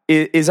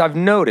is I've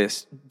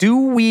noticed, do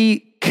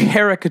we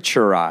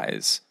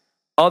caricaturize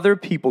other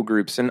people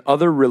groups and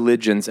other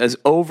religions as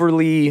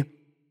overly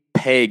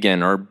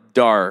pagan or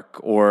dark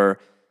or,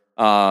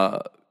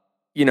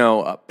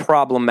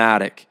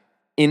 problematic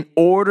in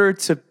order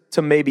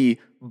to maybe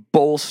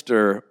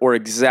bolster or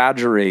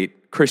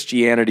exaggerate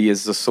Christianity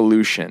as the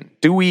solution?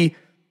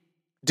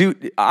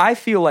 I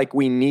feel like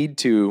we need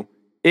to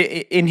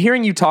In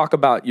hearing you talk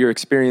about your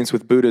experience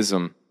with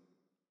Buddhism,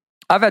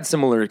 I've had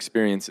similar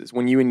experiences.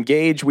 When you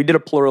engage, we did a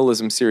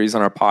pluralism series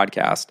on our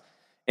podcast,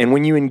 and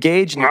when you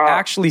engage and you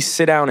actually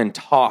sit down and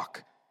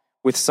talk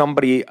with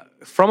somebody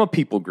from a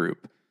people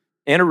group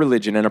and a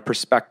religion and a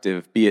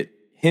perspective, be it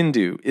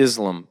Hindu,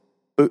 Islam,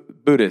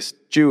 Buddhist,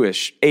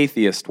 Jewish,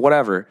 atheist,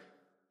 whatever,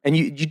 and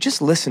you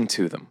just listen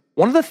to them.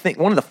 One of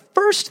the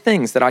first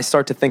things that I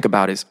start to think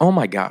about is, oh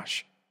my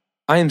gosh,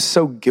 I am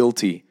so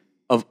guilty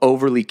of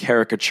overly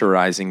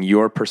caricaturizing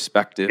your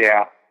perspective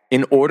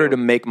in order to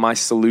make my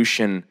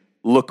solution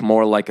look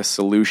more like a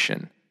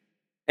solution.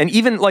 And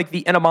even like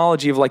the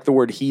etymology of like the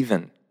word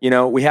heathen,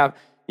 we have,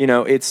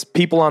 it's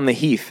people on the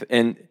heath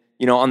and,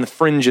 on the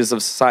fringes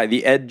of society,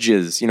 the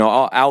edges,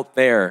 all out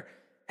there,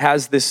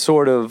 has this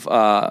sort of,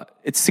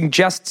 it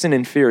suggests an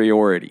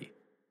inferiority.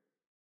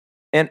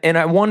 And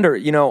I wonder,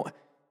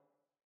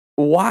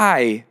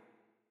 why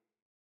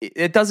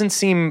it doesn't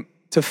seem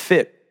to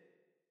fit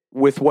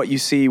with what you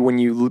see when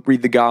you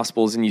read the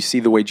Gospels and you see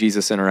the way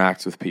Jesus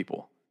interacts with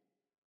people.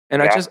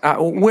 And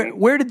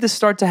where did this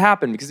start to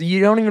happen? Because you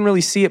don't even really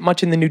see it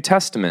much in the New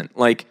Testament.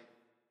 Like,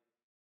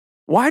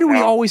 why do we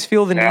always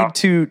feel the need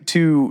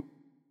to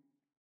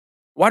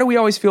why do we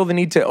always feel the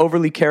need to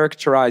overly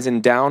characterize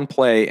and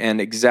downplay and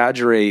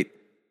exaggerate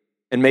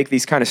and make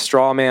these kind of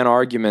straw man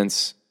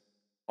arguments,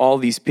 all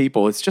these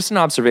people? It's just an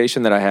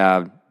observation that I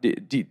have.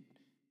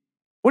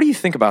 What do you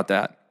think about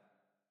that?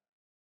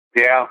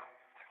 Yeah.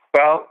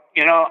 Well,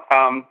 it's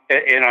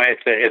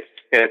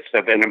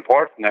an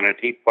important and a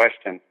deep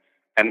question,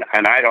 and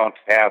I don't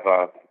have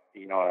a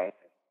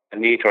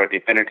neat or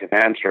definitive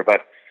answer.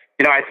 But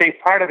I think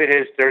part of it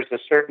is there's a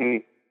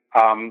certain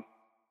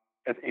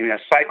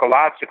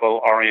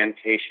psychological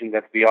orientation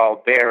that we all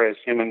bear as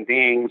human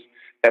beings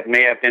that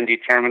may have been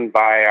determined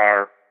by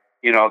our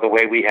the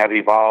way we have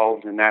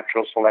evolved in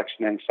natural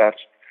selection and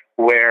such,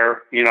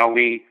 where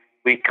we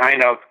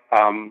kind of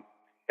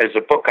as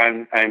a book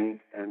I'm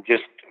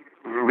just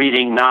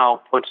reading now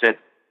puts it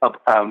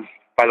up.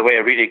 By the way,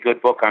 a really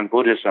good book on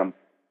Buddhism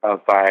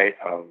by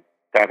a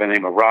guy by the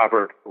name of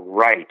Robert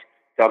Wright,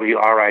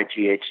 Wright.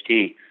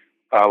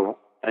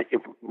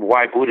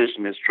 Why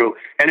Buddhism is true.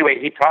 Anyway,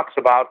 he talks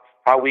about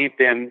how we've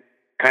been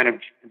kind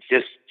of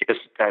just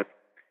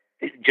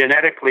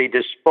genetically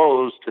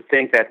disposed to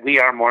think that we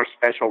are more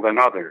special than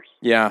others.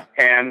 Yeah.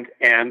 And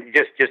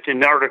just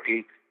in order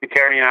to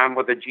carry on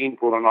with the gene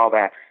pool and all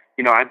that.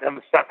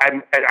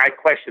 I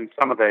question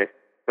some of the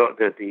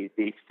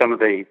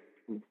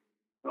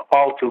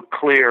all too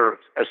clear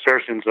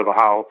assertions of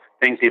how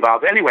things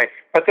evolve. Anyway,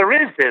 but there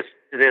is this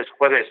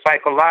whether it's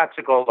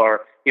psychological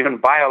or even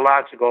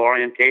biological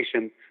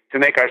orientation to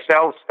make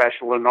ourselves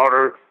special in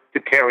order to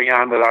carry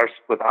on with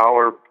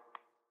our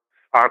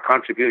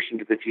contribution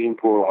to the gene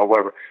pool or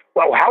whatever.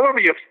 Well, however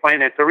you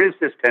explain it, there is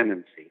this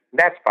tendency.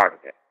 That's part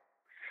of it.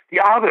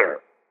 The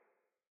other,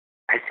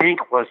 I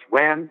think, was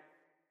when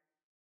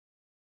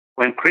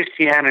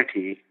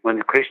Christianity, when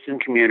the Christian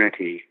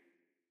community,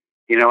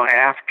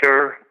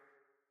 after,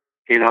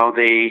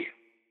 the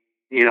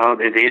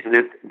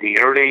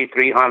early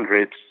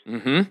 300s,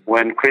 mm-hmm.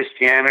 when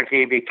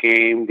Christianity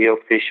became the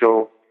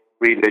official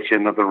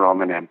religion of the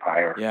Roman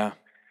Empire. Yeah.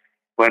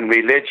 When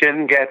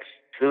religion gets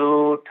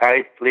too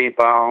tightly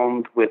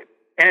bound with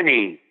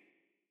any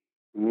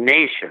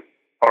nation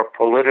or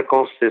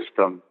political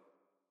system,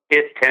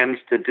 it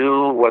tends to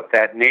do what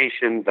that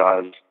nation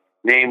does,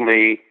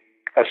 namely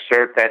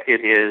assert that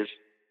it is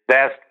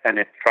best and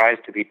it tries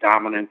to be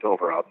dominant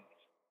over others.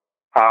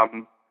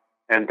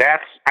 And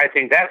I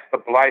think that's the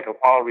blight of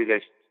all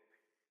religions,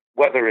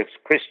 whether it's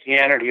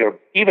Christianity or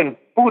even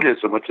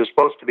Buddhism, which is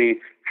supposed to be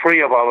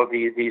free of all of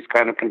these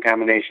kind of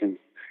contaminations.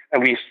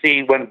 And we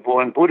see when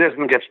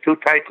Buddhism gets too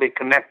tightly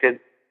connected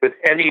with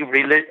any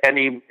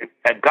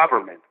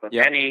government, with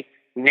any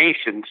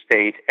nation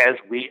state, as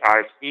we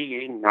are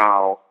seeing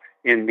now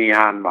in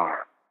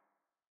Myanmar,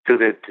 to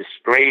the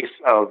disgrace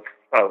to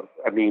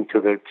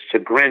the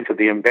chagrin, to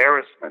the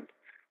embarrassment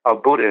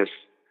of Buddhists,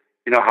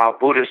 how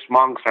Buddhist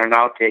monks are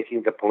now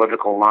taking the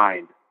political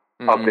line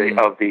of the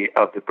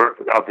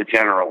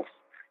generals.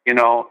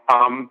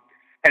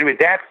 Anyway,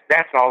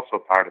 that's also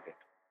part of it,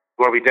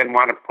 where we didn't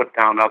want to put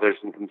down others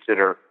and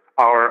consider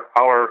our.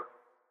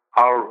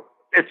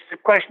 It's a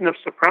question of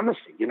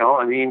supremacy.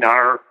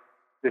 The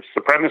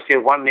supremacy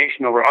of one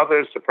nation over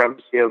others,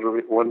 supremacy of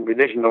one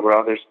religion over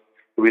others.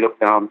 We look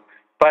down,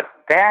 but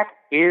that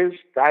is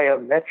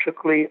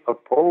diametrically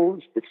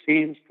opposed, it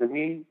seems to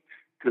me,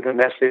 to the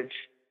message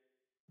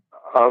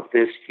of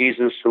this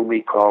Jesus whom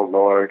we call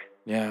Lord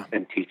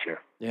and Teacher.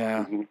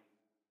 Yeah. Mm-hmm.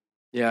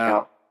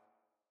 Yeah.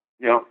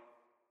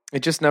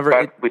 It just never.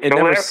 That's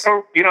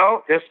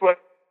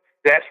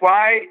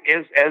why,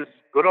 as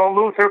good old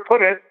Luther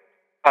put it,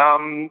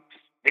 the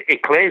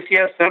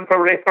Ecclesia semper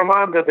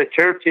reformanda, the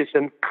church is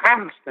in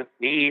constant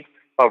need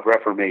of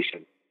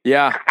reformation.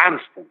 Yeah.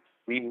 Constant.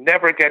 We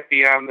never get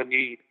beyond the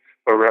need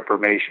for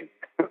reformation.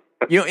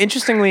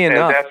 Interestingly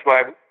enough, that's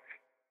why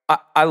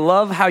I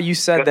love how you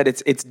said that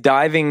it's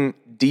diving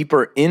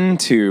deeper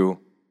into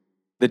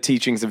the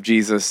teachings of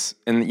Jesus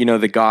and,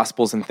 the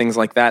Gospels and things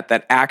like that,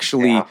 that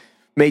actually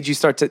made you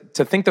start to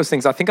think those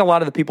things? I think a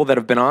lot of the people that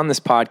have been on this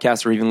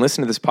podcast or even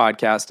listen to this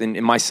podcast,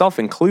 and myself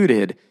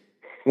included,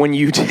 when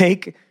you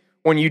take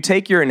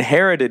your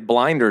inherited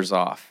blinders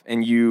off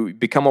and you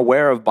become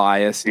aware of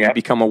bias, and you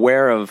become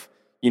aware of,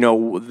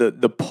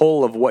 the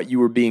pull of what you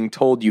were being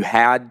told you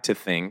had to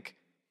think,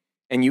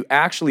 and you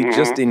actually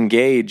just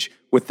engage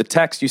with the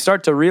text, you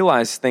start to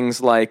realize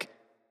things like,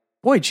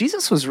 boy,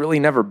 Jesus was really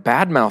never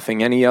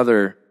bad-mouthing any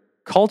other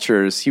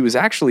cultures. He was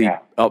actually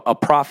a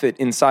prophet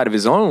inside of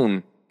his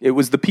own. It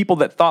was the people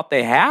that thought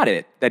they had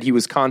it that he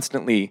was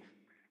constantly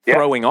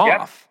throwing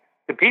off.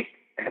 The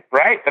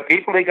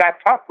people he got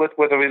tough with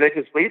were the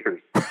religious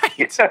leaders.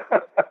 Right.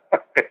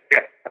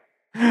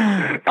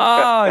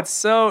 Oh, it's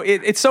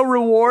so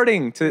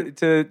rewarding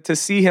to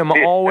see him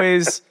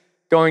always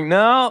going,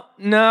 no,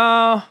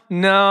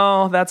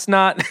 that's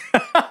not.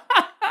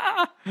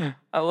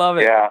 I love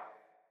it.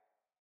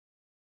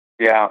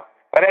 Yeah.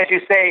 But as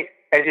you say,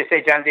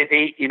 John,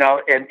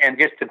 and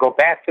just to go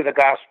back to the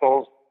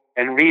Gospels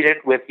and read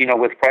it with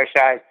fresh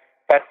eyes,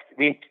 but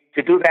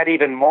to do that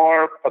even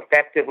more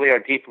effectively or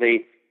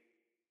deeply,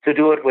 to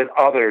do it with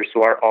others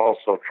who are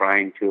also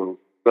trying to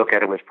look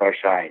at it with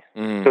fresh eyes,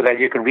 so that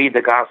you can read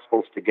the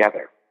Gospels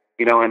together,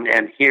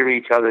 and hear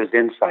each other's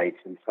insights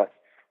and such.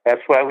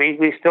 That's why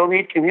we still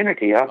need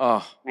community, huh?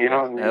 Oh,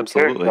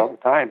 absolutely, all the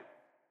time.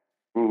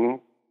 Mm-hmm.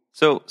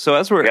 So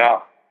as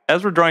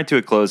we're drawing to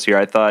a close here,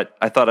 I thought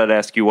I'd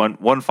ask you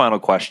one final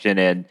question.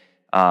 And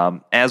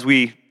as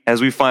we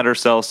find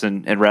ourselves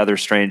in rather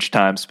strange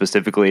times,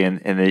 specifically in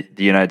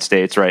the United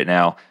States right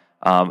now,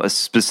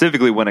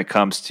 specifically when it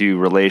comes to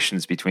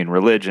relations between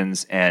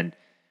religions and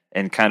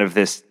kind of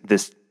this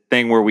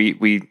thing where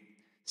we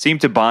seem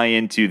to buy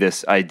into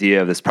this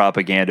idea of this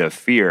propaganda of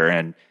fear,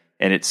 and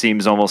it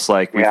seems almost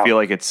like we feel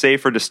like it's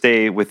safer to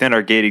stay within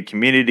our gated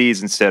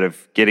communities instead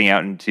of getting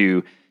out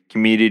into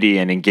community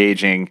and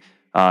engaging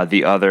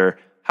the other.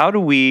 How do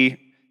we?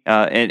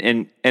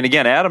 And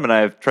again, Adam and I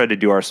have tried to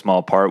do our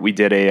small part. We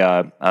did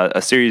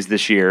a series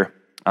this year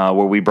where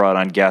we brought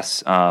on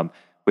guests.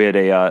 We had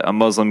a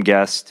Muslim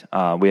guest.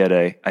 We had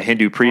a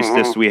Hindu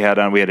priestess. We had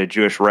a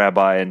Jewish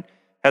rabbi, and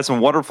had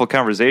some wonderful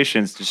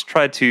conversations. Just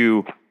try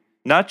to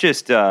not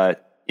just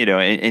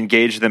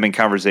engage them in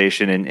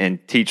conversation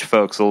and teach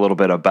folks a little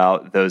bit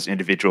about those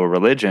individual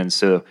religions,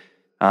 so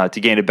to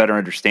gain a better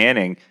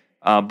understanding,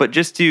 but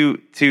just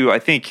to I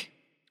think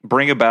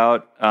bring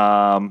about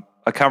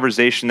a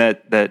conversation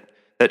that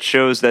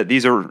shows that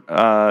these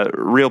are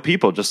real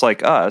people just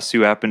like us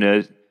who happen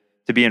to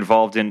be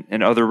involved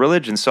in other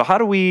religions. So how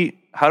do we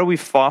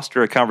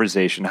foster a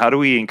conversation? How do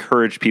we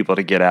encourage people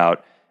to get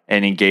out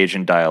and engage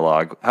in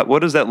dialogue? What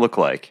does that look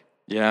like?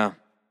 Yeah.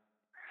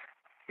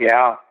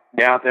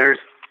 There's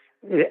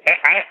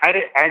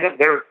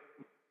there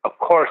of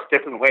course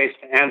different ways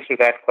to answer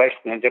that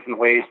question and different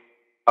ways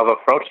of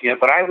approaching it.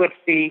 But I would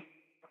see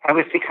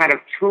kind of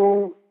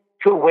two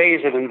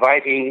ways of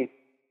inviting.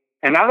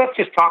 And now let's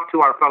just talk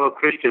to our fellow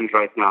Christians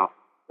right now,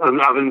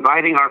 of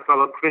inviting our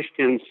fellow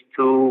Christians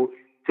to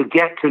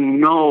get to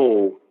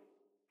know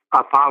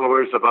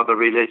followers of other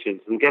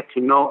religions and get to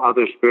know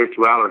other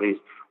spiritualities.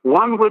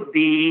 One would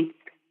be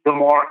the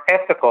more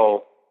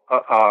ethical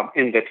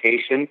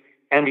invitation,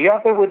 and the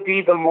other would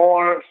be the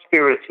more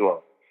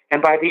spiritual.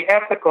 And by the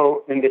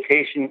ethical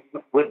invitation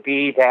would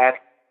be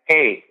that,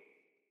 hey,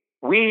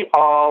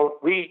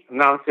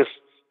 now just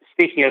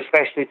speaking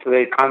especially to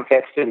the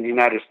context in the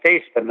United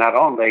States, but not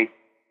only,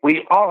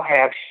 we all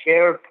have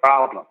shared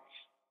problems.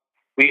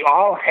 We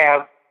all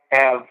have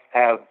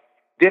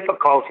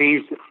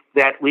difficulties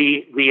that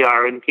we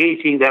are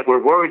engaging, that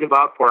we're worried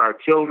about for our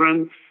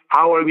children.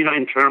 How are,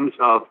 in terms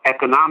of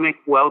economic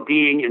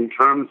well-being, in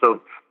terms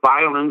of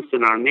violence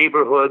in our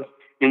neighborhoods,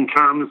 in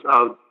terms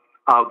of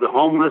the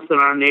homeless in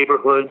our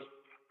neighborhoods,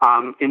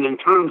 and in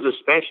terms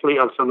especially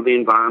of some of the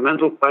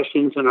environmental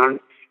questions in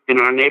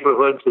our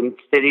neighborhoods and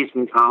cities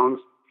and towns.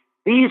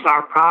 These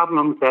are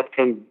problems that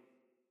can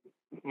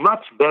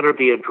much better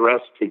be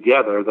addressed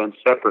together than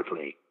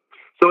separately.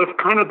 So it's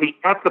kind of the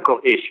ethical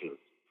issues,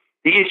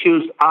 the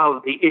issues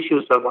of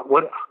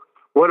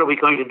what are we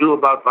going to do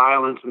about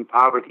violence and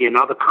poverty and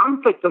now the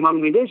conflict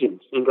among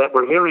religions, and that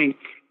we're hearing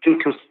to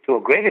a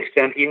great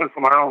extent even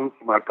from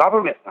our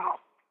government now,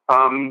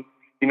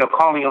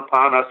 calling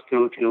upon us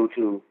to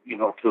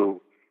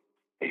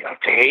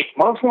hate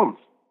Muslims.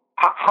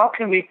 How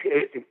can we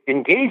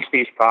engage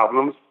these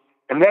problems?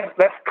 And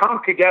let's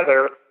come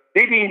together,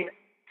 maybe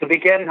to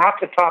begin not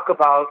to talk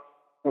about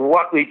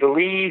what we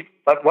believe,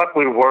 but what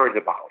we're worried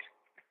about.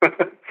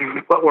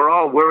 What we're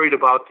all worried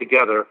about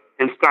together,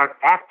 and start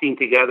acting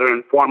together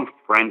and form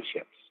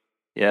friendships.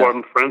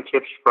 Form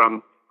friendships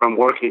from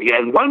working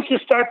together. And once you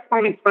start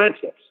forming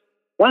friendships,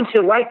 once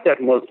you like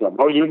that Muslim,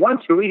 or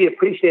once you really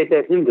appreciate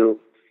that Hindu,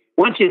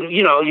 once you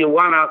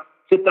want to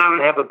sit down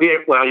and have a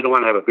beer. Well, you don't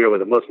want to have a beer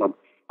with a Muslim,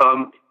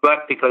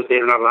 but because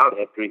they're not allowed to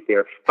have drink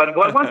beer. But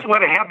once you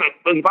want to have it,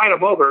 invite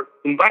them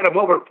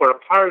over for a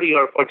party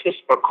or just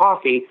for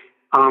coffee.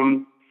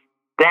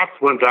 That's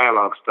when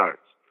dialogue starts.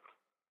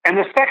 And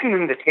the second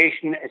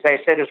invitation, as I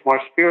said, is more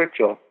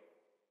spiritual,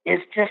 is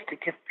just to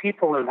give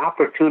people an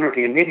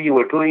opportunity, and maybe you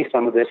were doing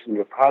some of this in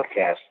your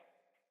podcast,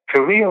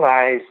 to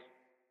realize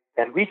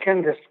that we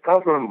can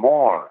discover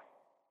more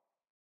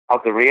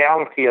of the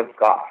reality of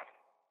God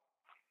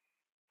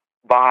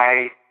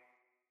by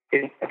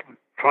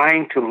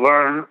trying to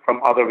learn from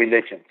other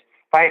religions,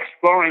 by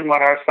exploring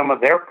what are some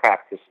of their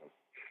practices,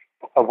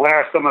 what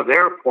are some of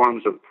their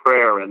forms of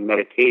prayer and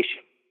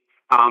meditation,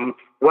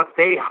 what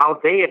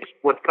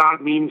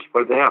God means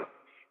for them,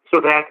 so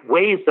that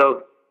ways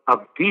of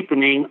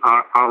deepening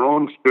our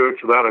own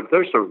spirituality.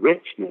 There's a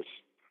richness.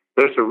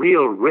 There's a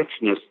real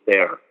richness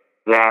there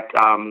that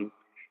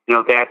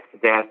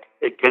that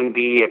it can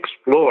be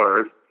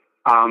explored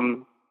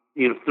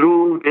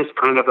through this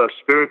kind of a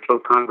spiritual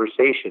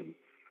conversation.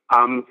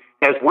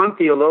 As one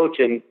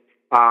theologian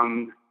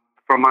from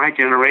my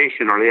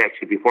generation, or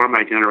actually before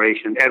my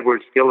generation,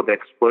 Edward Skilbeck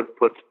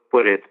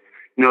put it,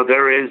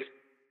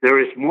 there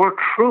is more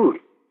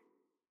truth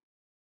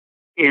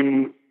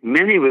in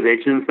many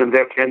religions than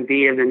there can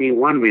be in any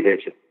one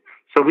religion.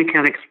 So we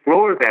can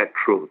explore that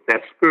truth,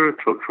 that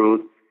spiritual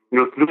truth,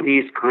 through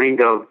these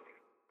kind of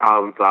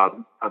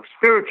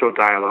spiritual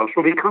dialogues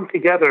where we come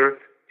together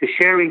to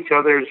share each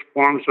other's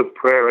forms of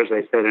prayer, as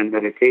I said, and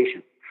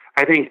meditation.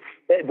 I think,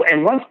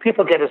 and once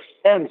people get a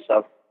sense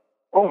of,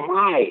 oh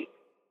my,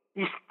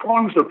 these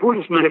forms of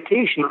Buddhist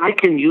meditation I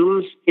can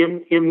use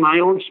in my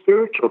own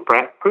spiritual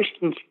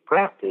Christian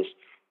practice,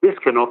 this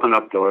can open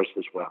up doors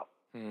as well.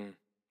 Mm.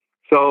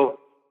 So,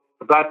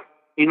 but,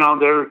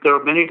 there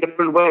are many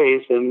different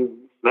ways, and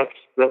let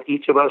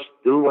each of us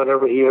do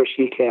whatever he or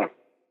she can.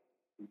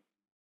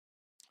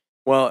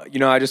 Well,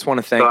 I just want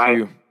to thank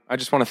you. I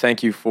just want to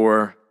thank you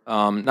for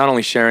not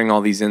only sharing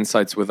all these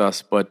insights with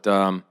us, but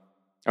I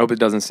hope it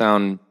doesn't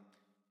sound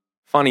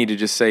funny to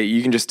just say,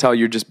 you can just tell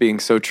you're just being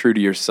so true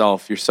to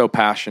yourself. You're so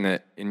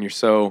passionate, and you're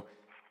so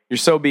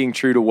being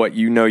true to what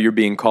you're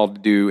being called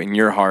to do in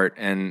your heart,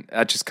 and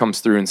that just comes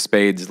through in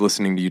spades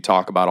listening to you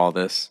talk about all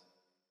this.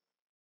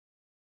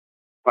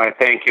 Well,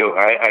 thank you.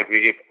 I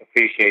really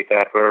appreciate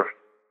that. We're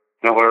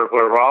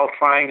all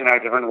trying in our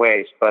different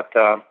ways, but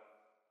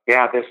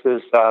this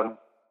is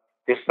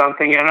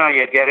something you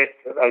get it.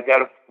 I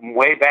got it from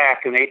way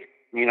back in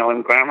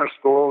grammar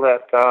school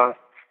that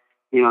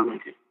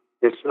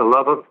it's a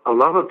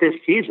love of this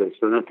Jesus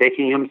and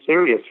taking him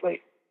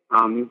seriously.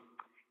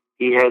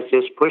 He has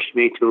just pushed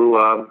me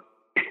to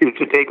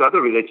to take other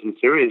religions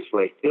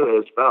seriously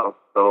too as well.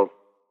 So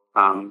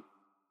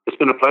it's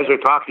been a pleasure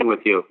talking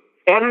with you.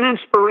 And an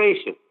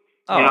inspiration.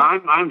 Oh.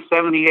 I'm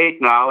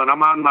 78 now, and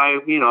I'm on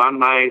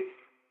my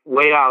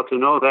way out to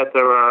know that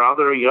there are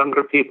other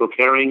younger people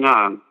carrying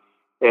on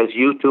as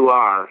you two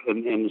are,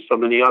 and so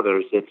many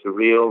others. It's a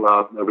real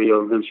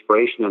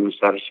inspiration and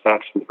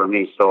satisfaction for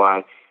me. So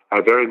I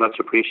very much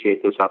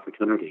appreciate this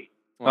opportunity.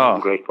 I'm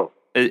grateful.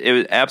 It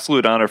was an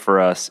absolute honor for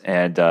us,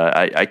 and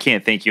I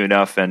can't thank you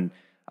enough. And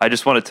I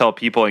just want to tell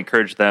people,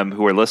 encourage them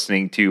who are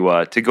listening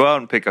to go out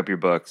and pick up your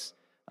books.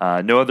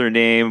 No Other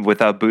Name,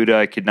 Without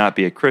Buddha Could Not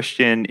Be a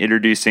Christian,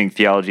 Introducing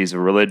Theologies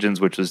of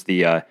Religions, which was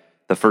the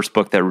first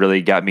book that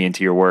really got me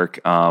into your work.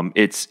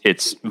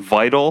 It's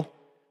vital,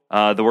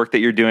 the work that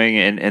you're doing,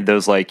 and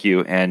those like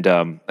you. And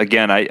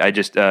again, I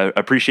just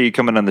appreciate you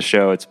coming on the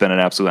show. It's been an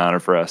absolute honor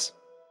for us.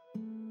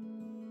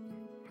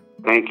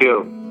 Thank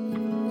you.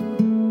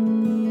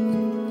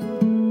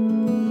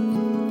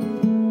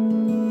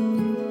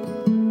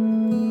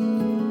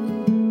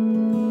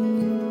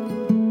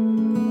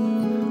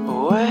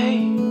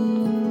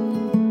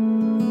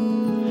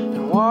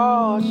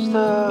 Watch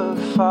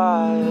the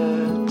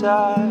fire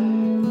die.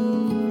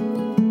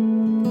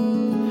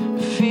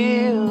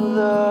 Feel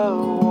the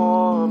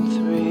warmth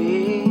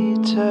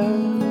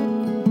return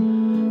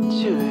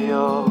to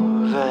your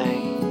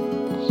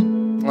veins.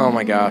 Oh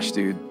my gosh,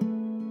 dude.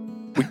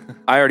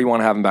 I already want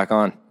to have him back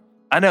on.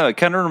 I know. It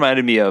kind of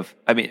reminded me of,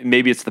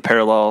 maybe it's the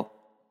parallel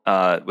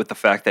with the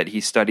fact that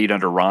he studied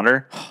under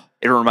Ronner.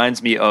 It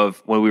reminds me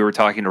of when we were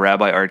talking to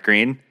Rabbi Art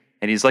Green,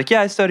 and he's like,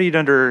 yeah, I studied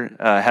under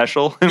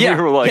Heschel. And we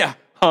were like, yeah.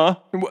 Huh?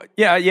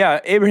 Yeah.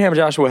 Abraham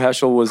Joshua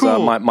Heschel was cool.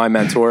 my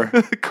mentor.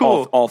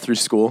 Cool. All through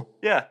school.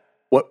 Yeah.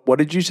 What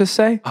did you just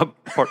say?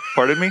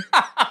 Pardon me?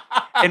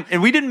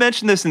 and we didn't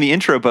mention this in the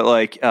intro, but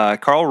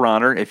Karl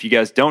Rahner, if you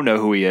guys don't know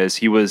who he is,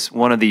 he was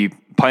one of the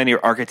pioneer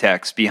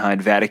architects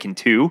behind Vatican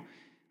II.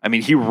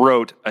 He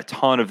wrote a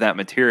ton of that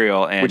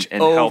material and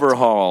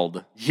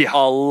overhauled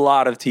a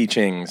lot of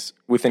teachings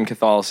within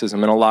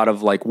Catholicism and a lot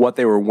of what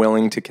they were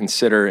willing to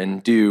consider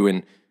and do.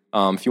 And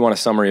if you want a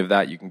summary of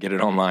that, you can get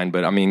it online.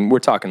 But we're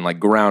talking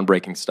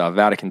groundbreaking stuff.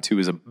 Vatican II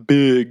is a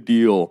big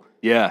deal.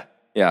 Yeah.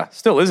 Yeah.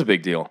 Still is a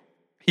big deal.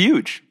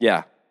 Huge.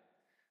 Yeah.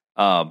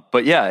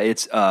 But yeah,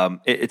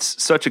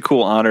 it's such a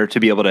cool honor to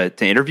be able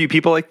to interview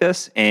people like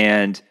this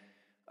and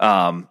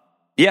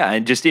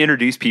just to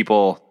introduce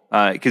people.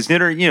 Because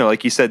Knitter,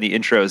 like you said in the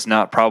intro, is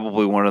not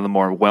probably one of the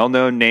more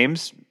well-known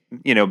names,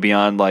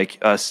 beyond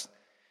us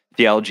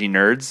theology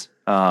nerds.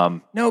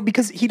 No,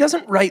 because he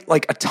doesn't write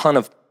a ton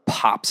of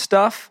pop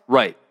stuff.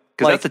 Right.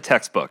 Because that's a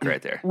textbook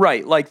right there.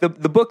 Right. Like the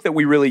book that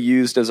we really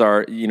used as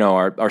our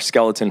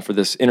skeleton for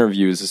this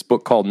interview is this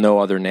book called No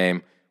Other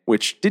Name,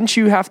 which didn't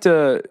you have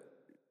to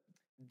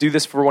do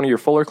this for one of your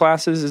Fuller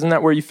classes? Isn't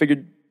that where you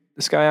figured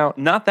this guy out?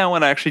 Not that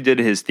one. I actually did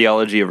his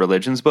Theology of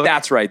Religions book.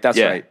 That's right. That's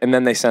right. And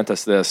then they sent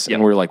us this, and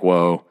we were like,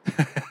 whoa.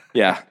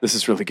 Yeah, this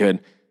is really good.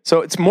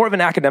 So it's more of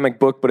an academic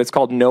book, but it's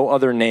called No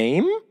Other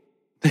Name.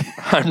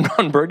 I'm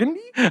Ron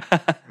Burgundy.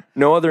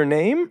 No Other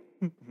Name.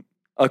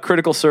 A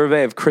critical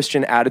survey of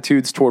Christian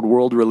attitudes toward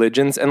world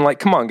religions. And like,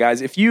 come on,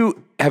 guys, if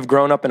you have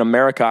grown up in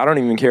America, I don't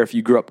even care if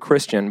you grew up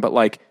Christian, but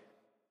like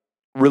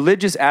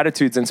religious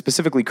attitudes and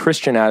specifically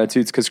Christian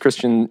attitudes, because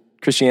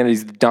Christianity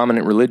is the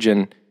dominant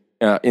religion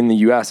in the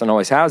U.S. and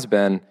always has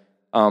been,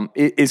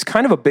 is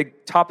kind of a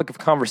big topic of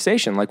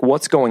conversation. Like,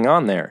 what's going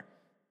on there?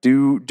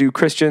 Do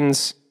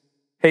Christians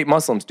hate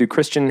Muslims? Do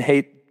Christians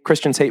hate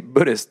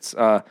Buddhists?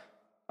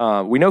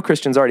 We know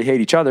Christians already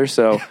hate each other,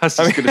 so I was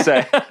just going to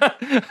say.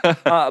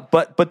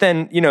 But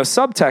then,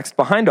 subtext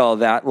behind all of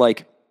that,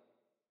 like,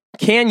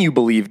 can you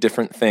believe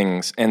different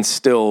things and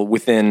still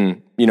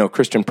within,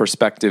 Christian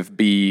perspective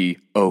be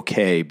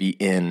okay,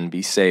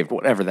 be saved,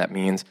 whatever that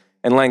means?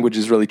 And language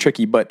is really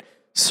tricky, but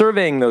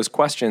surveying those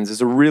questions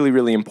is a really,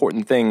 really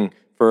important thing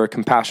for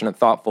compassionate,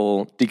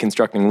 thoughtful,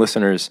 deconstructing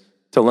listeners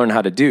to learn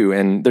how to do.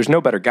 And there's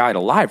no better guide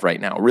alive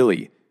right now,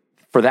 really,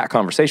 for that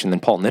conversation than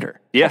Paul Knitter.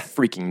 Yeah. Paul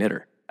freaking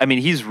Knitter. I mean,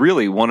 he's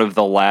really one of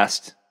the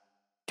last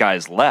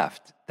guys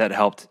left that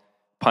helped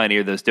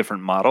pioneer those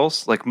different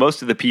models. Like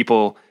most of the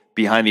people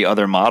behind the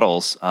other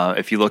models,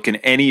 if you look in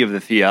any of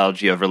the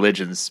Theology of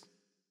Religions,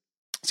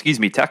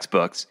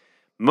 textbooks,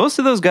 most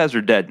of those guys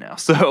are dead now.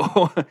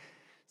 So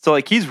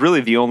like he's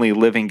really the only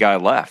living guy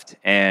left.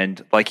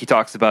 And like he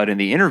talks about in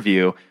the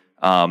interview,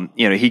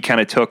 he kind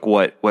of took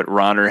what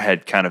Ronner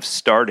had kind of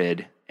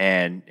started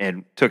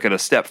and took it a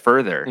step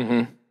further.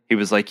 Mm-hmm. He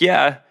was like,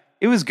 yeah,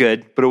 it was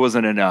good, but it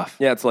wasn't enough.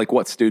 Yeah, it's like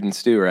what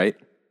students do, right?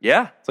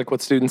 Yeah. It's like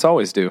what students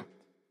always do.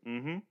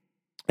 Mm-hmm.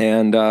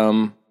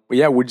 And,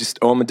 we just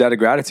owe him a debt of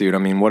gratitude. I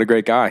mean, what a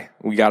great guy.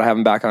 We got to have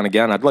him back on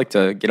again. I'd like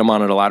to get him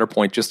on at a latter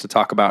point just to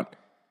talk about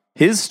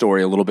his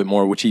story a little bit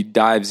more, which he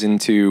dives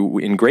into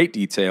in great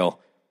detail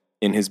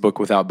in his book,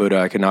 Without Buddha,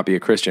 I Could Not Be a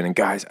Christian. And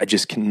guys, I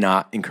just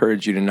cannot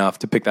encourage you enough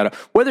to pick that up.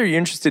 Whether you're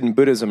interested in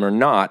Buddhism or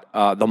not,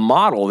 the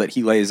model that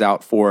he lays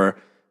out for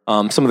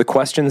some of the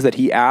questions that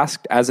he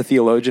asked as a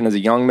theologian, as a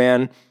young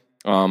man,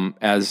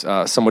 as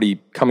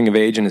somebody coming of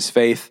age in his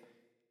faith,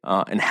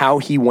 and how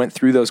he went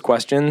through those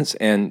questions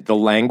and the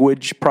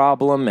language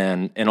problem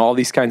and all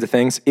these kinds of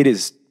things. It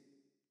is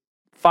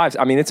it's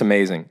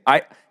amazing.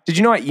 Did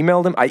you know I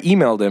emailed him? I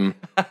emailed him.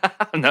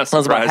 I'm not surprised. I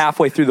was about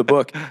halfway through the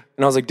book, and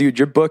I was like, dude,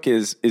 your book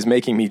is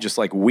making me just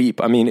like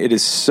weep. I mean, it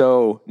is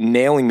so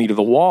nailing me to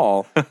the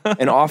wall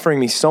and offering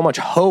me so much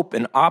hope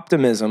and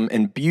optimism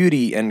and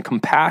beauty and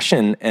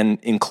compassion and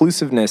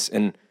inclusiveness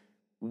and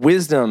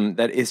wisdom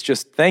that it's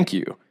just, thank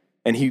you.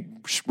 And he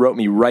wrote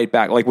me right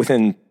back, like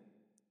within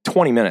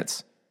 20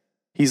 minutes.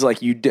 He's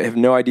like, you have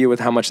no idea with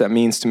how much that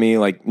means to me.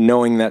 Like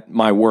knowing that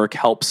my work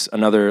helps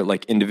another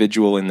like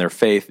individual in their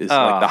faith is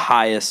like the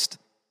highest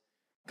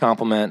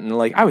compliment. And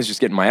like, I was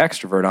just getting my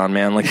extrovert on,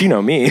 man. Like, you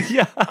know me.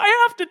 Yeah.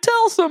 I have to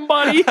tell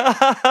somebody.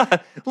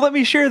 Let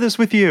me share this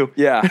with you.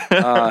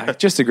 Yeah.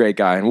 Just a great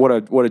guy. And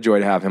what a joy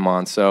to have him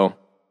on. So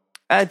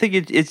I think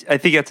I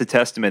think that's a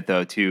testament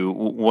though to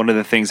one of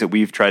the things that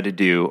we've tried to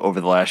do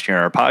over the last year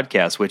in our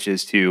podcast, which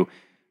is to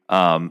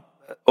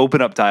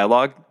open up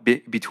dialogue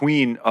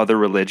between other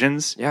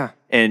religions. Yeah.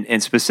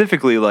 And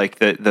specifically like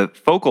the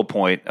focal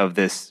point of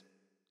this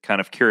kind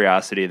of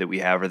curiosity that we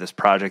have, or this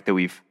project that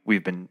we've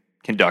been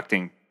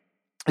conducting,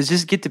 is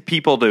just get to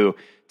people to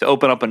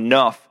open up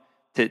enough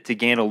to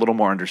gain a little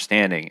more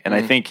understanding. And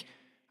I think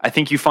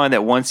you find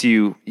that once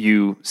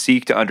you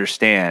seek to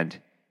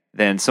understand,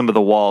 then some of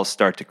the walls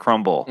start to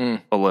crumble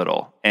a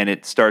little, and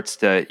you start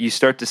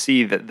to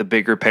see the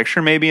bigger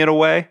picture maybe in a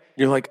way.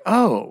 You're like,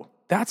 oh,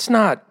 that's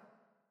not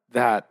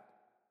that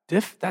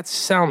that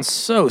sounds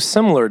so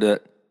similar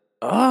to,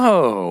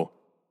 oh,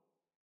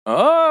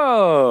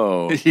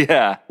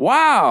 yeah,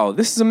 wow,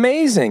 this is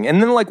amazing.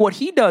 And then like what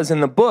he does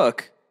in the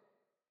book,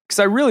 because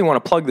I really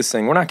want to plug this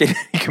thing. We're not getting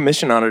any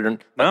commission on it or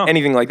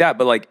anything like that,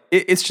 but like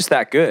it's just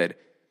that good.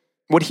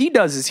 What he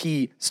does is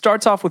he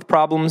starts off with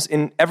problems.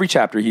 In every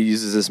chapter he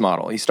uses this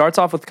model. He starts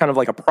off with kind of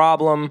like a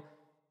problem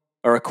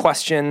or a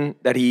question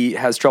that he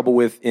has trouble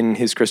with in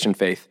his Christian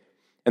faith.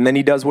 And then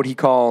he does what he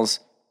calls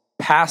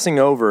passing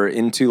over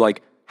into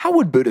like, how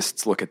would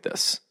Buddhists look at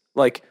this?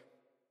 Like,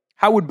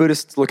 how would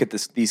Buddhists look at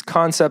these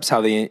concepts,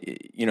 how they,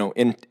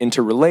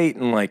 interrelate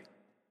and like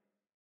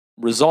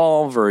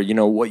resolve, or,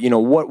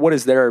 what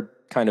is their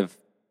kind of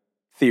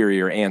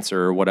theory or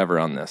answer or whatever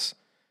on this?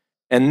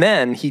 And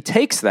then he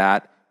takes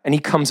that and he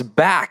comes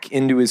back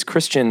into his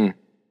Christian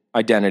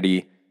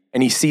identity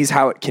and he sees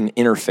how it can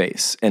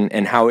interface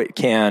and how it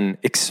can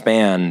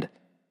expand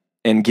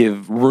and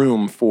give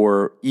room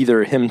for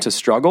either him to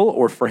struggle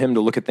or for him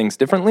to look at things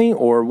differently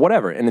or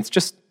whatever. And it's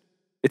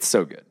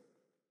so good.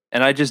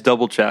 And I just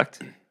double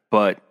checked,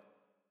 but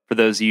for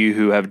those of you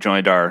who have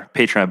joined our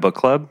Patreon book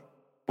club,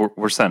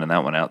 We're sending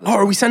that one out. Oh,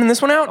 are we sending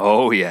this one out?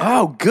 Oh, yeah.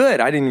 Oh, good.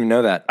 I didn't even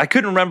know that. I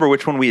couldn't remember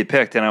which one we had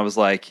picked, and I was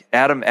like,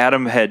 Adam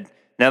had...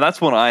 Now, that's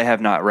one I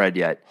have not read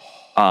yet.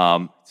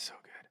 So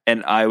good.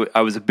 And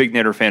I was a big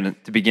Knitter fan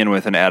to begin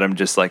with, and Adam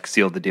just like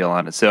sealed the deal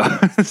on it. So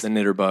The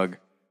Knitter Bug.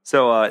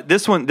 So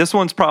this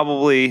one's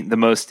probably the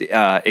most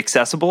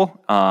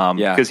accessible.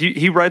 Because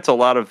he writes a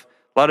lot of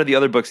the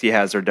other books he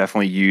has are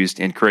definitely used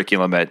in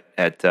curriculum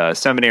at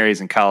seminaries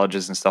and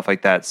colleges and stuff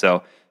like that.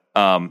 So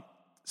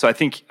I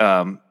think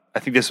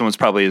this one's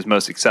probably his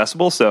most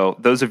accessible. So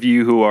those of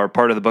you who are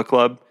part of the book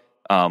club,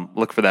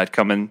 look for that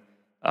coming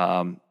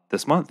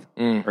this month,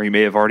 or you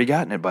may have already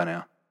gotten it by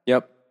now.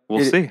 Yep.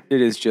 We'll see.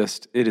 It is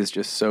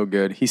just so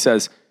good. He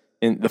says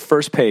in the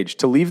first page,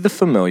 to leave the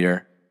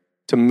familiar,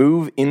 to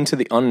move into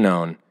the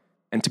unknown,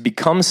 and to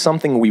become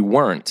something we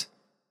weren't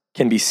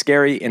can be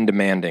scary and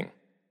demanding.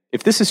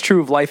 If this is true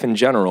of life in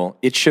general,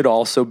 it should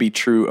also be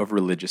true of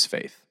religious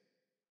faith.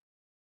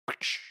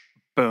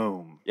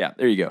 Boom. Yeah,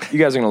 there you go. You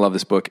guys are going to love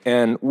this book,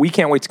 and we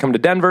can't wait to come to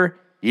Denver.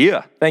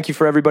 Yeah. Thank you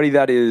for everybody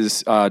that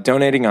is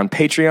donating on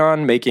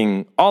Patreon,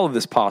 making all of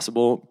this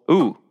possible.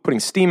 Ooh, putting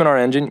steam in our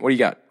engine. What do you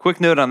got? Quick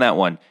note on that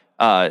one.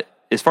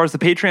 As far as the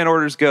Patreon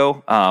orders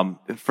go,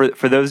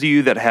 for those of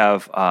you that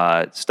have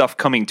stuff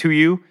coming to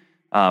you,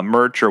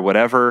 merch or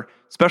whatever,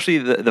 especially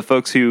the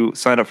folks who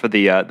sign up for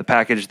the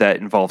package that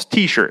involves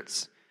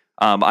T-shirts,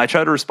 I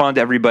try to respond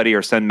to everybody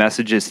or send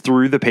messages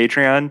through the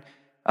Patreon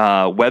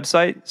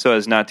website so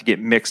as not to get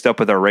mixed up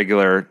with our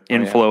regular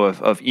inflow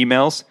of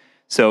emails.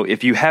 So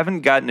if you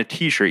haven't gotten a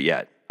T-shirt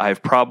yet,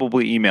 I've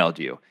probably emailed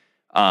you.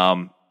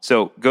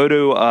 So go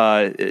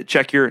to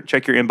check your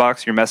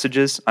inbox, your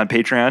messages on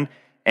Patreon,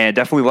 and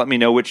definitely let me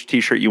know which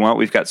T-shirt you want.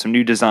 We've got some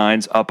new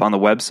designs up on the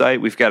website.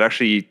 We've got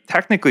actually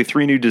technically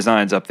 3 new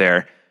designs up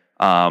there.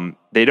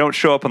 They don't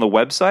show up on the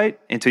website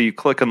until you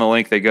click on the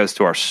link that goes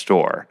to our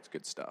store. It's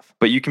good stuff.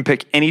 But you can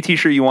pick any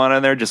T-shirt you want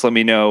on there. Just let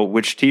me know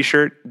which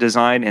T-shirt,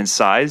 design, and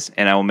size,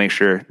 and I will make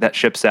sure that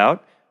ships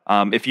out.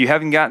 If you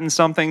haven't gotten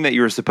something that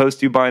you were supposed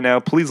to by now,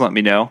 please let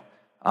me know,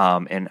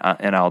 and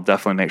I'll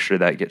definitely make sure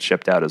that gets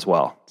shipped out as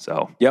well.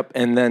 So yep,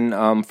 and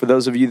then for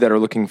those of you that are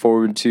looking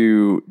forward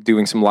to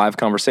doing some live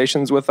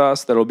conversations with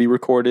us that'll be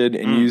recorded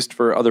and used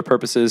for other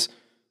purposes,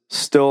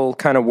 still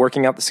kind of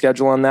working out the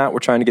schedule on that. We're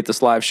trying to get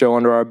this live show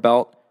under our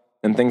belt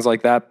and things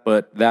like that,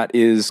 but that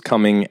is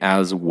coming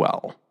as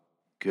well.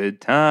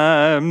 Good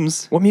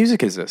times. What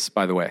music is this,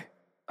 by the way?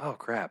 Oh,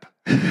 crap.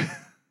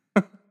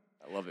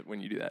 I love it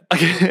when you do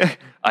that.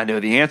 I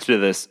know the answer to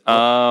this.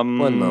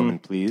 One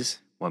moment, please.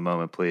 One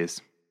moment, please.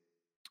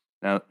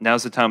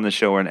 Now's the time of the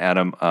show where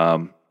Adam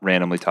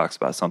randomly talks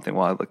about something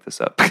while I look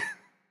this up.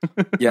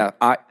 Yeah,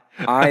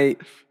 I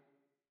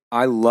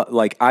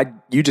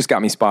you just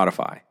got me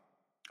Spotify.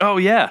 Oh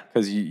yeah,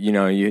 because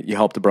you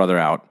helped a brother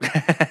out,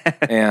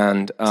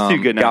 and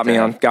too good got me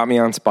on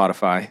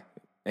Spotify,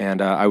 and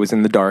I was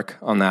in the dark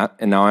on that,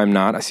 and now I'm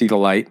not. I see the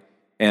light,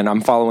 and I'm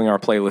following our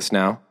playlist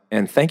now.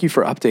 And thank you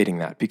for updating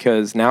that,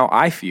 because now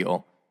I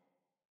feel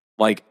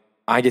like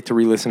I get to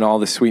re-listen to all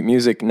this sweet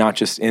music, not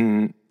just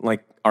in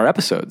like our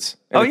episodes.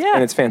 And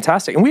and it's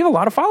fantastic, and we have a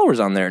lot of followers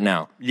on there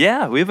now.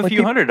 Yeah, we have a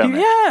few hundred on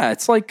there. Yeah,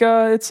 it's like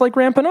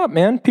ramping up,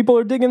 man. People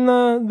are digging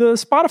the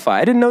Spotify.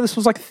 I didn't know this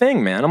was like a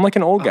thing, man. I'm like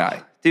an old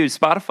guy. Dude,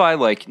 Spotify,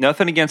 like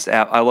nothing against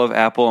Apple. I love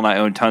Apple, and I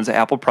own tons of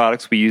Apple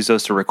products. We use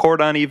those to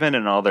record on even,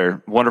 and all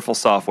their wonderful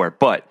software.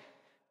 But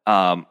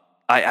I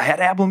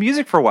had Apple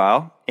Music for a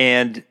while,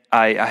 and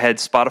I had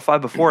Spotify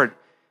before it.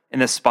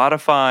 And the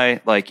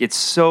Spotify, like, it's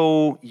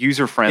so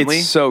user-friendly.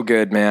 It's so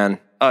good, man.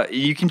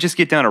 You can just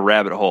get down a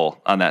rabbit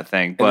hole on that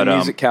thing. But the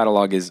music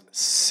catalog is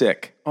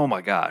sick. Oh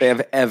my gosh, they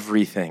have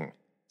everything.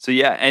 So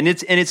yeah, and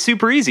it's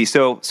super easy.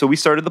 So we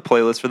started the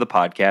playlist for the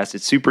podcast.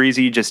 It's super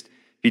easy. Just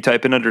if you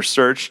type in under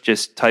search,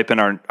 just type in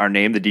our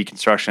name, the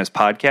Deconstructionist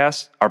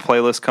Podcast. Our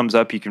playlist comes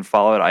up. You can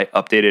follow it. I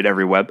update it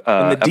every and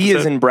the D episode.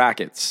 is in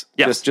brackets.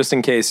 Yes. just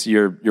in case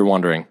you're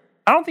wondering.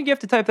 I don't think you have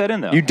to type that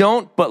in though. You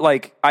don't, but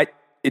like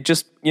it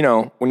just, when you're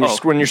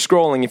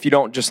scrolling, if you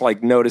don't just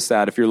like notice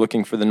that, if you're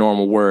looking for the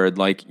normal word,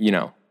 like,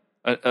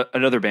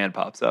 another band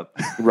pops up.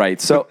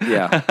 Right. So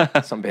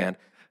yeah, some band.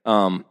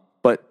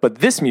 But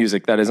this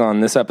music that is on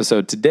this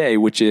episode today,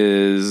 which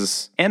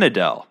is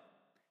Annadelle.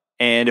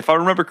 And if I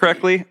remember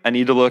correctly, I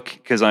need to look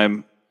because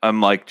I'm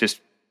like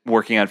just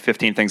working on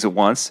 15 things at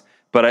once.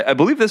 But I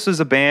believe this was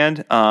a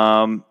band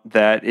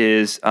that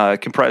is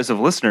comprised of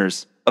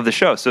listeners of the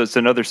show. So it's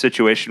another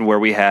situation where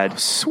we had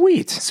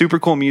super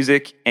cool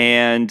music,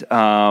 and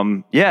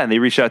and they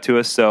reached out to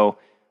us. So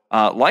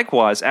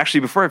likewise,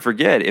 actually, before I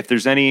forget, if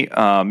there's any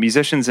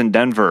musicians in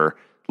Denver,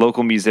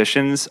 local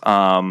musicians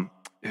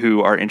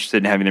who are interested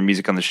in having their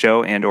music on the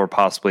show and or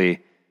possibly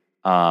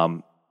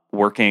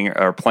working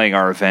or playing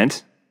our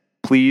event,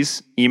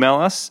 please email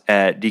us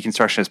at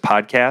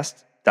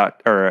deconstructionistpodcast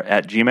or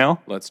at Gmail.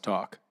 Let's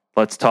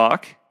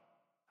talk.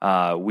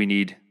 We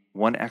need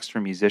one extra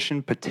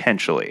musician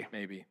potentially.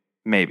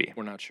 Maybe.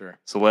 We're not sure.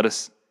 So let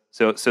us.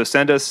 So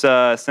send us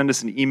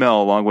an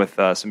email along with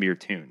some of your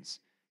tunes,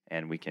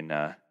 and we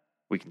can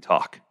we can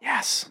talk.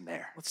 Yes.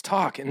 There. Let's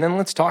talk. And then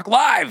let's talk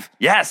live.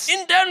 Yes.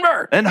 In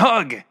Denver. And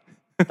hug.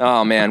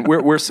 Oh, man.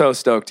 We're so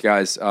stoked,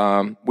 guys.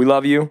 We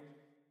love you,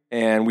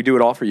 and we do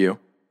it all for you.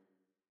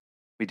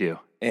 We do.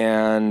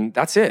 And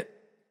that's it.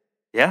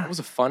 Yeah. It was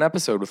a fun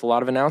episode with a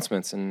lot of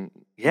announcements, and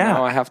Yeah.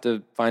 now I have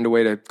to find a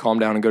way to calm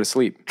down and go to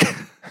sleep.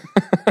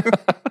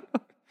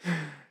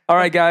 All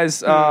right, guys.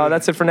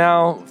 That's it for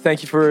now.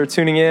 Thank you for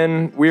tuning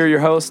in. We are your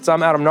hosts.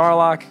 I'm Adam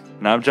Narlock.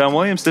 And I'm John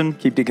Williamson.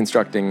 Keep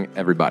deconstructing,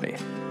 everybody.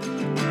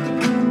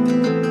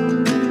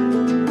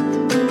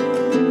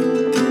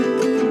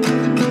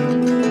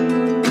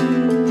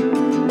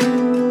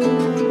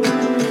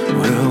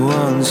 We're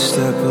one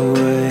step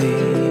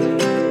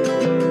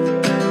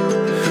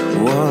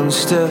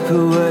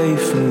away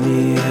from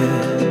the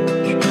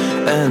edge,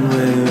 and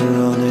we're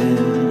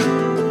running.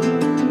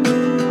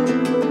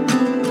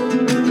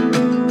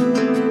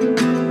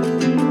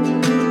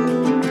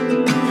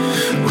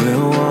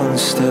 We're one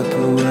step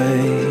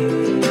away,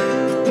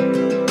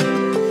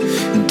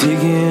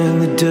 digging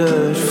the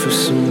dirt for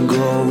some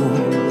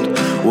gold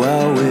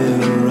while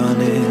we're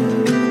running.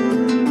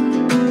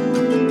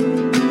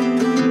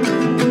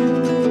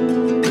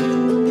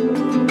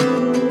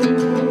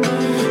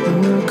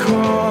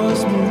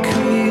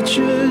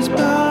 Creatures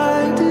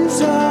by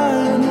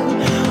design,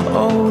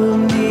 all we'll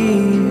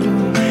need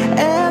or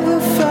ever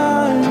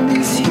find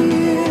is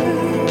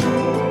here.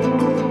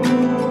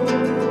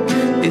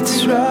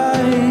 It's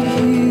right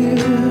here.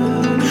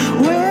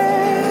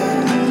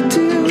 Where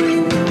do we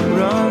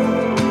run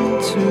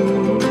to?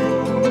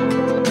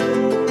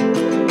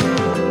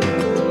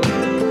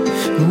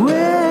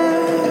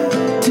 Where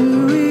do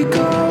we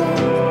go?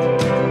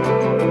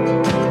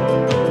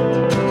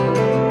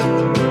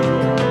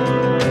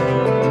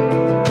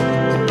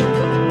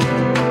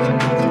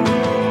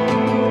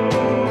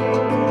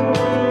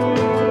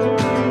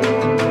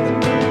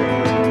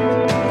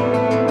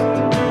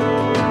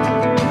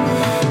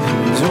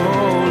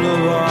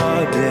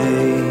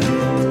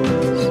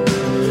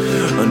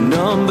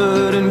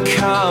 Numbered and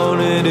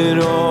counted it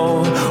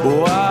all.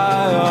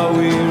 Why are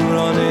we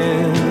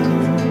running?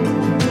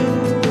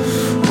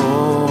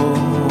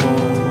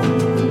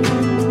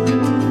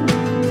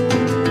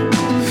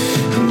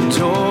 And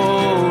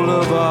all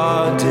of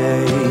our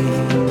days.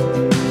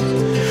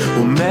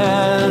 Well,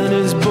 man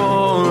is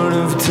born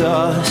of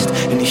dust,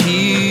 and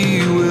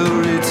he will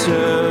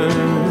return.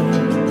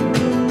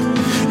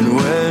 And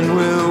when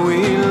will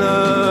we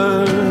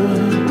learn?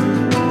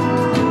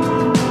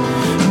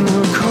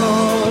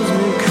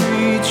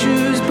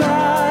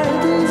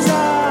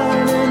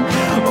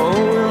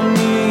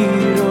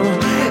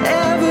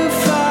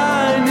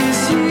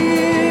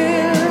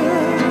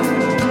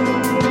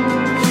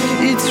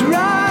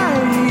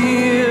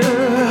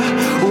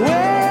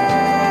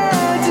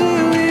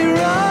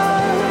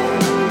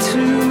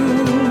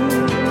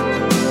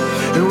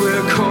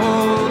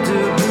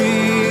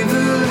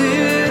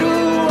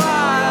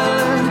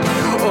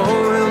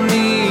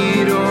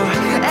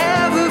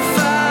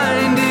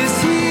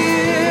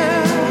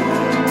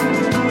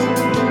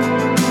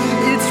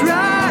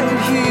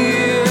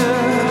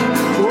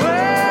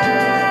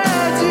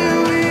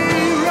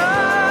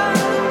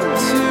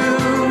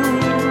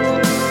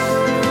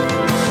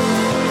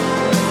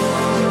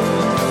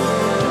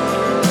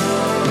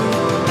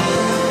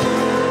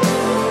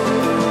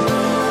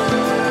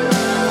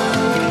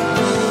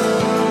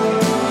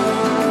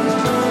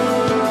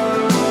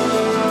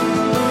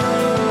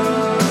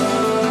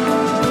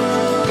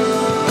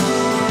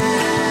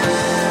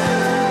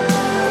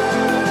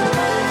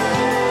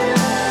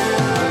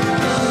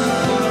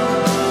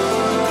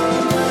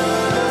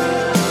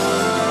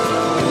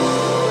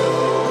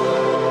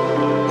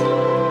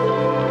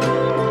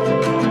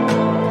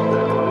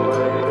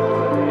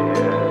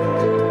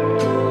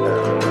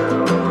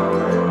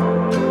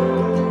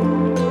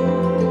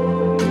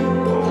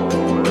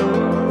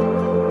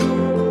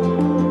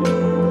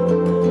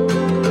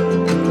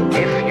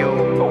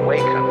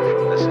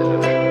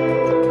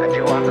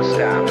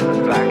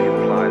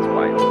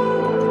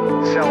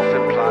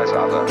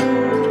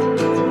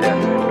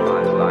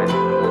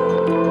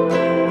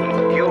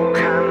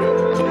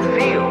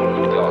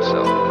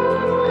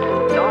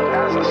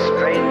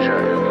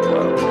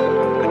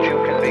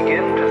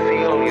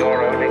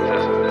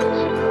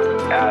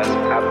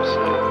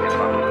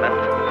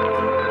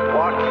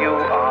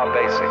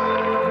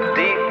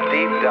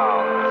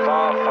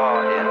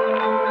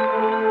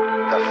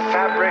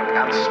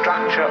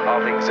 Structure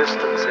of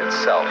existence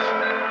itself